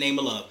stepping in the name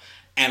of love.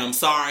 And I'm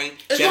sorry.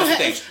 That's the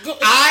thing.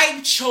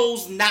 I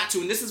chose not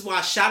to. And this is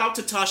why, shout out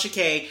to Tasha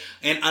K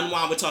and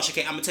Unwind with Tasha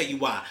K. I'm going to tell you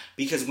why.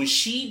 Because when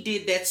she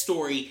did that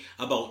story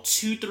about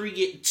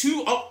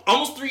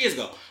almost 3 years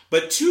ago.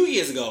 But 2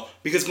 years ago,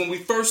 because when we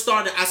first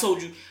started, I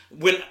told you,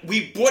 when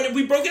we broke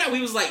it out, we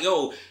was like,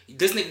 yo,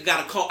 this nigga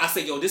got a call. I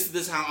said, yo, this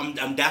is how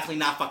I'm definitely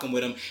not fucking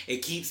with him.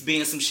 It keeps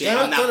being some shit.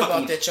 I'm not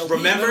fucking with him.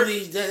 Remember?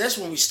 That's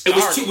when we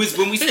started. It was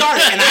when we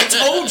started. And I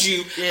told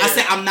you, I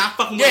said, I'm not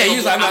fucking with him. Yeah, he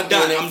was like, I'm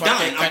done.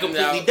 I'm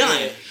completely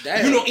done.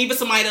 Yeah. Even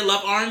somebody that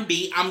love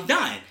R&B, I'm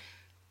done.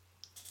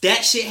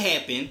 That shit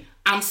happened.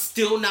 I'm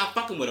still not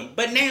fucking with him.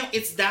 But now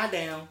it's died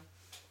down.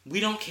 We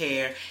don't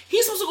care.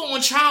 He's supposed to go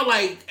on trial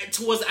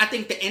towards I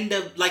think the end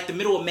of the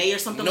middle of May or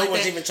something like that. No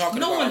one's even talking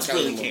about it. No one's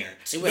really caring.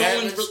 See what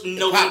happens?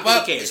 No one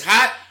really cares. It's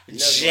hot.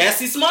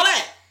 Jussie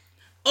Smollett.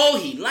 Oh,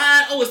 he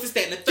lied. Oh, it's this,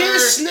 that, and the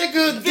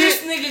third.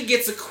 This nigga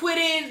gets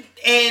acquitted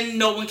and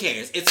no one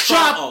cares. It's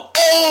drop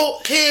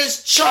all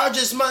his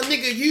charges, my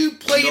nigga. You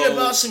played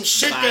about some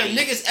shit that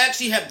niggas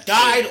actually have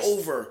died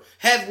over,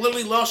 have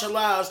literally lost their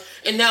lives,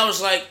 and now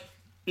it's like,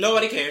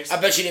 nobody cares.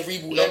 I bet you didn't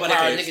reboot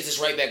Empire. Niggas is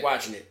right back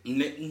watching it.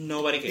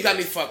 Nobody cares. You got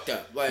me fucked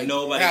up. Like,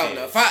 nobody cares.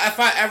 No. If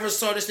I ever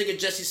saw this nigga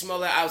Jussie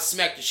Smollett, I would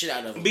smack the shit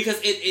out of him. Because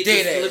it's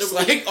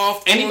literally like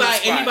off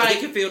anybody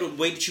can feel the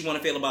way that you want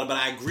to feel about it, but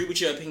I agree with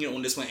your opinion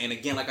on this one. And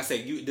again, like I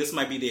said, this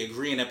might be the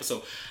agreeing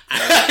episode.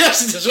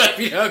 This might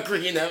be the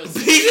agreeing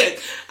episode.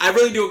 I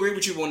really do agree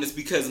with you on this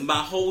because my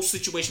whole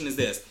situation is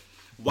this: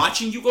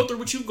 watching you go through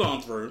what you've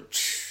gone through.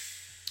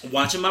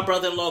 Watching my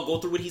brother-in-law go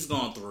through what he's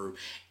gone through,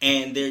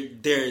 and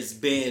there's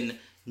been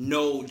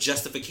no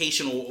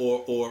justification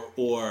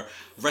or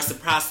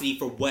reciprocity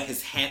for what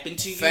has happened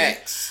to you.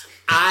 Facts.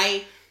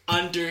 I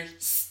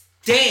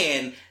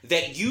understand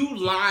that you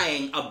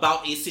lying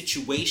about a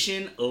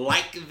situation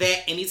like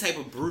that, any type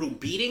of brutal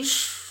beating,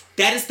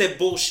 that is the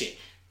bullshit.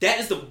 That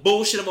is the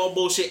bullshit of all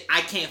bullshit. I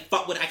can't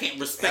fuck with it. I can't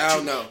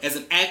respect you as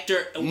an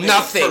actor.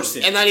 Nothing. As a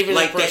person. And not even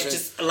like a person. That.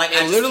 Just,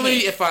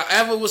 if I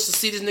ever was to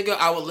see this nigga,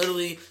 I would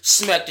literally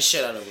smack the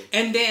shit out of him.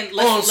 And then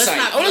let's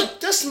not.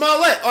 That's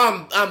Smollett.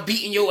 I'm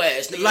beating your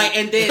ass, nigga.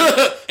 And then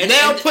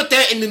now put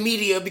that in the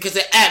media because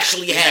it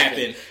actually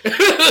happened.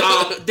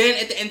 Then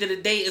at the end of the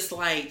day, it's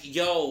like,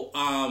 yo,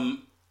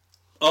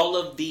 all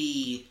of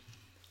the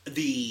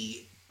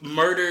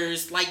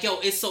murders,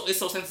 it's so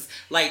sensitive.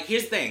 Like,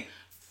 here's the thing.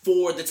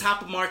 For the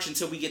top of March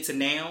until we get to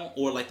now,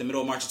 or the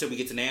middle of March until we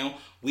get to now,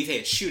 we've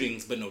had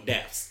shootings but no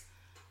deaths.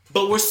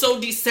 But we're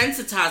so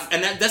desensitized,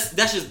 and that's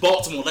just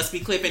Baltimore. Let's be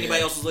clear if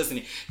anybody else is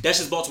listening. That's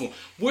just Baltimore.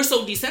 We're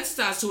so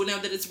desensitized to it now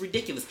that it's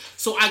ridiculous.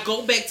 So I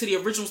go back to the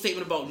original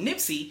statement about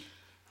Nipsey.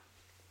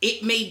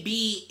 It may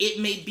be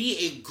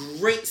a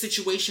great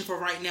situation for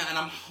right now, and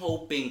I'm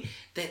hoping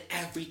that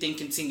everything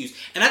continues.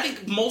 And I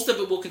think most of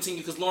it will continue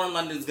because Lauren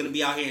London is going to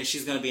be out here and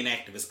she's going to be an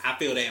activist. I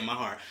feel that in my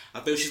heart. I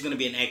feel she's going to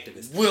be an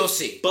activist. We'll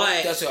see.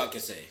 But that's what I can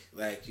say.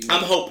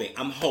 I'm hoping.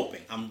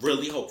 I'm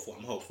really hopeful.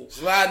 I'm hopeful.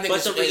 A lot of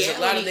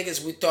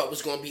niggas we thought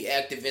was going to be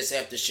activists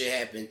after shit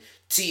happened.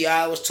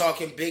 T.I. was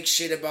talking big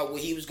shit about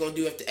what he was going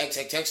to do after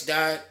XXX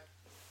died.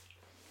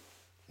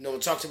 No one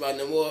talks about it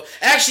no more.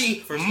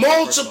 Actually,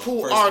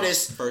 multiple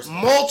artists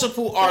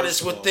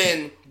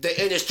within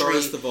the industry.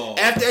 First of all,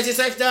 after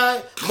XXX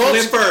died,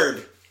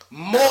 Clifford.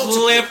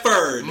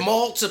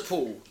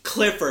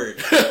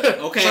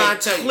 Okay,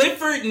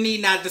 Clifford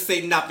need not to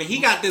say nothing. He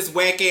got this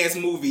whack ass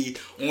movie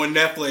on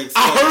Netflix.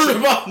 I heard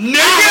about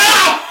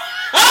nigga.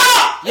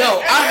 Yo,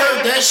 I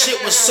heard that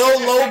shit was so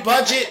low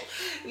budget.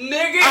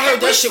 Nigga, I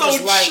heard that shit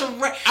was like.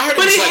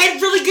 But it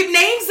had really good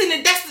names in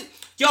it. That's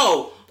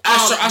yo.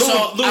 I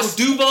saw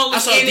Duval. I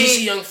saw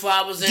DC Young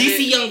Fly was in it.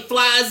 DC Young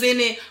Fly's in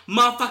it.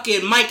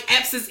 Motherfucking Mike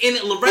Epps is in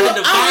it.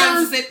 Loretta Devine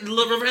is in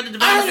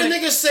it. I heard a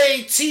nigga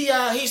say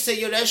T.I. He said,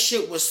 yo, that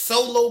shit was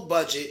so low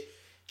budget,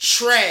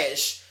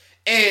 trash,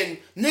 and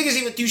niggas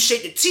even threw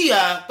shit to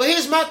T.I. But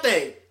here's my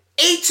thing.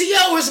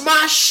 ATL is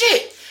my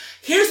shit.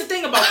 Here's the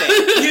thing about that.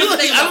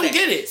 I don't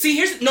get it.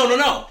 See, no.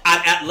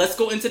 Let's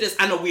go into this.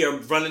 I know we are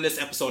running this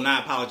episode, and I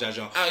apologize,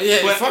 y'all. But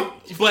here's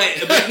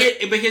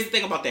the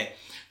thing about that.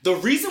 The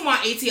reason why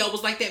ATL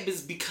was like that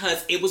is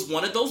because it was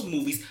one of those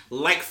movies,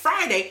 like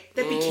Friday,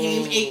 that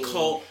became a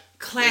cult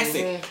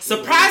classic.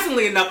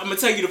 Surprisingly enough, I'm gonna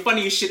tell you the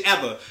funniest shit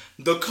ever.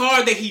 The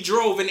car that he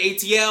drove in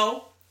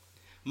ATL,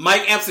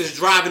 Mike Epps is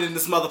driving in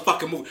this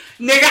motherfucking movie.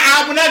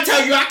 Nigga, when I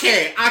tell you I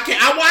can't.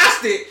 I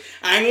watched it.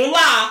 I ain't gonna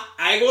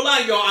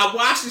lie, y'all. I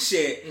watched the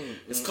shit.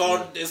 It's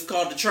called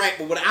The Track,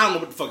 but I don't know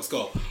what the fuck it's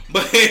called.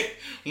 But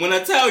when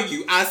I tell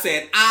you, I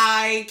said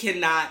I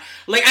cannot.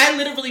 Like, I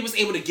literally was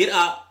able to get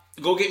up,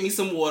 go get me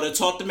some water,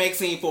 talk to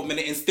Maxine for a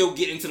minute, and still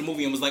get into the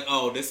movie and was like,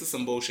 oh, this is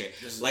some bullshit.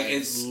 Like,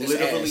 it's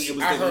literally, it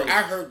was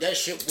I heard that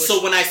shit was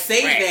So when I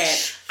say trash.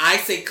 that, I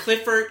say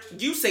Clifford,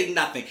 you say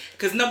nothing.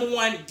 Because number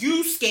one,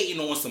 you skating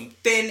on some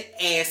thin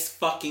ass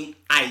fucking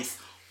ice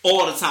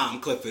all the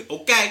time, Clifford,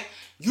 okay?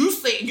 You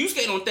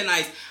skating on thin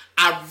ice.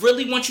 I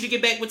really want you to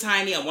get back with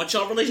Tiny. I want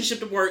y'all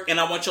relationship to work, and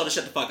I want y'all to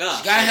shut the fuck up.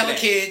 You got hella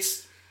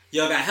kids.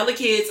 Y'all got hella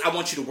kids. I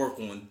want you to work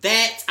on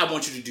that. I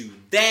want you to do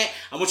that.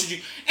 I want you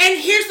to do... And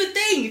here's the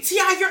thing.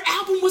 T.I., your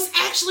album was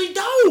actually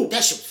dope.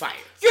 That shit fire.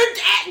 Your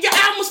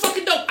album was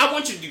fucking dope. I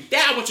want you to do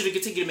that. I want you to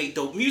continue to make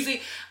dope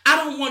music. I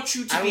don't want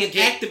you to be an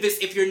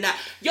activist if you're not.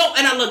 Yo,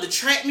 and I love the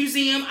Trap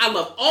Museum. I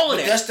love all of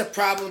that. That's the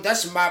problem.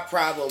 That's my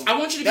problem. I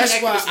want you to be an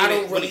activist. That's why I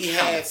don't really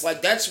have...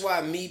 Like, that's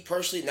why me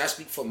personally, not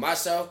speak for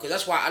myself, because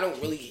that's why I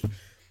don't really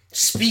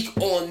speak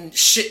on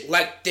shit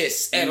like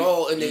this at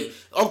all. And then,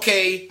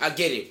 okay, I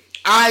get it.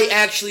 I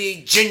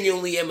actually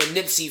genuinely am a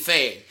Nipsey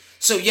fan.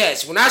 So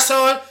yes, when I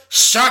saw it,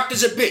 shocked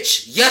as a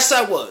bitch. Yes,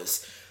 I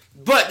was.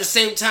 But at the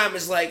same time,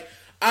 it's like,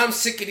 I'm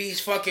sick of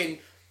these fucking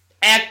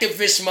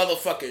activist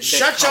motherfuckers.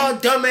 Shut y'all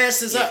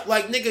dumbasses up.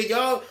 Like, nigga,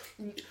 y'all...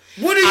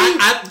 What are you...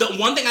 The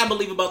one thing I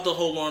believe about the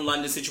whole Lauren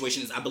London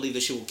situation is I believe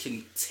that she will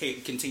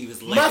continue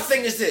his legacy. My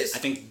thing is this. I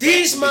think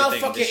these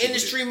motherfucking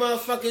industry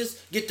motherfuckers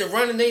get to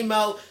running their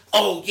mouth.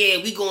 Oh, yeah,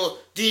 we gonna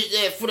do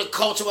that for the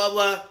culture, blah,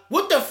 blah.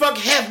 What the fuck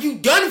have you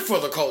done for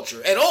the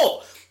culture at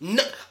all?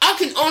 No, I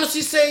can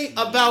honestly say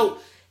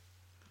about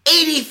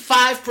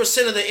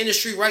 85% of the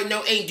industry right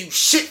now ain't do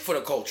shit for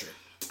the culture.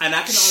 And I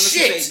can honestly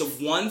say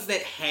the ones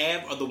that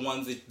have are the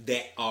ones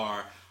that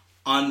are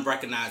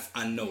unrecognized,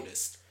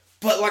 unnoticed.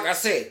 But like I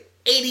said,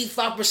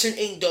 85%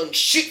 ain't done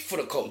shit for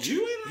the culture.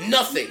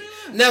 Nothing.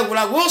 Now, what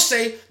I will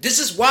say, this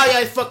is why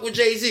I fuck with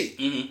Jay-Z.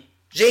 Mm-hmm.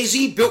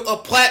 Jay-Z built a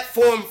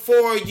platform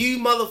for you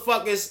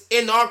motherfuckers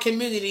in our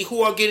community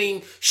who are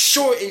getting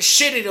short and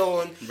shitted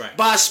on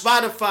by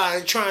Spotify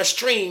and trying to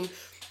stream.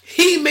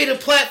 He made a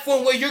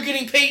platform where you're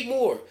getting paid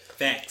more.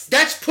 Facts.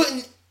 That's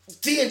putting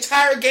the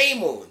entire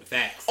game on.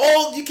 Facts.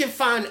 You can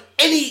find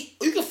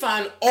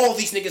all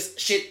these niggas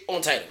shit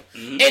on Tidal.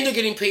 Mm-hmm. And they're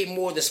getting paid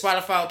more than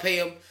Spotify will pay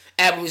them.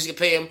 Apple Music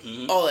pay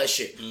him, all that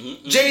shit.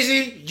 Mm-hmm.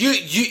 Jay-Z,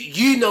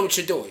 you know what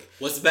you're doing.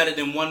 What's better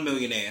than $1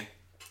 millionaire?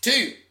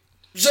 2.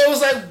 So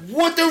it's like,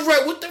 what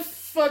the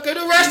fuck are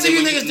the rest of you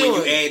niggas doing?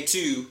 When you add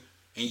 2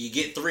 and you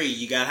get 3,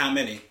 you got how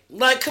many?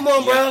 Like, come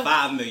on, bro.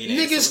 5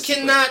 millionaires. Niggas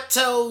cannot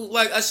tell.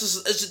 Like, that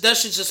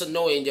shit's just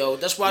annoying, yo.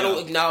 That's why I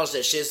don't acknowledge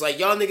that shit. It's like,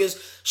 y'all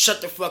niggas,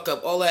 shut the fuck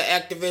up. All that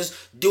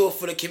activists, do it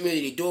for the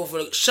community.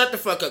 Shut the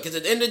fuck up. Because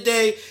at the end of the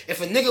day,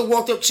 if a nigga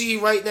walked up to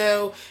you right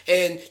now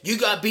and you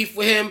got beef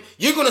with him,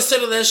 you're going to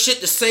settle that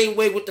shit the same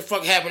way what the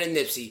fuck happened in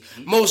Nipsey.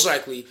 Most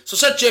likely. So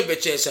shut your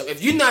bitch ass up.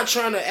 If you're not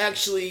trying to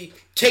actually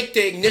take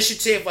the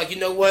initiative, like, you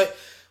know what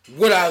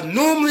I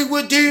normally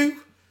would do,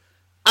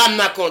 I'm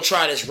not going to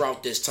try this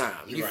route this time.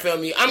 You feel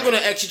me? I'm going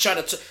to actually try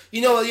to...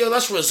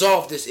 let's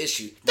resolve this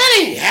issue. That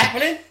ain't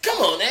happening. Come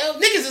on now.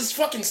 Niggas is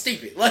fucking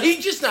stupid. Like,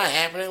 it's just not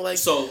happening. Like,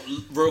 so,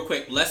 real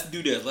quick, let's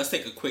do this. Let's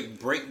take a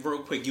quick break real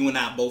quick. You and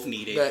I both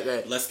need it.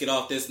 Right. Let's get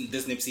off this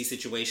Nipsey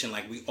situation.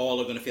 Like, we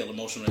all are going to feel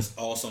emotional. It's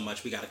all so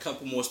much. We got a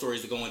couple more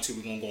stories to go into.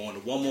 We're going to go on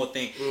to one more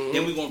thing. Mm-hmm.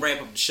 Then we're going to wrap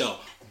up the show.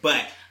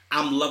 But...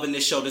 I'm loving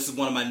this show. This is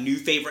one of my new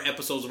favorite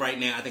episodes right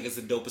now. I think it's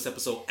the dopest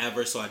episode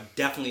ever. So I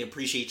definitely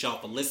appreciate y'all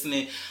for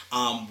listening.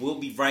 We'll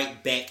be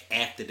right back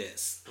after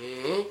this.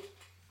 Mm-hmm.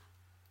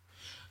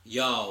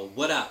 Yo,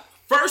 what up?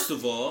 First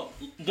of all,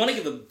 want to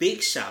give a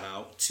big shout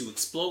out to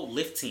Explode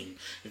Lift Team.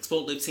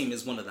 Explode Lift Team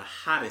is one of the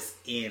hottest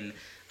in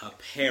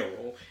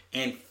apparel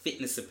and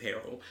fitness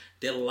apparel.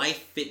 Their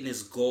life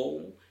fitness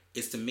goal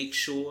is to make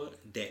sure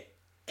that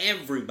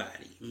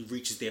everybody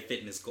reaches their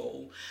fitness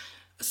goal.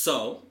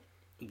 So...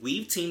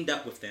 we've teamed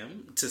up with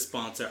them to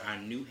sponsor our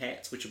new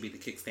hats, which will be the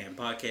Kickstand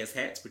Podcast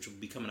hats, which will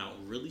be coming out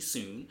really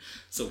soon.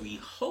 So we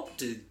hope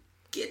to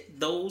get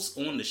those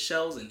on the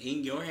shelves and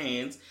in your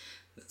hands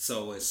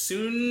So as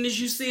soon as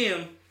you see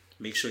them,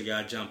 make sure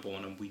y'all jump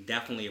on them. We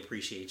definitely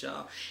appreciate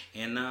y'all.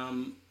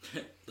 And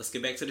let's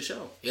get back to the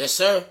show. Yes,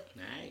 sir.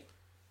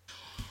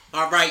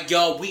 All right,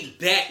 y'all. We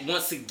back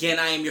once again.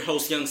 I am your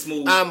host, Young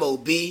Smooth. I'm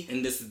OB.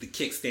 And this is the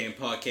Kickstand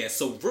Podcast.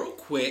 So real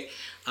quick,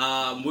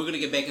 we're going to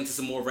get back into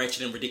some more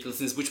Ratchet and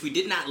Ridiculousness, which we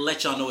did not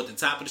let y'all know at the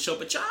top of the show,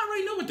 but y'all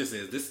already know what this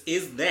is. This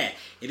is that.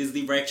 It is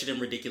the Ratchet and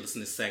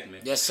Ridiculousness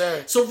segment. Yes,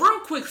 sir. So real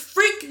quick,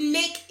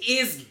 Freaknik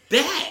is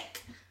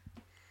back.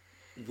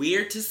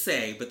 Weird to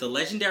say, but the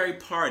legendary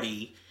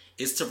party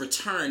is to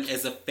return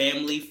as a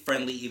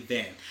family-friendly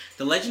event.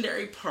 The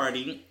legendary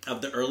party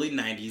of the early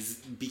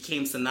 90s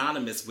became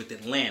synonymous with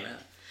Atlanta.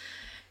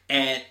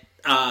 And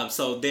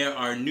so there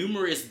are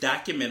numerous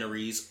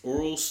documentaries,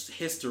 oral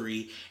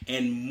history,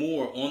 and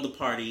more on the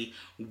party,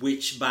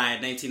 which by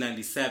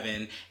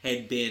 1997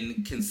 had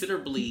been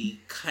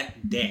considerably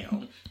cut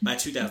down. By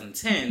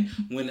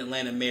 2010, when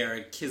Atlanta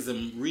Mayor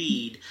Kizem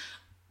Reed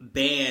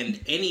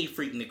banned any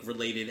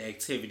Freaknik-related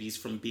activities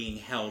from being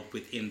held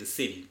within the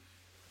city.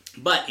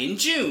 But in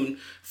June,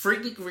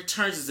 Freaknik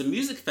returns as a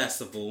music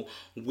festival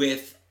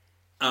with,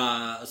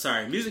 at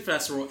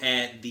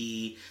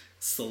the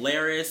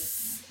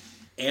Solaris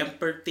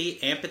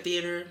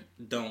Amphitheater.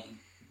 Don't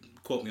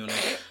quote me on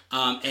that.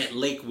 At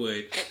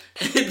Lakewood.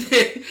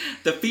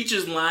 The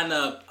features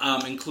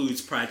lineup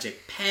includes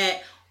Project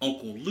Pat,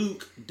 Uncle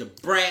Luke, Da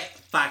Brat,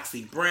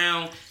 Foxy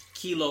Brown,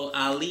 Kilo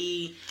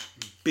Ali,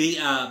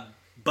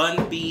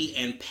 Bun B,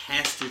 and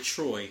Pastor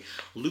Troy.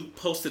 Luke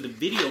posted a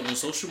video on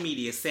social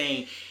media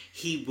saying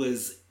he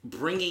was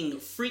bringing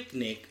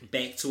Freaknik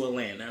back to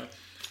Atlanta.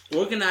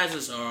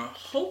 Organizers are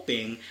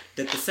hoping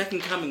that the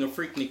second coming of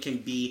Freaknik can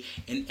be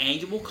an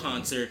annual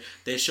concert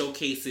that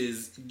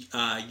showcases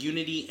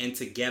unity and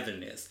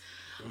togetherness.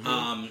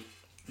 Mm-hmm.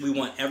 We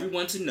want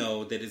everyone to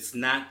know that it's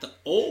not the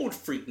old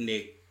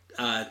Freaknik.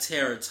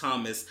 Tara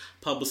Thomas,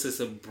 publicist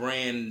and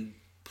brand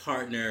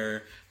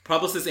partner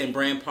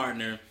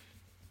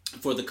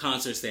for the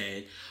concert,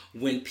 said,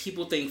 when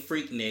people think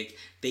Freaknik,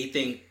 they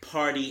think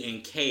party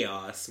and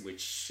chaos,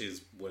 which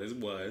is what it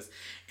was,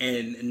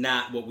 and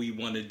not what we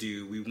want to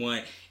do. We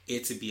want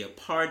it to be a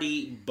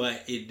party,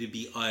 but it to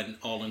be an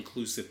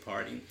all-inclusive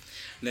party.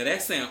 Now,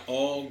 that sounds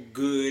all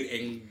good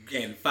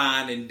and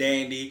fine and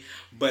dandy,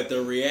 but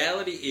the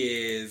reality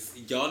is,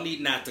 y'all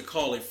need not to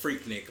call it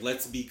Freaknik.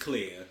 Let's be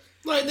clear.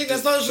 Like, nigga,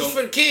 that's not just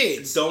for the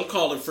kids. Don't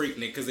call it Freaknik,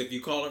 because if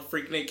you call it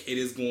Freaknik, it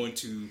is going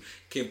to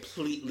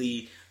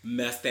completely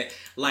mess that.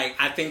 Like,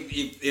 I think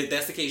if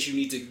that's the case, you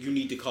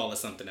need to call it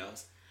something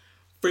else.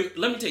 Let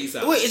me tell you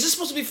something. Wait, is this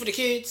supposed to be for the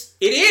kids?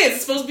 It is.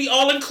 It's supposed to be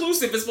all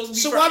inclusive. It's supposed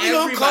to be for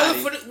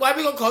everybody. Why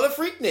we gonna call it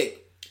Freaknik?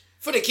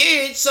 For the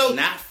kids, so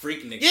not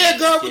Freaknik. Yeah,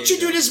 girl, what you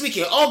do this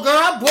weekend? Oh, girl,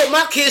 I brought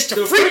my kids to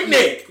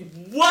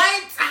Freaknik.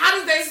 What? How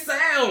does that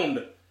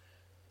sound?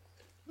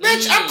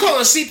 Bitch, I'm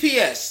calling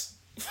CPS.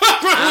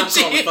 I'm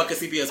calling fucking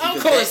CPS. I'm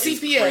calling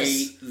CPS.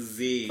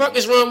 Crazy. Fuck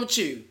is wrong with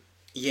you?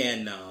 Yeah,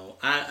 no.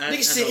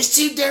 Nigga said it's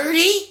too dirty.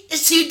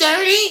 It's too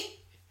dirty.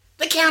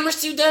 The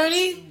camera's too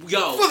dirty.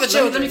 Yo, for the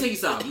children. Let me tell you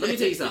something.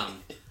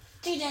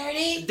 Too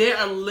dirty. There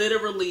are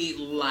literally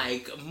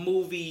like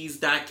movies,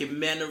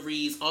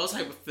 documentaries, all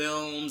type of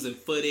films and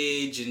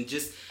footage, and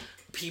just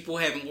people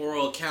having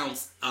oral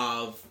accounts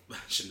of. I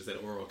shouldn't have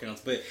said oral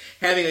accounts, but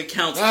having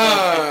accounts of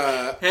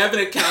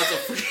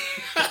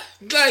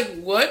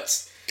like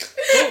what?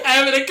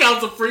 Having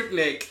accounts of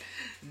Freaknik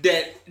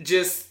that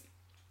just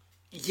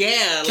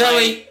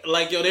Kelly.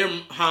 like yo, they're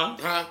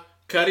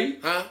Cuddy?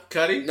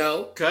 Cuddy?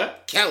 No.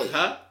 Cut? Kelly.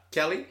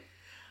 Kelly?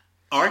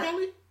 R.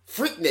 Kelly?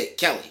 Freaknik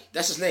Kelly.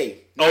 That's his name.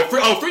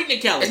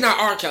 Freaknik Kelly. It's not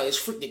R. Kelly. It's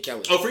Freaknik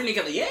Kelly. Oh, Freaknik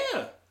Kelly.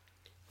 Yeah.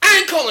 I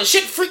ain't calling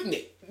shit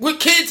Freaknik. With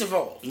kids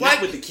involved.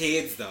 Not with the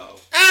kids, though.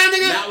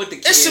 Nigga, not with the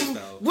kids,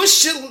 though.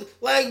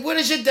 What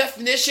is your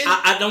definition?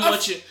 I don't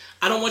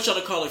want y'all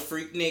to call it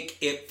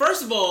Freaknik.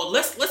 First of all,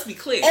 let's be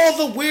clear.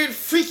 All the weird,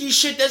 freaky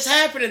shit that's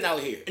happening out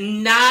here.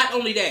 Not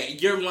only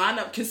that, your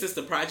lineup consists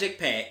of Project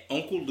Pat,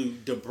 Uncle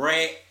Luke, Da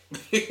Brat, for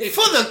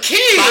the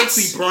kids,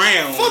 Foxy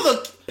Brown, for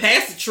the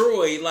Pastor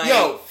Troy. Like,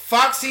 yo,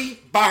 Foxy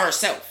by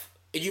herself.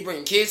 And you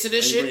bringing kids to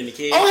this shit? Bringing the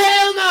kids? Oh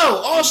hell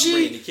no! Oh,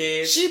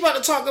 she about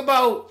to talk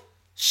about.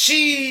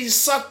 She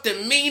sucked the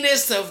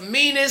meanest of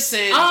meanest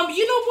and...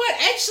 you know what?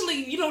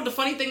 Actually, you know, the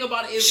funny thing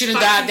about it is... She done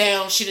died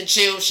down. She done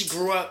chilled. She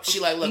grew up. She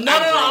like, look, No.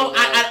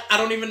 I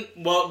don't even...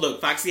 Well,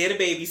 look, Foxy had a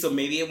baby, so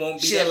maybe it won't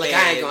be she that like,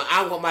 bad.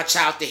 I want my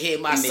child to hear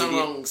my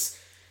songs,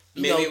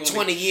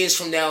 20 years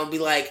from now and be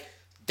like,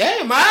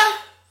 damn, Ma.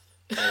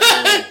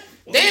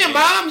 Damn,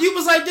 Mom, you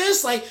was like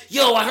this? Like,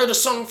 yo, I heard a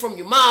song from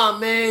your mom,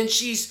 man.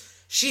 She's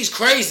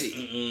crazy.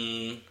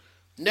 Mm-mm.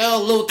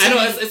 No, little Timmy.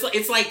 I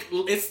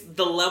know, it's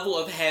the level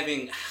of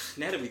having...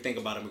 Now that we think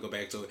about it, we go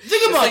back to it.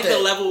 Think about that. The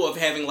level of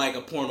having like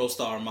a porno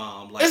star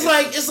mom. Like,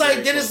 it's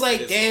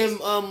like, damn,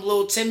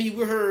 little Timmy,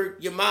 we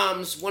heard your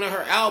mom's one of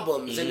her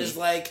albums, and it's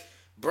like,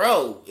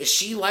 bro, is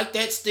she like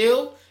that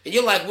still? And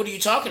you're like, what are you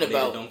talking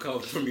about? Don't come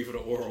for me for the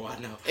oral, I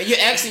know. And you're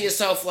asking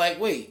yourself,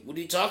 like, wait, what are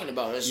you talking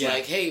about? And it's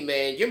like, hey,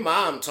 man, your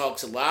mom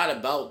talks a lot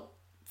about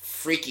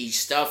freaky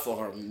stuff on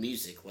her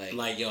music.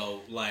 Like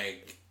yo,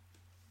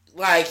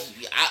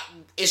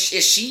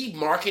 is she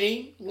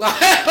marketing?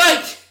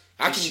 Like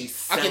I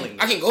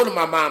can go to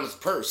my mom's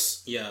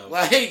purse. Yeah.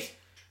 Like,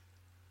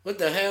 what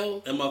the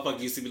hell? That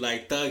motherfucker used to be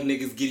like, thug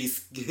niggas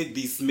get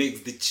these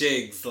smigs, the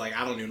chigs. Like,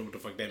 I don't even know what the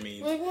fuck that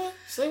means. Like what?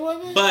 Say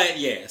what, man? But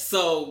yeah,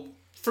 so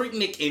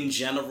Freaknik in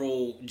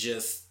general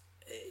just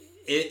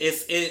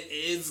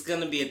it's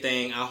gonna be a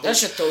thing. I hope that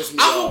shit throws me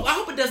off. I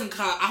hope it doesn't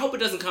come. I hope it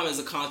doesn't come as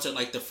a concert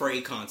like the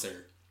Frey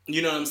concert.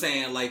 You know what I'm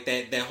saying? Like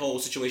that whole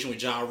situation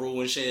with Ja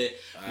Rule and shit,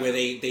 where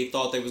they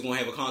thought they was gonna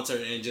have a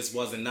concert and it just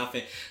wasn't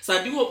nothing. So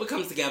I do hope it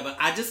comes together.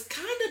 I just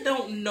kind of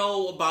don't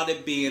know about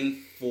it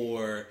being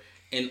for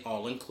an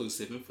all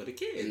inclusive and for the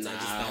kids. Nah,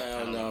 I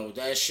don't know.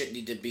 That shit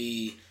need to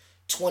be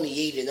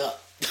 28 and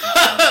up.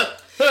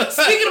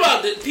 Speaking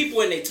about the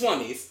people in their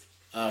 20s.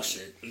 Oh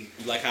shit!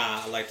 Like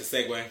how I like the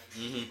segue.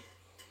 Mm-hmm.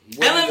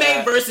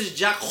 LMA versus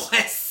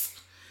Jacquees.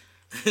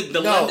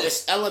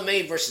 It's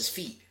LMA versus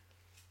Feet.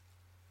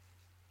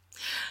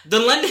 The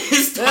London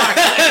Star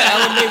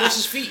LMA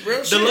versus Feet,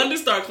 real shit. The London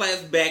Star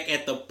class back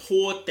at the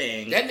poor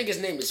thing. That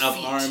nigga's name is of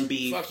Feet.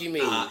 R&B. Fuck you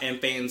mean? And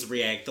fans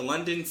react. The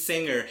London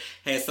singer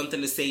has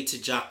something to say to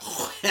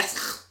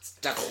Jacquees.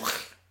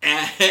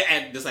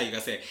 And that's how you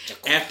gotta say it.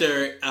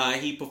 After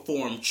he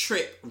performed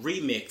Trip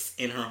remix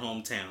in her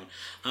hometown.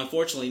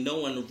 Unfortunately, no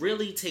one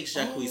really takes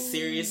Jacquees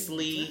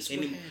seriously.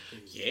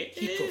 Yeah,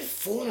 he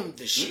performed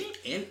the shit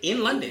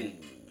in London.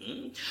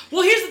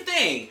 Well, here's the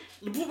thing.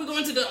 Before we go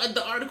into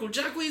the article,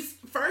 Jacquees,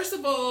 first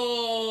of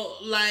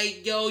all,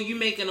 like, yo, you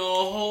making a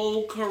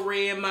whole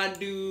career, my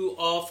dude,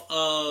 off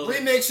of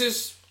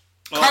remixes,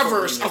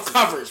 covers of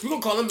covers. We're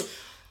gonna call them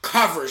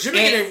covers. You're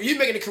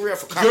making a career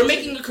off of covers. You're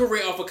making a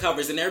career off of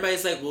covers, and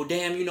everybody's like, well,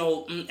 damn,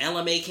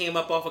 LMA came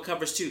up off of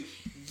covers too.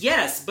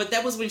 Yes, but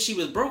that was when she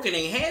was broken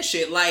and had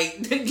shit.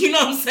 Like, you know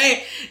what I'm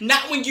saying?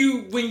 Not when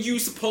you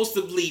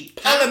supposedly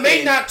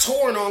LMA not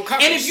touring on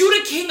covers. And if you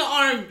the king of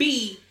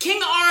R&B,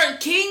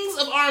 kings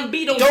of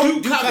R&B don't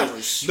do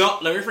covers. No,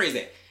 let me rephrase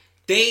that.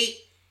 They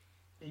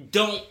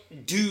don't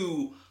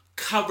do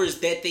covers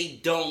that they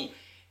don't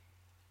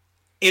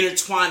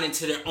intertwine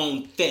into their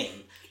own thing.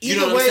 You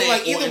know what I'm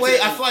saying? Either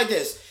way, I feel like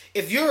this.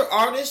 If you're an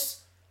artist,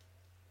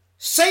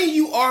 say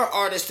you are an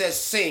artist that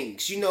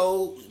sings,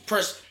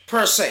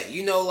 per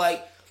se,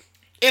 like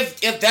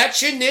if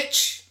that's your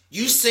niche,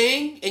 you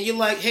sing and you're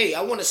like, hey,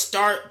 I want to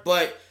start,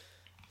 but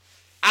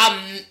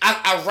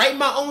I write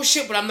my own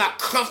shit, but I'm not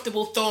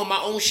comfortable throwing my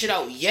own shit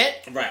out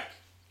yet. Right.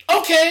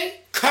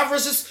 Okay,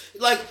 covers is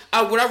like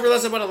what I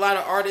realize about a lot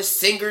of artists,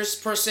 singers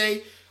per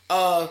se.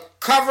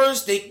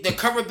 Covers, the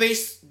cover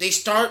base, they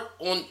start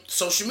on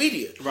social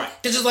media. Right.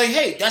 It's just like,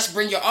 hey, that's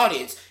bring your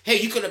audience. Hey,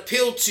 you can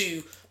appeal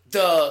to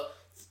the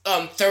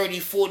 30,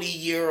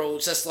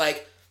 40-year-olds that's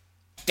like,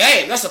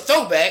 damn, that's a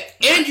throwback.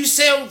 Right. And you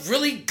sound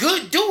really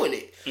good doing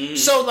it. Mm-hmm.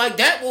 So, like,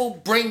 that will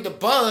bring the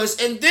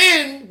buzz. And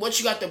then, once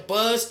you got the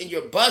buzz and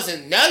you're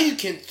buzzing, now you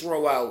can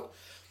throw out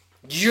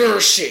your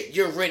shit,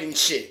 your written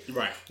shit.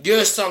 Right.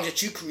 Your songs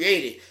that you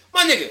created.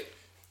 My nigga,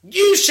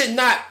 you should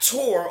not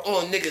tour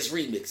on niggas'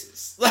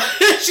 remixes.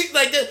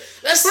 Like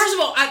that's first of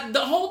all,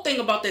 the whole thing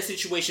about that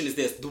situation is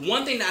this. The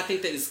one thing that I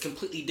think that is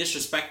completely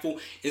disrespectful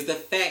is the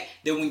fact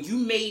that when you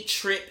made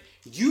Trip,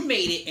 you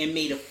made it and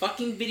made a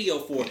fucking video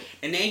for it.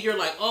 And then you're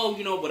like, oh,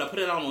 but I put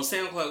it out on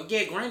SoundCloud.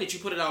 Yeah, granted, you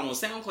put it out on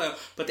SoundCloud.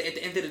 But at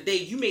the end of the day,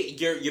 you made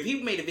your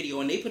people made a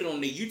video and they put it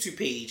on their YouTube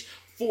page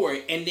for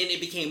it. And then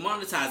it became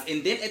monetized.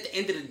 And then at the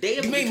end of the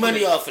day, you made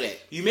money off of that.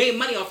 You made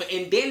money off it.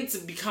 And then to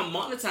become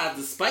monetized,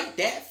 despite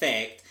that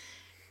fact,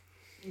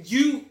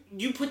 you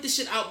put this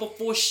shit out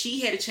before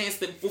she had a chance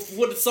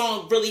before the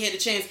song really had a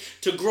chance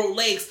to grow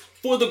legs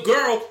for the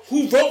girl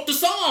who wrote the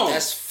song.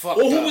 That's fucked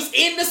up. Or who was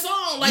in the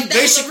song. Like, you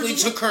basically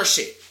took her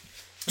shit.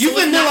 You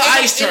Vanilla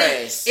Ice her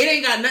ass. It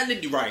ain't got nothing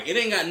to do, right. It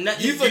ain't got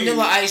nothing to do. You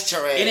Vanilla Ice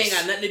her ass. It ain't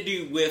got nothing to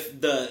do with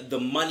the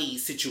money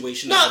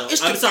situation of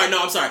it all.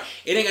 I'm sorry.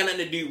 It ain't got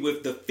nothing to do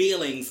with the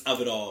feelings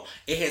of it all.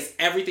 It has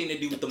everything to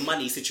do with the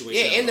money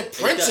situation. Yeah, and the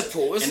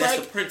principle. It's and like,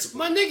 that's the principle.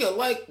 My nigga,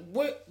 like,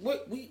 what,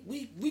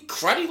 we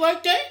cruddy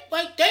like that?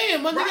 Like,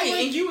 damn, my nigga. Right,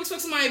 like, and you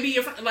expect somebody to be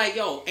your friend. Like,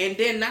 yo, and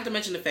then not to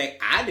mention the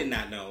fact, I did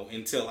not know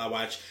until I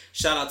watched,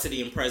 shout out to the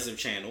Impressive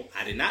channel,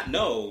 I did not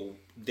know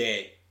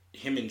that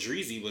him and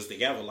Dreezy was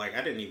together. Like,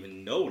 I didn't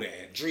even know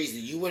that.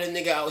 Dreezy, you want a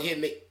nigga out here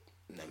make...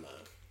 Never mind.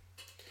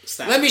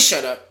 Stop. Let me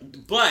shut up.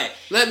 But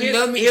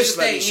here's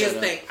the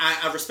thing.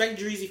 I respect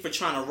Dreezy for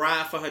trying to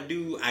ride for her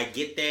dude. I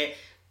get that.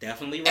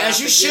 Definitely ride as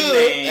for you your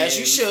should. man. As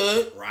you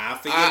should. Ride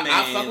for your man.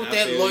 I fuck with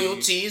that.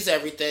 Loyalty is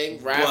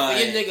everything. Ride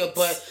for your nigga.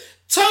 But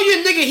tell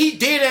your nigga he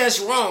did ass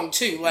wrong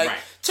too. Like, right.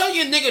 Tell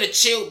your nigga to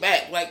chill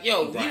back. Like,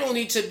 yo, we don't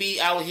need to be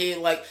out here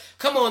like,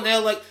 come on now.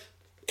 Like,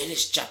 and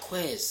it's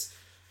Jacquees.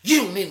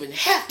 You don't even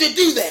have to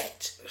do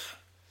that.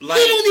 Like,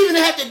 he don't even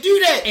have to do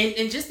that.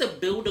 And just to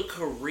build a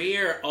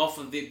career off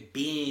of it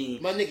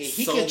being... My nigga,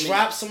 he can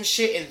drop some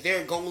shit and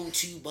they're going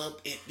to bump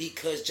it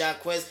because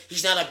Jacquez,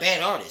 he's not a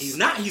bad artist. He's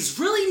not. He's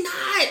really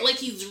not. Like,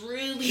 he's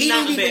really he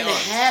not a bad artist. He don't even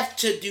have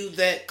to do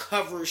that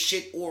cover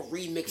shit or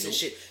remix and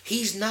shit.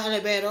 He's not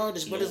a bad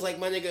artist, but it's like,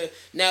 my nigga,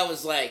 now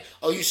it's like,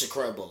 oh, you should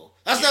crudball.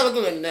 That's not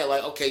looking at that.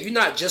 Like, okay, you're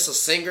not just a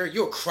singer,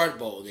 you're a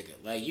crudball, nigga.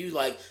 Like, you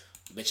like,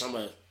 bitch,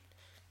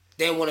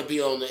 they don't want to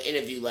be on the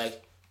interview like,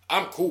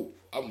 I'm cool.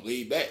 I'm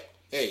laid back.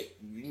 Hey,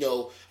 you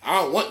know,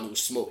 I don't want no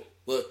smoke.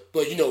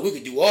 But you know, we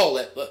could do all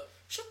that. But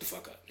shut the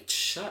fuck up.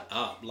 Shut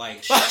up.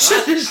 Like, shut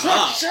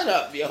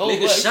up, yo.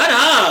 Nigga, shut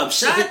up.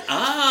 Shut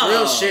up.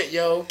 Real shit,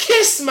 yo.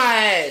 Kiss my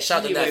ass.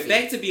 Shout to Neffy.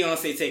 Back to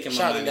Beyonce taking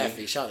my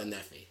money. Shout to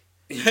Neffy.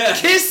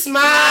 Kiss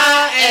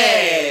my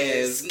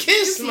ass.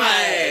 Kiss my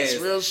ass.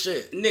 Real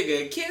shit.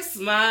 Nigga, kiss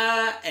my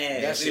ass.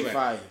 That shit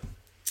fire.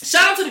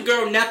 Shout out to the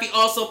girl Neffy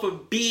also for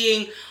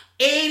being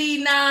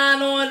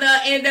 89 on the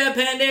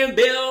independent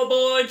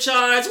Billboard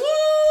charts. Woo!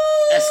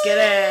 Let's get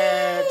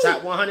it.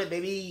 Top 100,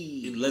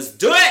 baby. Let's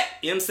do it.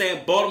 You know what I'm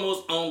saying?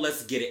 Baltimore's own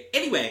Let's Get It.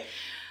 Anyway,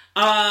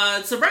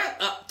 to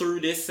wrap up through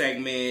this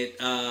segment,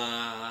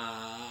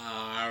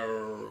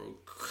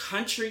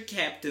 country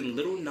captain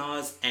Lil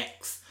Nas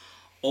X,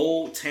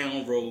 Old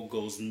Town Road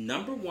goes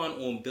number 1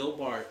 on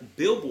Billboard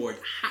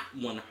Hot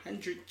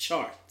 100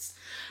 charts.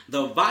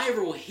 The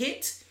viral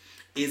hit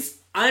is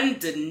an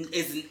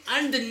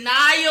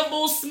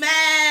undeniable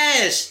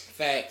smash.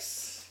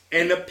 Facts.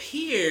 And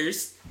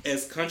appears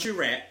as country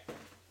rap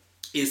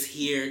is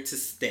here to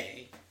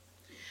stay.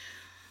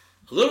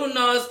 Lil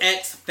Nas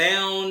X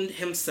found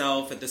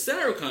himself at the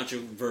center of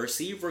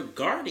controversy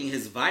regarding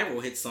his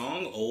viral hit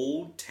song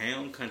Old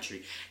Town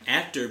Country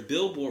after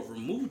Billboard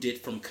removed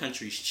it from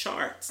country's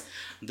charts.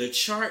 The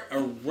chart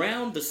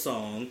around the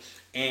song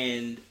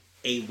and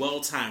a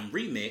well-timed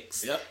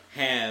remix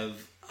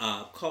have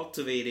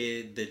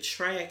cultivated the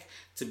track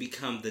to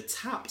become the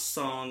top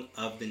song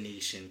of the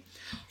nation.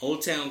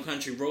 Old Town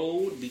Country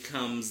Road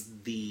becomes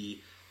the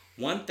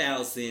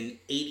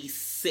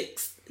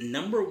 1086th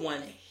number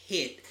 1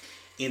 hit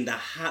in the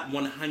Hot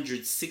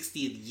 100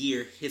 60th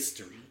year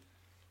history.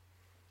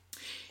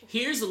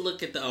 Here's a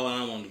look at the... Oh, I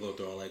don't want to go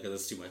through all that because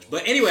that's too much.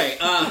 But anyway,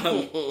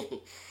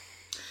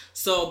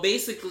 so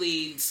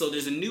basically,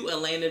 there's a new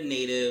Atlanta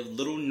native,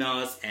 Lil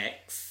Nas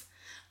X,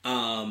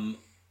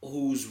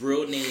 whose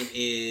real name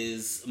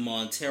is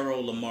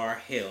Montero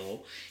Lamar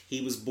Hill.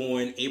 He was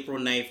born April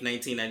 9th,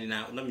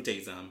 1999. Let me tell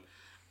you something.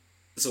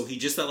 So he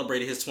just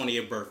celebrated his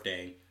 20th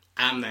birthday.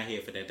 I'm not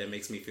here for that. That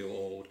makes me feel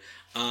old.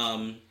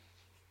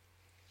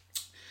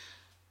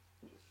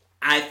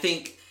 I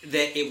think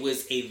that it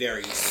was a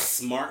very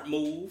smart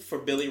move for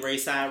Billy Ray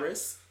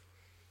Cyrus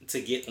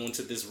to get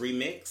onto this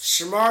remix.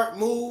 Smart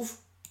move?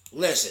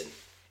 Listen,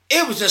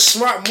 it was a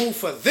smart move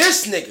for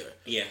this nigga.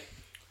 Yeah.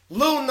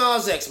 Lil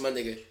Nas X, my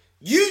nigga.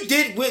 You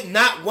did what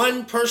not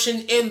one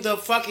person in the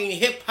fucking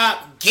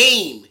hip-hop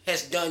game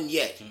has done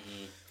yet.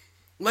 Mm-hmm.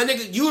 My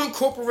nigga, you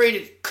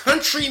incorporated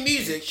country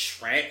music.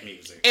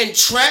 And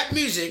trap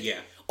music.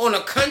 Yeah. On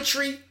a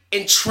country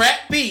and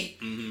trap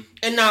beat. Mm-hmm.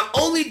 And not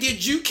only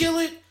did you kill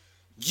it,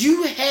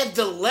 you had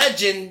the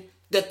legend,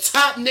 the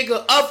top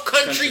nigga of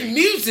country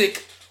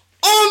music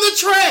on the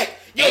track.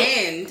 Yo,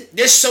 and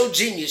this so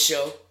genius,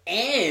 yo.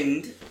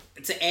 And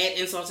to add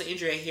insult to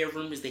injury, I hear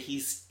rumors that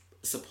he's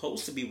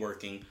supposed to be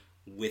working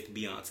with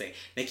Beyonce.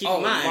 Now keep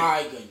in mind.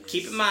 My goodness.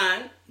 Keep in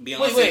mind,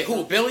 Beyonce. Wait,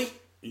 who? Billy?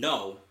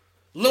 No.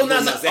 Lil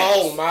Nas X.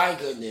 Oh my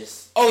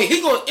goodness. Oh,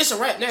 he going. It's a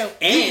rap now.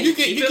 And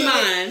keep in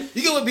mind,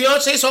 you get with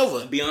Beyonce, it's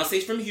over.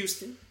 Beyonce's from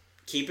Houston.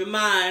 Keep in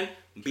mind,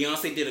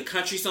 Beyonce did a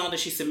country song that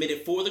she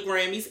submitted for the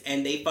Grammys,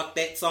 and they fucked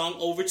that song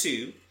over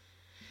too.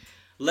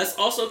 Let's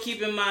also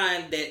keep in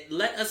mind that,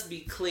 let us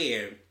be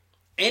clear,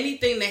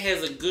 anything that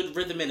has a good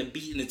rhythm and a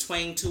beat and a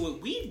twang to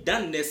it, we've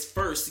done this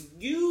first.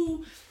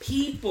 You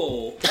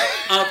people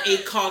of a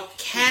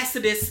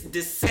Caucasus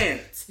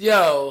descent,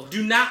 yo,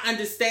 do not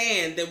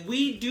understand that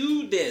we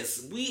do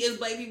this. We as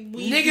black people,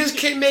 niggas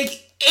can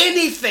make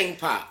anything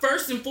pop.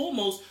 First and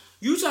foremost,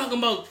 you talking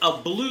about a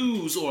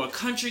blues or a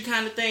country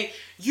kind of thing.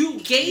 Y'all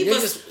gave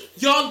us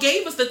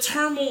the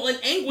turmoil and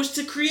anguish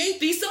to create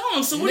these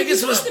songs. So what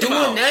niggas was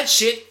doing that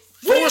shit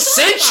for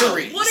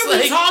centuries. What are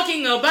we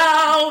talking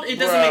about? It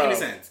doesn't make any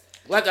sense.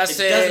 Like I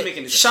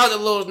said, shout out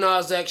to Lil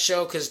Nas X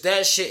show, because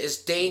that shit is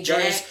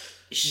dangerous.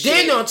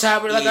 Then on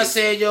top of it, like I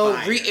said,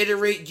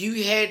 reiterate,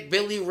 you had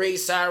Billy Ray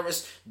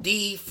Cyrus,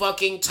 the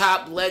fucking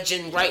top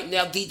legend right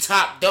now, the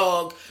top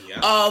dog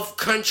of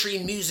country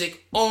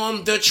music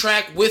on the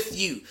track with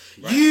you.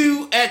 Right.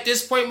 You, at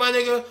this point, my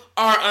nigga,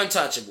 are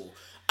untouchable.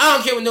 I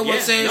don't care what no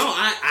one says. No,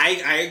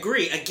 I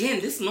agree.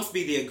 Again, this must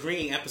be the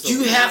agreeing episode.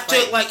 You have to,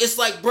 it's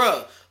like,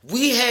 bruh,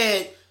 we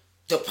had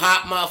the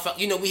pop motherfucker.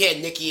 You know, we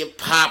had Nicki and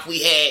pop.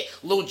 We had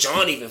Lil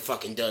Jon even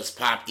fucking does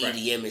pop,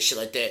 EDM and shit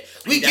like that.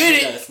 We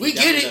get it. We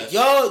get it.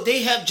 Y'all,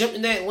 they have jumped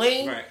in that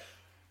lane. Right.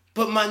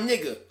 But my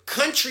nigga,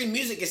 country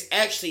music is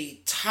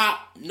actually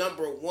top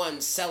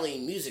 #1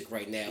 selling music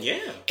right now. Yeah.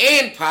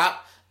 And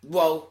pop.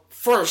 Well,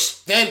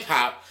 first, then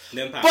pop.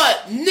 Then pop.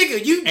 But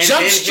nigga, you and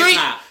jumped straight.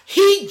 Hip-hop.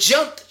 He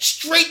jumped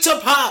straight to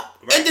pop,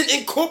 Right. and then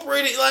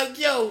incorporated like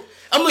yo.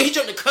 I mean, he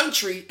jumped the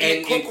country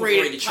and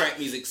incorporated trap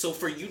music. So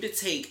for you to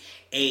take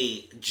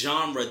a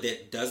genre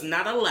that does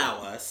not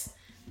allow us,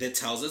 that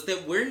tells us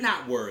that we're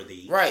not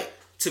worthy, right,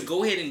 to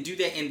go ahead and do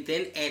that, and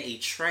then add a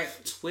trap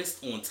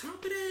twist on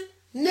top of that,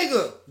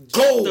 nigga,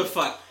 gold. The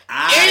fuck.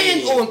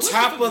 And on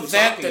top of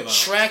that, the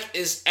track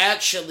is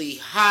actually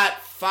hot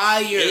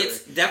fire.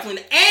 It's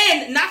definitely,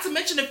 and not to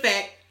mention the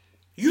fact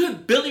you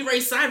have Billy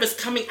Ray Cyrus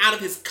coming out of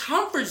his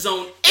comfort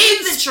zone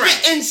in the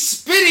track and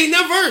spitting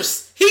the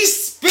verse. He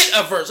spit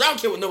a verse. I don't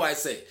care what nobody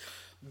say.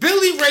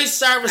 Billy Ray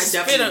Cyrus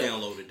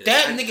downloaded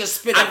this. Nigga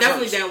spit a verse. I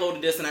definitely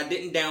downloaded this, and I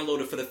didn't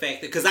download it for the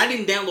fact that because I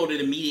didn't download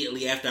it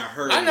immediately after I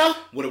heard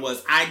what it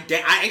was. I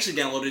actually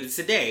downloaded it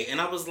today, and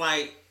I was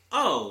like,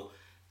 oh.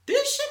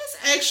 This shit is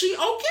actually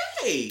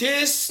okay.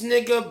 This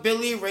nigga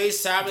Billy Ray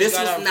Cyrus this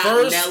got was a not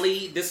verse.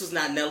 Nelly. This was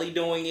not Nelly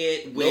doing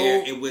it.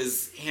 Where it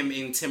was him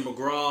and Tim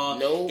McGraw.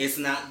 No, it's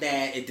not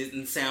that. It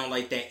didn't sound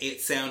like that. It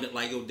sounded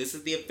like, yo, this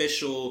is the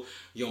official.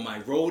 Yo, my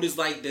road is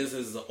like this.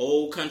 This is the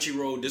old country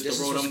road. This is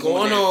the road I'm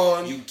going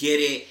on. You get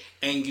it,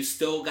 and you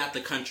still got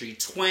the country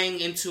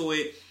twang into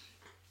it.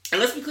 And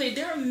let's be clear,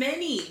 there are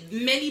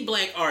many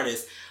black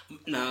artists.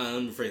 Nah,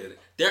 I'm afraid of it.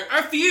 There are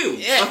a few.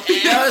 Yeah,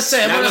 don't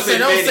say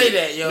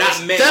that, yo. Not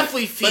many.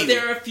 Definitely few. But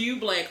there are a few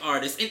black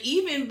artists. And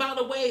even, by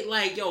the way,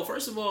 like, yo,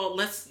 first of all,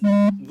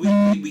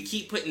 we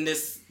keep putting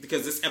this,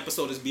 because this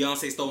episode is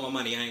Beyonce Stole My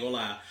Money, I ain't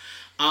gonna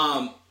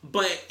lie.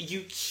 But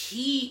you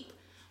keep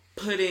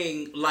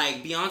putting,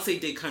 like, Beyonce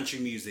did country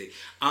music.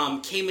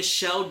 K.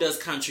 Michelle does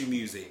country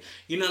music.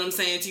 You know what I'm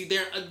saying to you?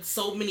 There are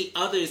so many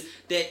others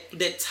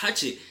that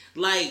touch it.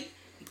 Like,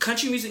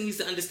 country music needs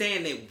to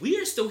understand that we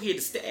are still here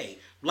to stay.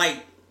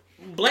 Like,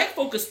 black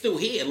folk are still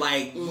here.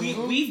 Like,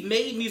 we've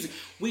made music.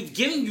 We've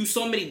given you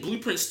so many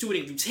blueprints to it,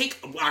 and you take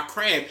our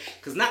craft.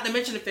 Because not to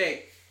mention the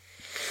fact,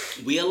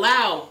 we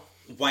allow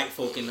white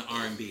folk into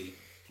R&B.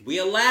 We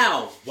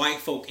allow white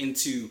folk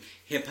into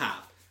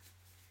hip-hop.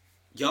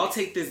 Y'all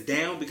take this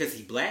down because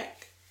he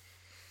black?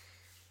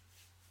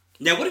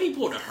 Now, what if he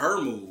pulled a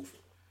her move?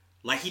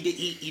 Like,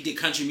 he did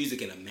country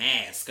music in a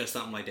mask or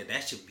something like that.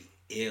 That should be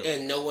ill.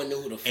 And no one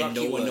knew who the fuck he was.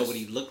 And no one knew what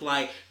he looked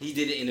like. He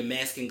did it in a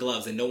mask and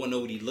gloves, and no one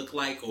knew what he looked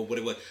like or what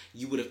it was.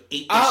 You would have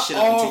ate that shit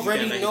up until you found out.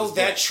 I already know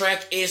that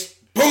track is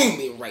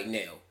booming right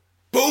now.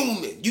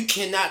 Booming. You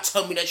cannot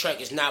tell me that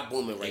track is not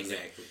booming right now.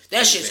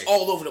 That shit's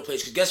all over the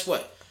place. Because guess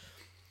what?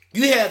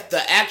 You have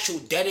the actual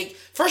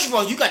First of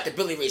all, you got the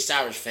Billy Ray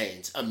Cyrus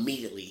fans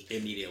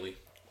immediately.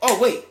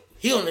 Oh, wait.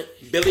 He on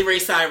it. Billy Ray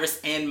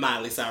Cyrus and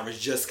Miley Cyrus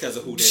just because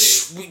of who that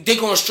is. They're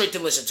going straight to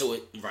listen to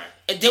it. Right.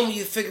 And then when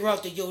you figure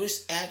out that, yo,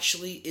 this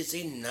actually is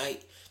a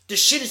night. The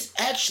shit is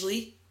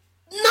actually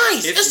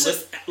nice. It's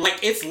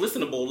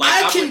listenable.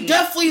 Like, I can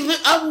definitely...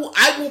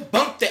 I will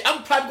bump that.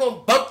 I'm probably going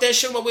to bump that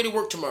shit on my way to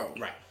work tomorrow.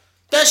 Right.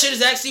 That shit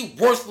is actually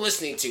worth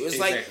listening to. It's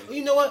like,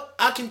 you know what?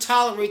 I can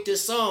tolerate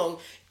this song.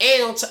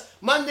 And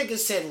my nigga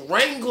said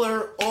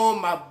Wrangler on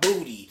my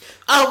booty.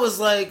 I was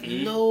like,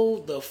 no,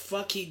 the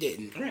fuck he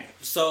didn't. Right.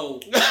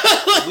 So,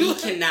 we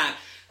cannot...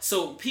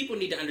 So, people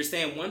need to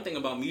understand one thing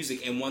about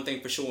music, and one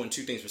thing for sure, and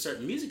two things for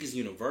certain. Music is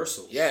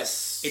universal.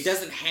 Yes. It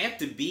doesn't have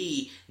to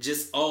be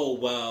just, oh,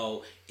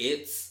 well,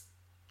 it's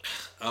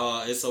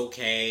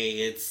okay.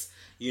 It's,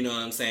 you know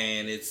what I'm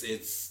saying?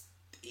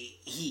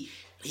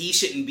 He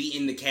shouldn't be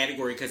in the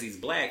category because he's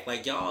black.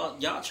 Like, y'all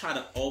try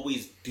to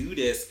always do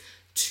this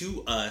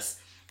to us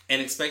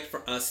and expect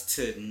for us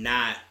to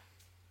not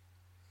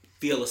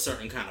feel a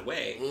certain kind of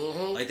way.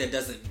 Mm-hmm. Like, that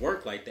doesn't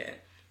work like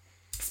that.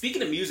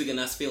 Speaking of music and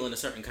us feeling a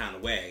certain kind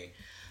of way,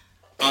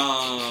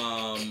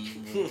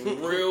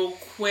 real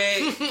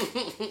quick,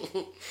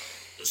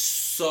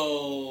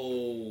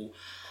 so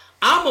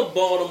I'm a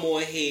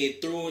Baltimore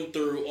head through and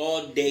through,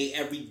 all day,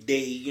 every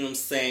day, you know what I'm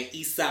saying?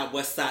 East side,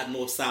 west side,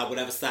 north side,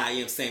 whatever side, you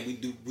know what I'm saying?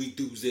 We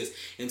do this, you know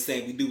what I'm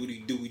saying? We do what we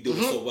do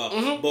it so well.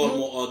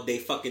 Baltimore all day,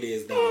 fuck it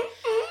is, though.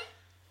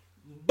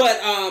 But,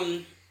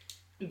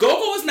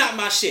 go-go is not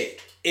my shit.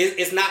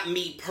 It's not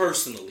me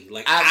personally.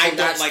 Like, I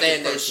don't like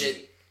it personally.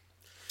 Shit.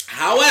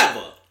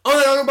 However,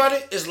 only thing about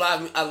it is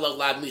live. I love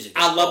live music.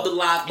 I love the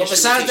live. But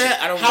besides that,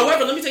 I don't.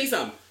 However, let me tell you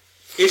something.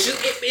 It's just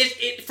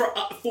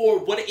for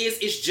what it is.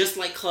 It's just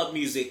like club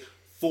music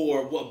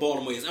for what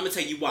Baltimore is. I'm gonna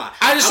tell you why.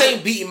 I just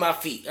ain't beating my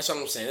feet. That's what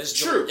I'm saying. That's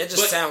true. It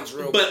just sounds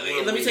real. But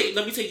real let me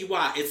tell you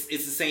why. It's the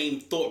same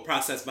thought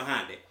process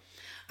behind it.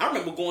 I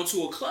remember going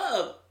to a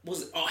club.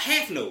 Was it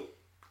Half Note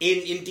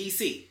in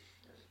DC?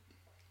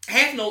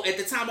 Half Note at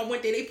the time I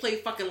went there, they played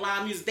fucking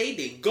live music. They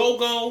did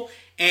go-go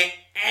and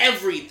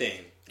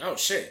everything. Oh,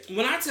 shit.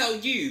 When I tell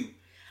you,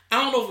 I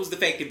don't know if it was the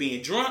fact of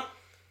being drunk,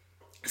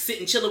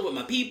 sitting chilling with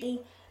my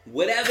people,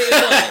 whatever it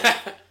was.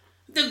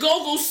 The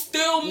go-go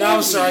still moving. No,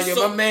 I'm sorry,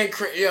 yo. My man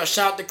Chris,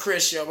 shout out to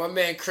Chris, yo. My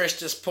man Chris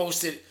just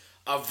posted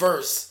a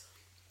verse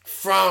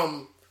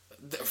from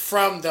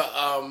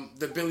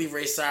the Billy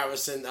Ray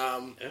Cyrus and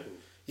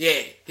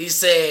Yeah, he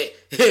said,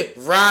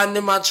 riding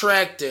in my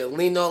tractor,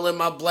 lean all in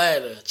my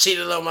bladder,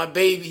 cheated on my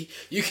baby.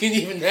 You can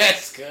even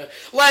ask her.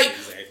 Like,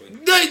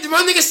 exactly.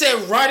 My nigga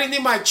said, riding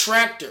in my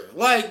tractor.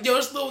 Like, yo,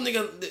 this little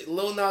nigga,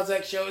 Lil Nas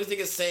X show, this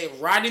nigga said,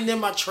 riding in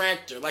my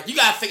tractor. Like, you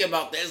gotta think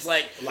about that. It's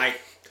like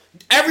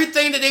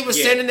everything that they were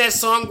saying in that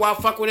song while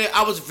fuck with it,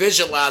 I was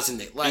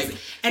visualizing it. Like,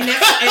 and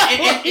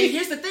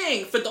here's the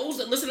thing: for those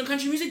that listen to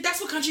country music,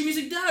 that's what country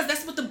music does.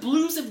 That's what the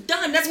blues have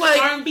done. That's what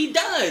R&B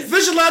does.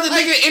 Visualize a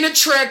nigga in a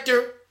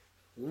tractor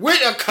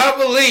with a cup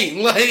of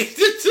lean. Like,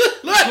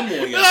 come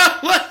on,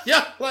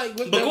 y'all.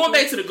 But going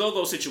back to the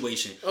go-go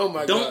situation. Oh my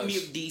god! Don't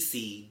mute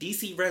DC.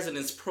 DC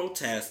residents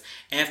protest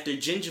after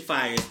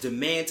gentrifiers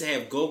demand to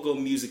have go-go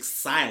music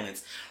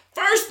silenced.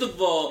 First of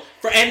all,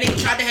 and they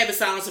tried to have it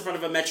silenced in front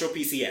of a Metro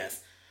PCS.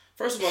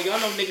 First of all, y'all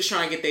know niggas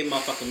trying to get their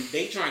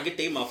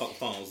motherfucking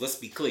phones. Let's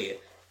be clear.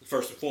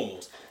 First and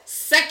foremost.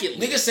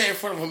 Secondly, niggas say in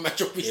front of a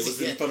Metro PCS. It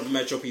was in front of a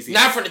Metro PCS.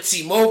 Not for the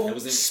T-Mobile. It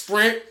was in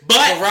Sprint.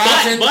 But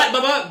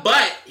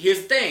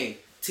here's the thing.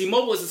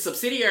 T-Mobile is a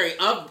subsidiary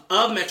of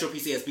Metro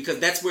PCS because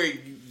that's where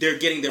they're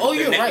getting their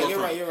network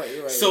from. You're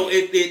right. So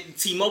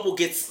T-Mobile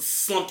gets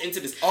slumped into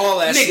this. All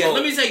that nigga, smoke.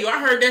 Let me tell you, I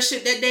heard that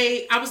shit that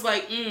day. I was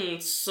like,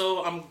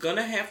 so I'm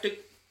gonna have to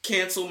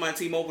cancel my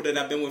T-Mobile that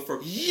I've been with for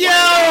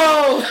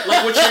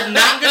like what you're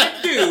not gonna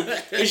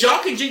do is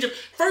y'all can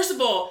First of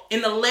all,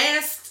 in the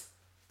last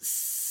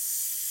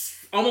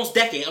almost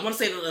decade, I want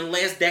to say in the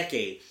last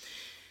decade,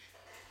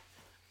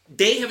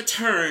 they have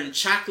turned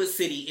Chocolate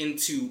City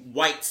into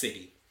White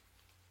City.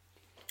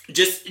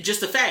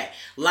 Just a fact.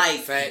 Like,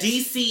 Facts.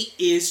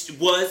 DC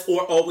was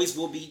or always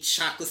will be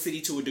Chocolate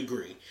City to a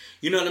degree.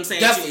 You know what I'm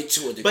saying? Definitely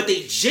to a degree. But they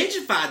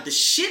gentrified the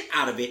shit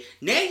out of it.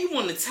 Now you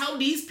want to tell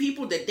these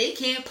people that they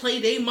can't play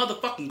their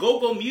motherfucking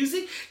go-go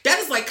music? That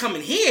is like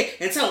coming here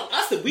and telling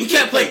us that we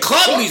can't play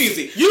club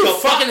music. You the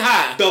fucking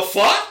high. The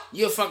fuck?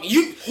 You're fucking... Who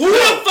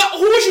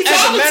is you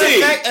talking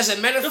to? As a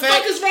matter of fact... The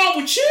fuck is wrong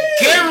with you?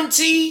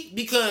 Guaranteed,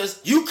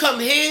 because you come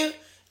here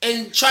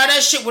and try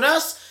that shit with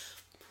us...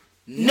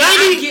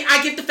 I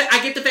get the fact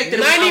that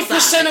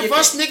 90% of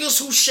us niggas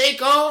who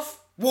shake off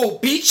will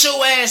beat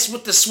your ass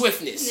with the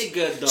swiftness.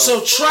 Nigga,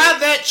 so try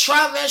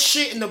that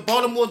shit in the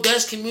Baltimore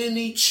dance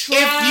community if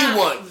you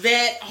want.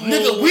 That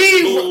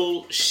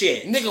whole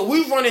bullshit. Nigga,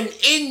 we running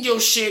in your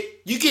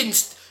shit. You getting...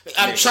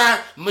 I'm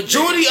trying...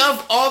 Majority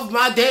of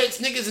my dance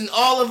niggas and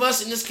all of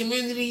us in this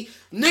community,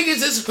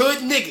 niggas is hood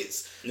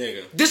niggas.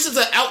 Nigga. This is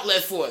an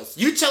outlet for us.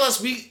 You tell us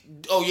we...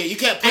 Oh yeah, you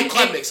can't play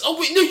club mix. Oh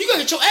wait, no, you gotta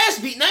get your ass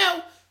beat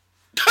now.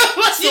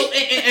 So,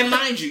 and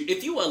mind you,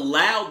 if you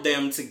allowed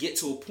them to get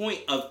to a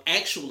point of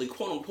actually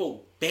quote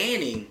unquote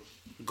banning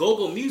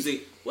go-go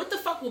music, what the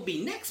fuck would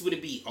be next? Would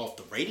it be off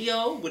the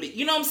radio? Would it,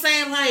 you know what I'm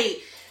saying? Like,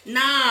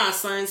 nah,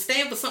 son,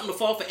 stand for something to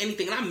fall for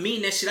anything. And I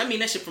mean that shit. I mean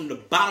that shit from the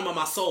bottom of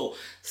my soul.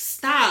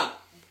 Stop.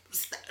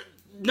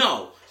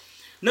 No.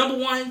 Number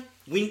one,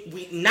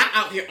 we not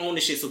out here on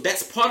this shit, so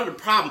that's part of the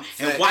problem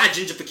and why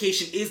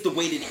gentrification is the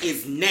way that it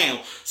is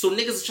now. So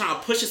niggas are trying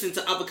to push us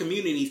into other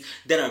communities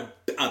that are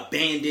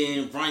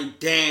abandoned, run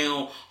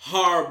down,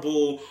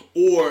 horrible,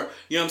 or,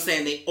 you know what I'm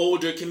saying, they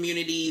older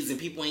communities and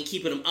people ain't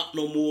keeping them up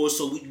no more,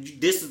 so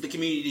this is the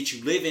community that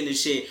you live in and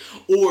shit.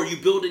 Or you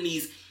building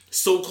these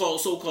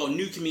so-called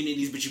new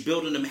communities, but you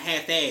building them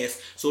half-ass,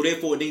 so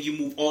therefore then you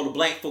move all the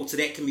black folk to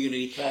that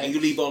community and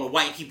you leave all the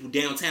white people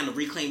downtown to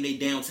reclaim their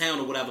downtown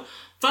or whatever.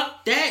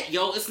 Fuck that,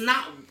 yo. It's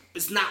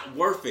not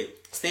worth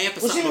it. Stand for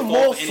something. What's even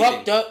more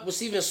fucked up,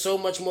 what's even so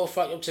much more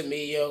fucked up to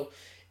me, yo,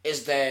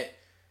 is that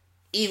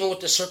even with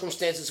the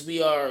circumstances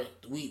we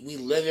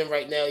live in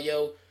right now,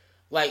 yo,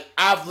 like,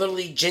 I've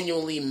literally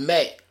genuinely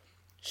met,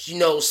 you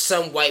know,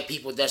 some white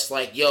people that's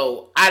like,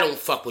 yo, I don't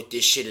fuck with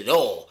this shit at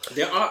all.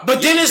 There are,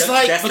 but then it's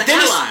like, that's but the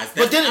then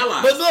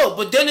allies.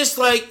 but then it's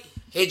like,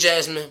 hey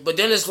Jasmine, but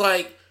then it's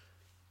like,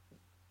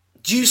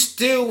 you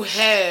still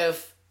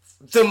have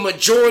the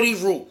majority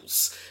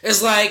rules.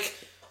 It's like,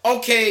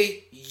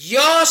 okay,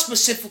 y'all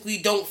specifically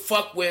don't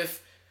fuck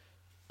with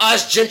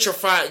us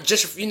gentrifying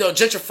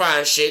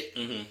shit.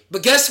 Mm-hmm.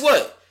 But guess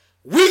what?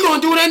 We're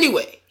gonna do it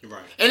anyway.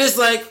 Right. And it's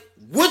like,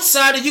 what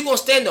side are you gonna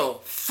stand on?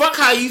 Fuck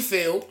how you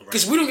feel,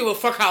 because we don't give a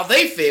fuck how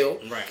they feel.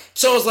 Right.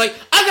 So it's like,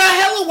 I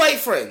got hella white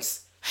friends.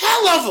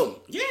 Hell of them.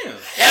 Yeah.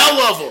 Hell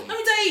of them. Let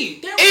me tell you.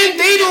 And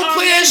they don't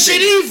play that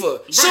shit either.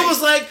 Right. So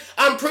it's like,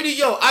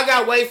 I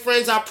got white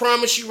friends, I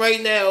promise you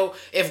right now,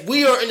 if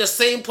we are in the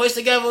same place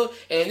together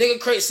and a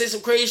nigga say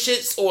some crazy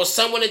shit or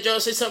someone that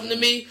just say something to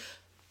me,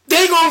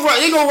 they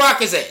gonna rock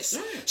his ass.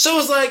 Right. So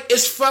it's like,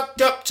 it's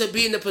fucked up to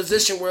be in the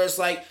position where it's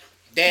like,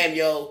 damn,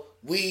 yo,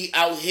 we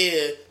out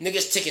here,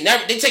 niggas taking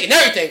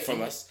everything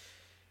from us.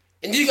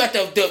 And then you got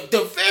the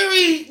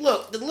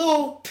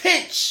little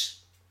pinch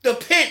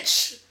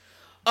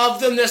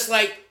of them that's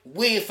like,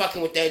 we ain't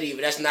fucking with that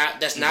either. That's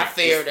not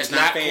fair. That's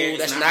not cool.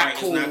 That's not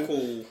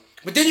cool.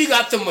 But then you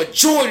got the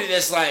majority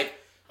that's like,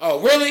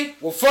 oh really?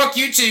 Well, fuck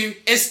you too,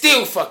 and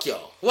still fuck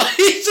y'all. Like,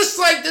 it's just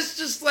like, this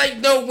just like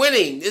no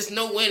winning. It's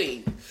no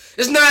winning.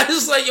 It's not.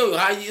 It's like, yo,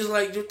 how you? It's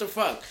like, what the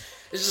fuck?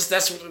 It's just,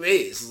 that's what it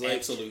is. It's like,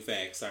 absolute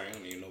fact. Sorry, I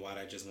don't even know why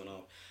that just went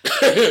off.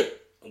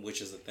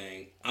 which is a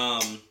thing.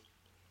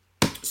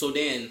 So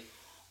then,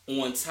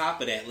 on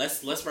top of that,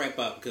 let's wrap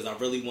up because I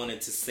really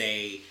wanted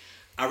to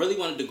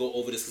go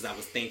over this because I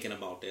was thinking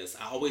about this.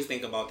 I always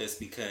think about this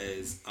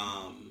because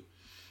I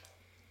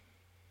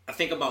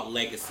think about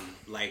legacy.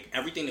 Like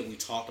everything that we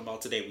talked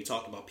about today, we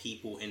talked about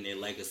people and their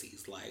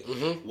legacies. Like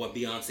what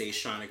Beyonce is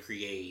trying to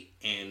create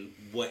and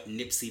what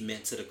Nipsey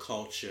meant to the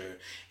culture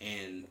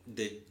and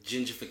the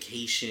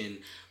gentrification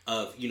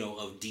of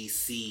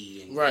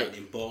DC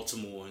and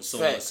Baltimore and so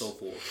on and so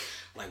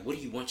forth. Like, what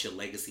do you want your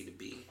legacy to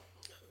be?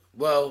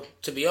 Well,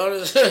 to be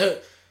honest,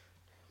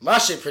 my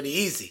shit pretty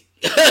easy.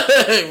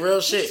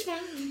 Real shit.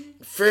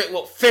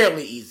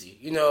 Fairly easy.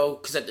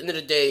 Because at the end of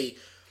the day,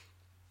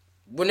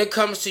 when it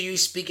comes to you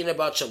speaking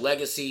about your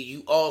legacy,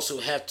 you also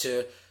have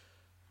to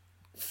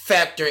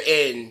factor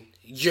in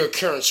your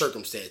current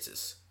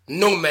circumstances.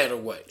 No matter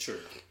what. True.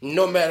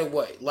 No matter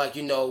what. Like,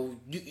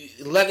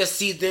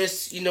 legacy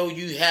this,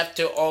 you have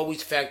to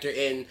always factor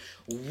in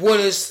what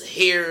is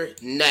here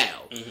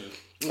now.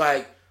 Mm-hmm.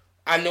 Like,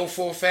 I know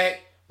for a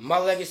fact, my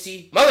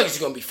legacy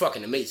gonna be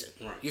fucking amazing.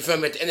 Right. You feel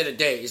me? At the end of the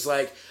day, it's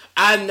like,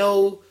 I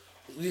know,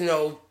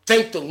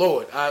 thank the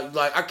Lord.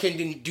 I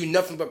can't do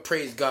nothing but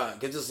praise God.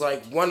 Because it's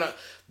like,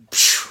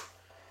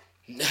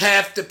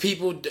 half the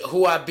people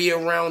who I be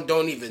around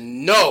don't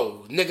even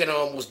know. Nigga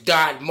almost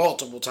died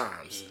multiple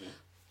times. Mm-hmm.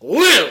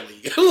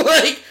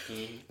 Literally.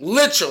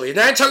 Literally. And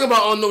I ain't talking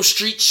about on no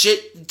street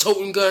shit,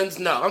 toting guns.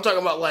 No, I'm talking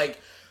about like,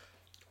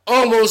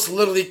 almost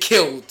literally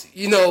killed.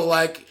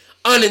 Like,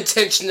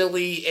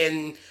 unintentionally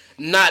and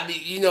not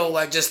be,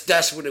 just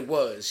that's what it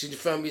was. You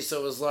feel me?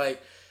 So it's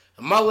like,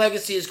 my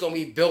legacy is going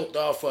to be built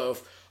off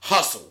of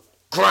hustle,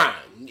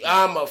 grind.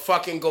 I'm a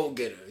fucking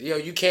go-getter.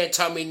 You can't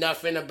tell me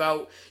nothing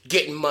about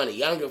getting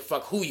money. I don't give a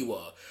fuck who you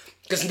are.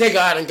 Because, nigga,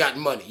 I done got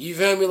money. You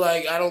feel me?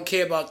 Like, I don't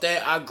care about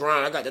that. I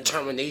grind. I got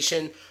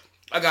determination.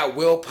 I got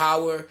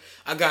willpower.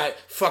 I got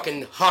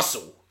fucking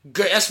hustle.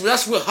 That's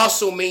what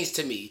hustle means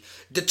to me.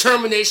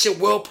 Determination,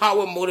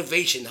 willpower,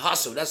 motivation.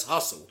 Hustle. That's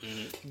hustle.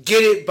 Mm-hmm.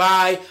 Get it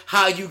by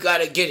how you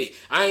gotta get it.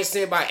 I ain't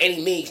saying by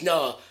any means.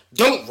 No,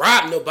 don't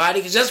rob nobody.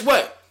 Because that's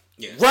what?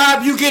 Yeah.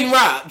 Rob, you getting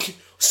robbed.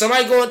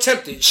 Somebody gonna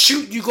attempt it.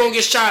 Shoot, you gonna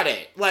get shot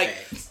at. Like,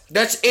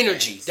 that's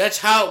energy. That's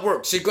how it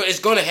works. It's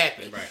gonna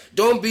happen. Right.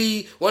 Don't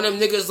be one of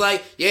them niggas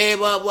like, yeah,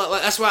 blah, blah, blah.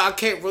 That's why I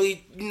can't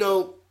really,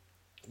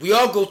 we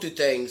all go through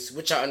things,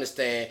 which I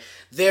understand.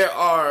 There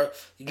are,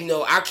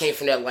 I came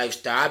from that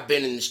lifestyle. I've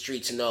been in the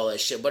streets and all that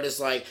shit. But it's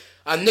like,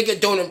 a nigga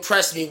don't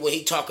impress me when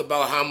he talk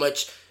about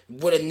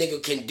what a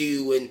nigga can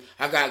do and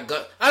I got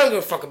gun. I don't give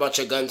a fuck about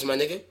your guns, my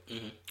nigga.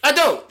 Mm-hmm. I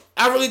don't.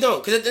 I really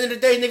don't. Because at the end of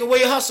the day, nigga, where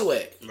your hustle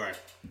at? Right.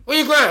 Where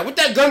you grind? What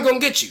that gun gonna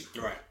get you?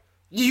 Right.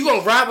 You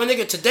gonna rob a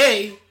nigga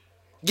today,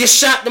 get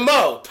shot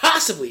tomorrow.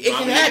 Possibly. It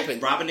can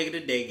happen. Rob a nigga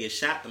today, get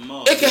shot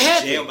tomorrow. It can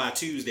happen. Jail by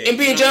Tuesday. And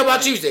be in jail by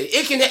Tuesday.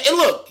 It can. And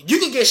look, you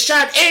can get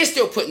shot and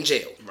still put in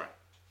jail. Right.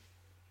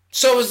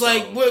 So it's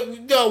like,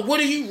 what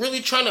are you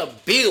really trying to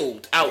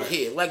build out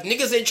here? Like,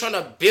 niggas ain't trying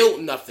to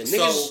build nothing.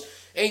 Niggas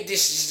ain't,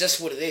 this is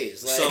just what it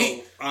is.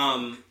 Like,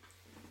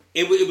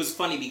 it was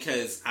funny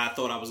because I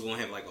thought I was going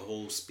to have like a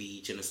whole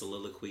speech and a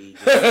soliloquy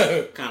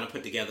kind of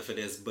put together for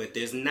this, but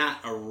there's not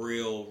a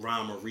real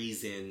rhyme or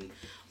reason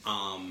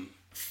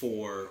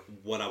for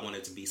what I want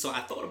it to be. So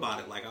I thought about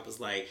it. Like, I was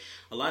like,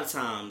 a lot of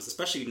times,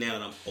 especially now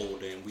that I'm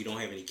older and we don't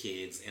have any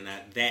kids, and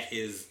that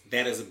is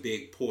a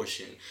big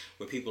portion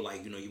where people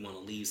like, you want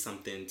to leave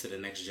something to the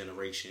next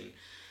generation.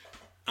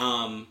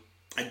 I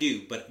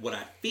do, but what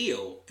I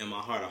feel in my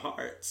heart of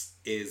hearts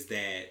is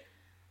that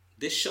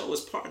this show is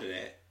part of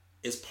that.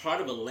 It's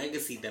part of a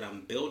legacy that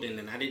I'm building,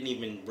 and I didn't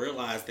even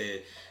realize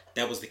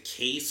that was the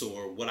case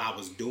or what I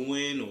was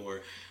doing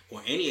or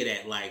any of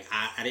that. Like,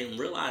 I didn't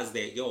realize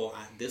that,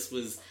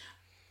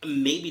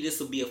 maybe this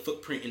will be a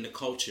footprint in the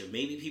culture.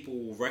 Maybe people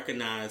will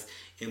recognize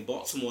in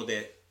Baltimore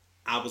that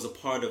I was a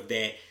part of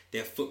that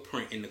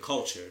footprint in the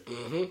culture.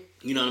 Mm-hmm.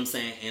 You know what I'm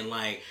saying? And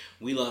like,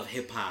 we love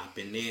hip hop,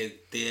 and they're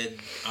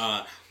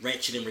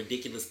wretched and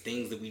ridiculous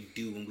things that we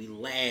do, and we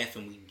laugh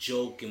and we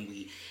joke and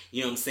we,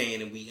 you know what I'm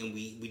saying, and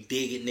we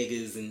dig at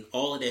niggas and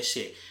all of that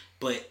shit.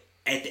 But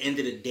at the end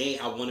of the day,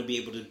 I want to be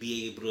able to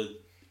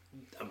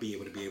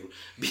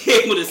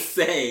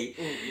say,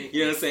 you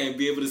know what I'm saying,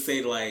 be able to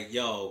say like,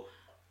 yo,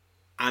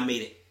 I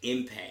made an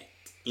impact.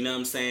 You know what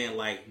I'm saying?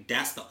 Like,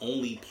 that's the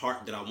only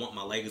part that I want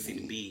my legacy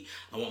to be.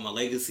 I want my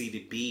legacy to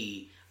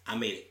be, I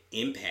made an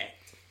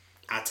impact.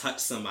 I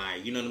touched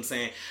somebody. You know what I'm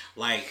saying?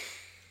 Like,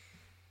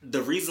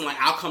 the reason, like,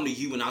 I'll come to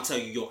you and I'll tell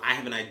you, yo, I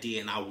have an idea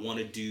and I want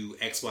to do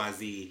X, Y,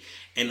 Z.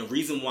 And the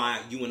reason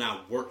why you and I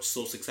worked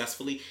so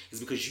successfully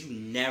is because you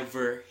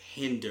never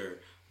hinder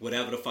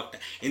whatever the fuck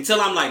that, until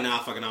I'm like, nah,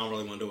 fucking, I don't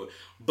really want to do it.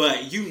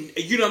 But you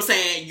know what I'm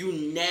saying? You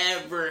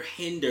never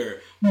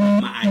hinder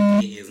what my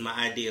idea is. My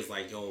idea is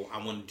like, yo,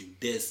 I want to do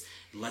this.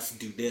 Let's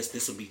do this.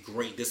 This will be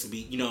great. This will be,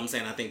 you know what I'm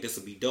saying? I think this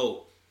will be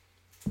dope.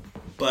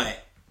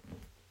 But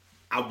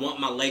I want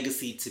my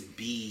legacy to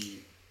be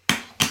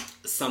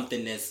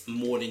something that's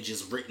more than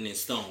just written in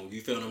stone.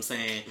 You feel what I'm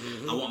saying?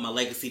 Mm-hmm. I want my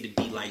legacy to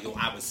be like, yo,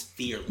 I was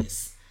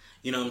fearless.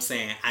 You know what I'm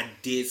saying? I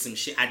did some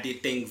shit. I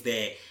did things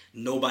that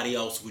nobody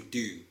else would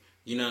do.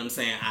 You know what I'm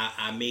saying?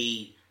 I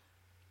made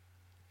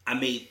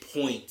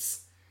points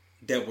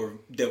that were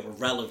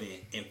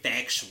relevant and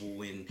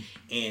factual and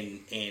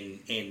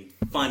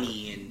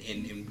funny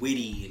and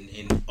witty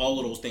and all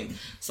of those things.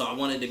 So I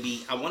want to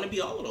be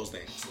all of those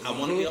things. I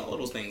want to be all of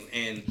those things,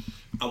 and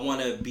I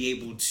want to be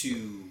able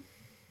to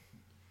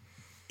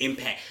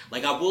impact.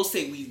 Like I will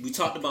say, we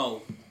talked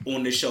about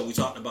on this show. We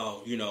talked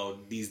about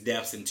these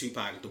deaths in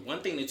Tupac. The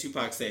one thing that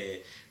Tupac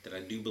said that I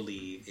do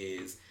believe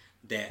is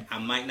that I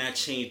might not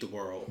change the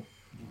world,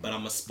 but I'm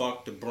gonna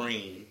spark the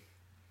brain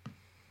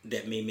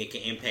that may make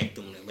an impact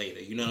on it later.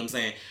 You know what I'm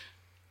saying?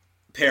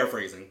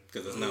 Paraphrasing,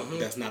 because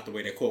that's not the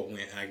way that quote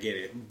went. I get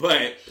it,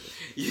 but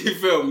you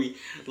feel me?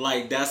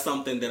 Like that's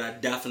something that I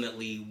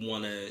definitely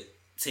want to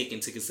take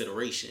into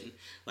consideration.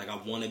 Like I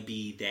want to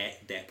be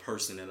that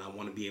person, and I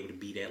want to be able to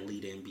be that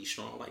leader and be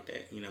strong like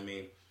that. You know what I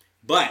mean?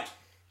 But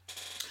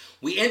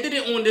we ended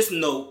it on this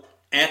note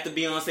after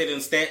Beyonce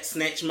done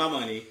snatched my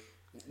money.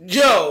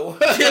 Yo,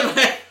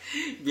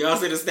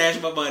 Beyonce done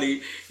snatched my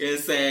money and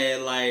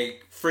said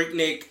like,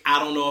 Freaknik, I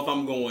don't know if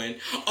I'm going.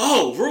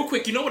 Oh, real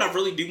quick, you know what I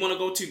really do want to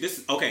go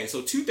to?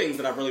 So 2 things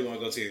that I really want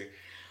to go to.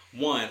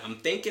 One, I'm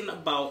thinking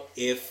about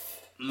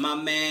if my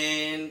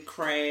man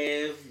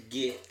Krav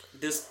get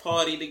this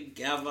party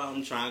together.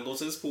 I'm trying to go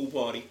to this pool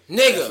party.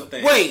 Nigga,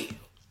 wait.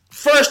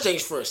 First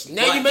things first.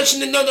 Now you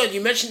mentioned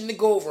you mentioned the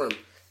Gold Room.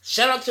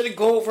 Shout out to the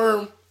Gold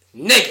Room.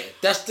 Nigga,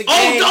 that's the game.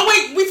 Oh, no,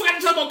 wait. We forgot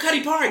to talk about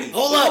Cuddy Party.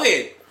 Hold up. Go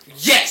ahead.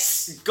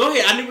 Yes. Go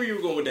ahead. I knew where you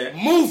were going with that.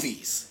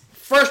 Movies.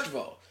 First of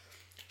all,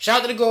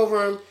 shout out to the Gold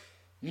Room.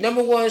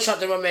 Number 1, shout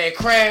out to my man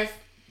Kraft.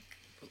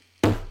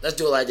 Let's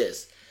do it like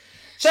this.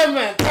 Shout out to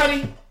my man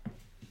Cuddy.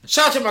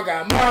 Shout out to my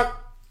guy Mark.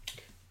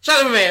 Shout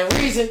out to my man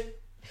Reason.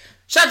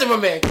 Shout out to my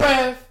man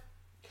Kraft.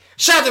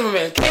 Shout out to my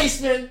man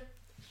Caseman.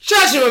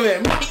 Shout out to my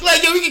man Mike.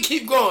 Like, yo, we can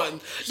keep going.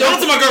 Shout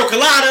out to my girl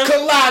Kalada.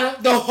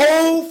 The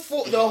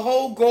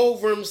whole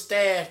Gold Room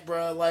staff,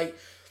 bro. Like,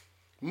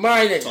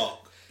 my nigga.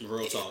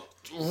 Real talk.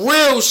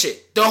 Real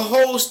shit. The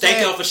whole staff.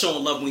 Thank y'all for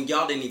showing love when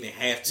y'all didn't even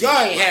have to.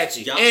 Y'all ain't had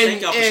to.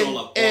 Thank y'all for showing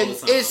love all the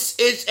time.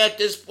 It's at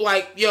this,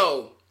 like,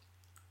 yo,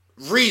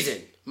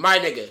 Reason, my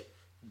nigga.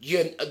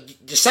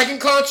 The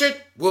second concert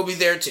will be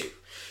there too.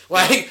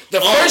 Like,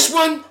 the first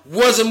one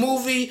was a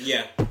movie.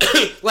 Yeah.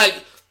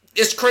 Like,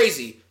 it's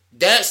crazy.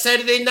 That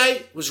Saturday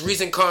night was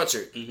Reason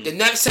concert. Mm-hmm. The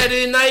next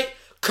Saturday night,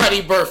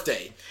 Cuddy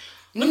birthday.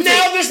 Now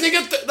this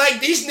nigga,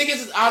 these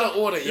niggas is out of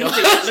order, yo. Let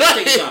me tell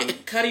you something.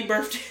 Cuddy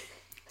birthday.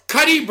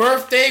 Cuddy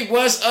birthday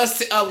was a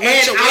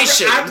situation.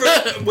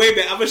 Wait a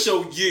minute, I'm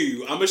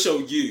gonna show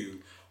you.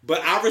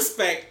 But I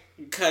respect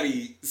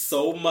Cuddy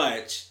so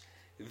much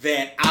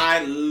that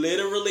I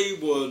literally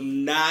will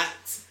not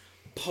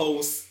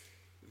post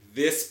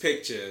this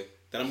picture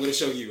that I'm gonna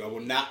show you. I will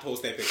not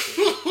post that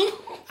picture.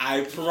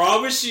 I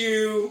promise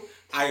you,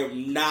 I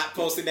am not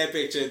posting that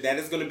picture. That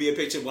is gonna be a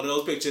picture, one of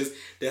those pictures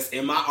that's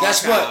in my archive.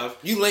 That's what?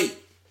 You late.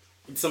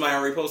 Somebody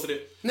already posted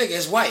it? Nigga,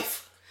 his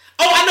wife.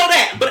 Oh, I know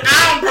that, but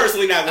I'm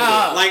personally not gonna do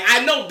it. Like,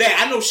 I know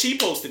that. I know she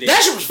posted it.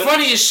 That shit was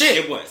funny as shit.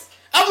 It was.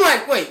 I'm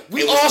like, wait,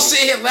 we all sit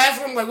here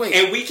laughing. I'm like, wait.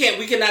 And we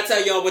cannot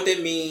tell y'all what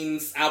that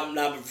means.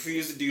 I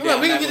refuse to do that.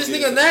 Like, we can get this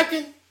nigga a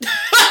napkin?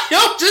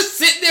 Yo, just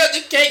sitting there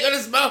with the cake on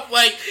his mouth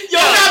like... Yo,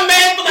 got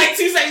mad for like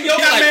 2 seconds. Got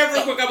mad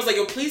real quick. I was like,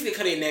 yo, please get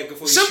Cuddy a napkin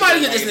before you somebody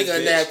get this nigga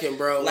a napkin,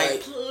 bro.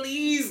 Like,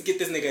 please get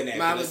this nigga a napkin.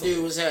 Mama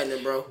dude, what's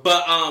happening, bro?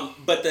 But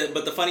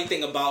the funny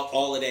thing about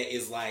all of that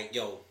is like,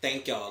 yo,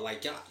 thank y'all.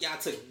 Like, y'all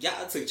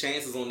took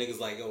chances on niggas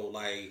like, yo,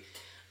 like,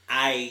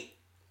 I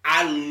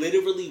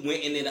literally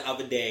went in there the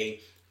other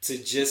day to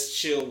just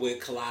chill with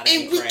Kalada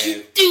and we Krav.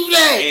 can do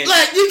that. And,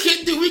 like, we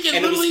can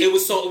and literally... it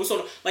was so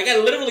like, I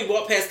literally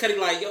walked past Cuddy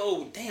like,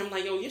 yo, damn,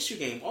 like, yo, your shoe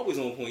game always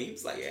on point. He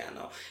was like, yeah, I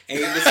know. And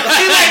it was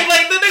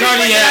like the nigga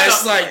Cuddy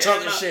ass, like,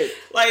 talking shit.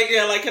 Like,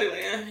 yeah, like, Cuddy,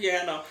 like,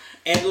 yeah, I know.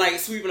 And, like,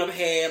 sweeping up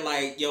head,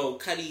 like, yo,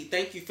 Cuddy,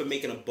 thank you for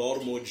making a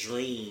Baltimore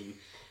dream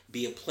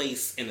be a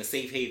place and a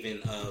safe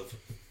haven of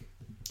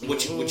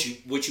what you want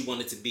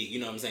it to be.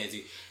 You know what I'm saying to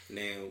you?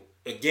 Now,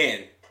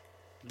 again,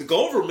 the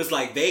Gold Room is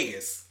like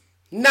Vegas.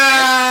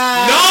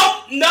 Nah.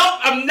 No,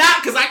 I'm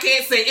not, because I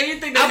can't say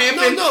anything that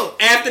happened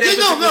after that.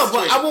 No,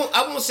 but I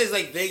won't say it's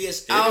like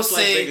Vegas. I'll say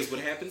like Vegas.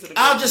 What happened to the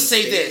I'll just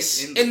say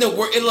this in the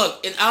word. And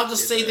look, and I'll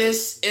just say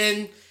this,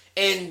 and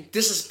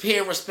this is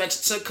paying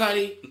respects to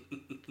Cuddy.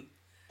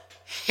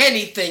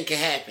 Anything can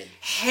happen.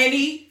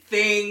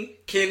 Anything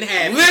can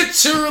happen.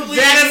 Literally,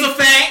 that is a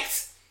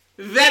fact.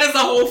 That is a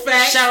whole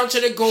fact. Shout out to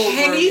the Gold Room.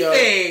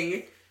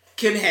 Anything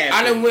can happen.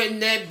 I done went in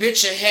that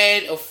bitch and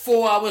had a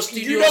 4-hour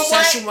studio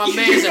session. My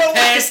man's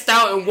passed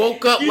out and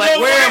woke up like,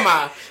 where am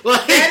I?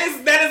 Like, that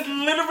is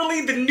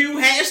literally the new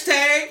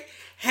hashtag.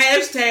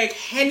 Hashtag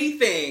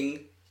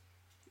anything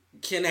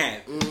can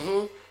happen.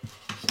 Mm-hmm.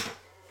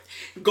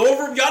 Gold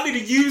Room, y'all need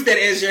to use that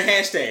as your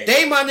hashtag.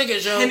 They my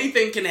niggas, yo.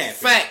 Anything can happen.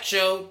 Fact,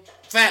 yo.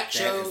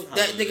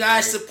 That the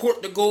guys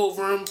support the Gold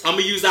Room. I'm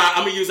gonna use our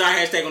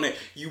hashtag on that.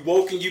 You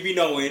woke and you be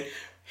knowing.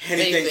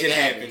 Anything can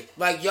happen.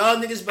 Like, y'all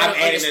niggas better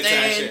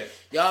understand.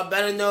 Y'all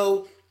better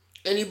know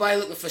Anybody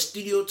looking for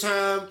studio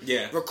time,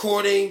 yeah,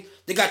 recording,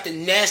 they got the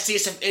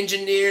nastiest of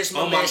engineers.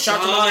 My man,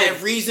 shout out to my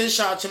man Reason,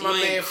 shout out to my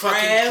man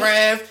fucking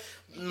Krav,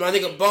 my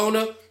nigga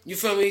Bona. You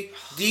feel me?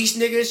 These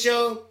niggas,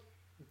 yo,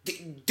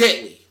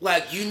 deadly.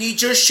 Like, you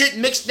need your shit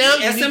mixed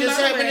down, you need this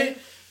happening,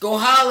 go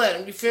holler at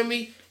them, you feel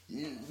me?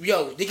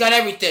 Yo, they got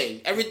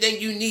everything. Everything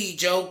you need,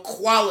 yo.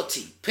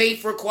 Quality. Pay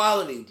for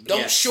quality.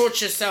 Don't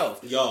short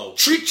yourself. Yo.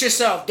 Treat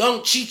yourself.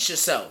 Don't cheat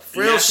yourself.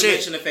 Real not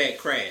shit. To mention the fat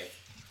Krav.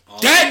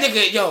 That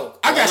nigga, yo.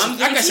 I got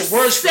some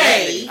words for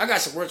that nigga. I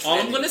got some words for that nigga.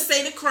 All I'm going to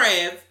say to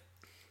Krav,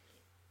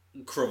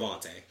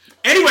 Cravante.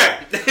 Anyway.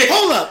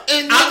 Hold up.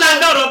 And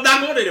I'm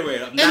not going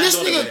anywhere. And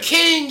this nigga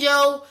King,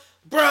 yo.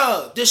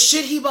 Bruh, the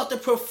shit he about to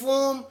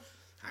perform.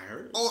 I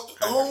heard.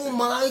 Oh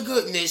my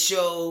goodness,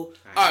 yo.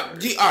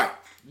 Alright.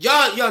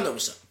 Y'all know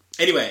what's up.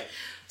 Anyway,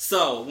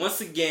 so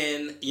once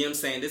again, you know what I'm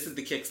saying, this is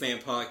the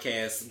Kickstand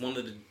Podcast, one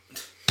of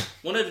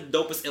the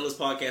dopest, illest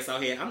podcasts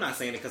out here. I'm not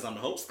saying it because I'm the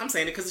host. I'm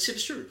saying it because the shit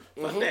is true.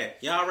 Fuck that.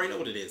 Y'all already know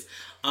what it is.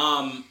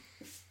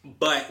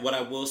 But what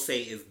I will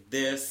say is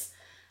this: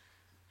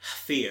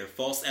 fear,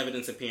 false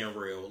evidence appearing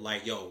real.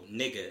 Like, yo,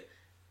 nigga,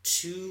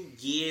 2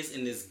 years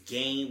in this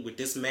game with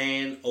this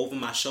man over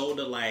my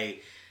shoulder,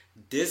 like,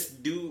 this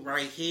dude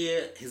right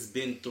here has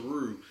been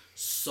through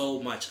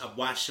so much. I've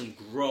watched him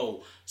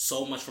grow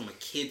so much from a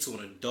kid to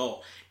an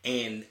adult,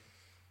 and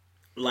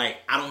like,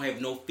 I don't have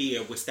no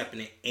fear with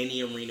stepping in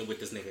any arena with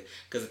this nigga,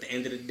 because at the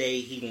end of the day,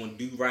 he gonna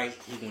do right.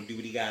 He gonna do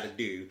what he gotta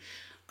do.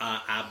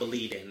 I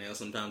believe that. Now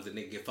sometimes the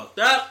nigga get fucked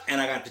up,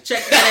 and I got to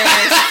check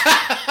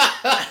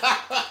that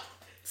ass.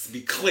 Let's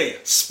be clear.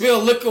 Spill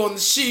liquor on the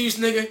shoes,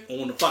 nigga.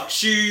 On the fuck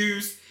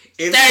shoes.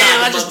 Damn,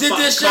 I just did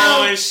this show.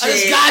 I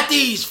just got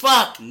these.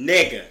 Fuck,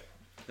 nigga.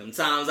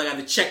 Sometimes I got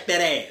to check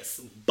that ass.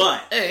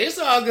 But hey, it's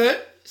all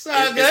good. It's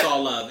all good. It's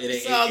all love.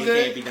 It can't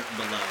be nothing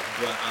but love.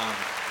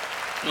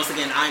 But once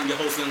again, I'm your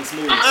host, Young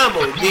Smooth. I'm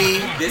OD.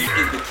 This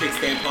is the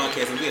Kickstand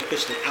Podcast, and we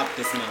officially out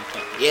this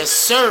motherfucker. Yes,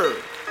 sir.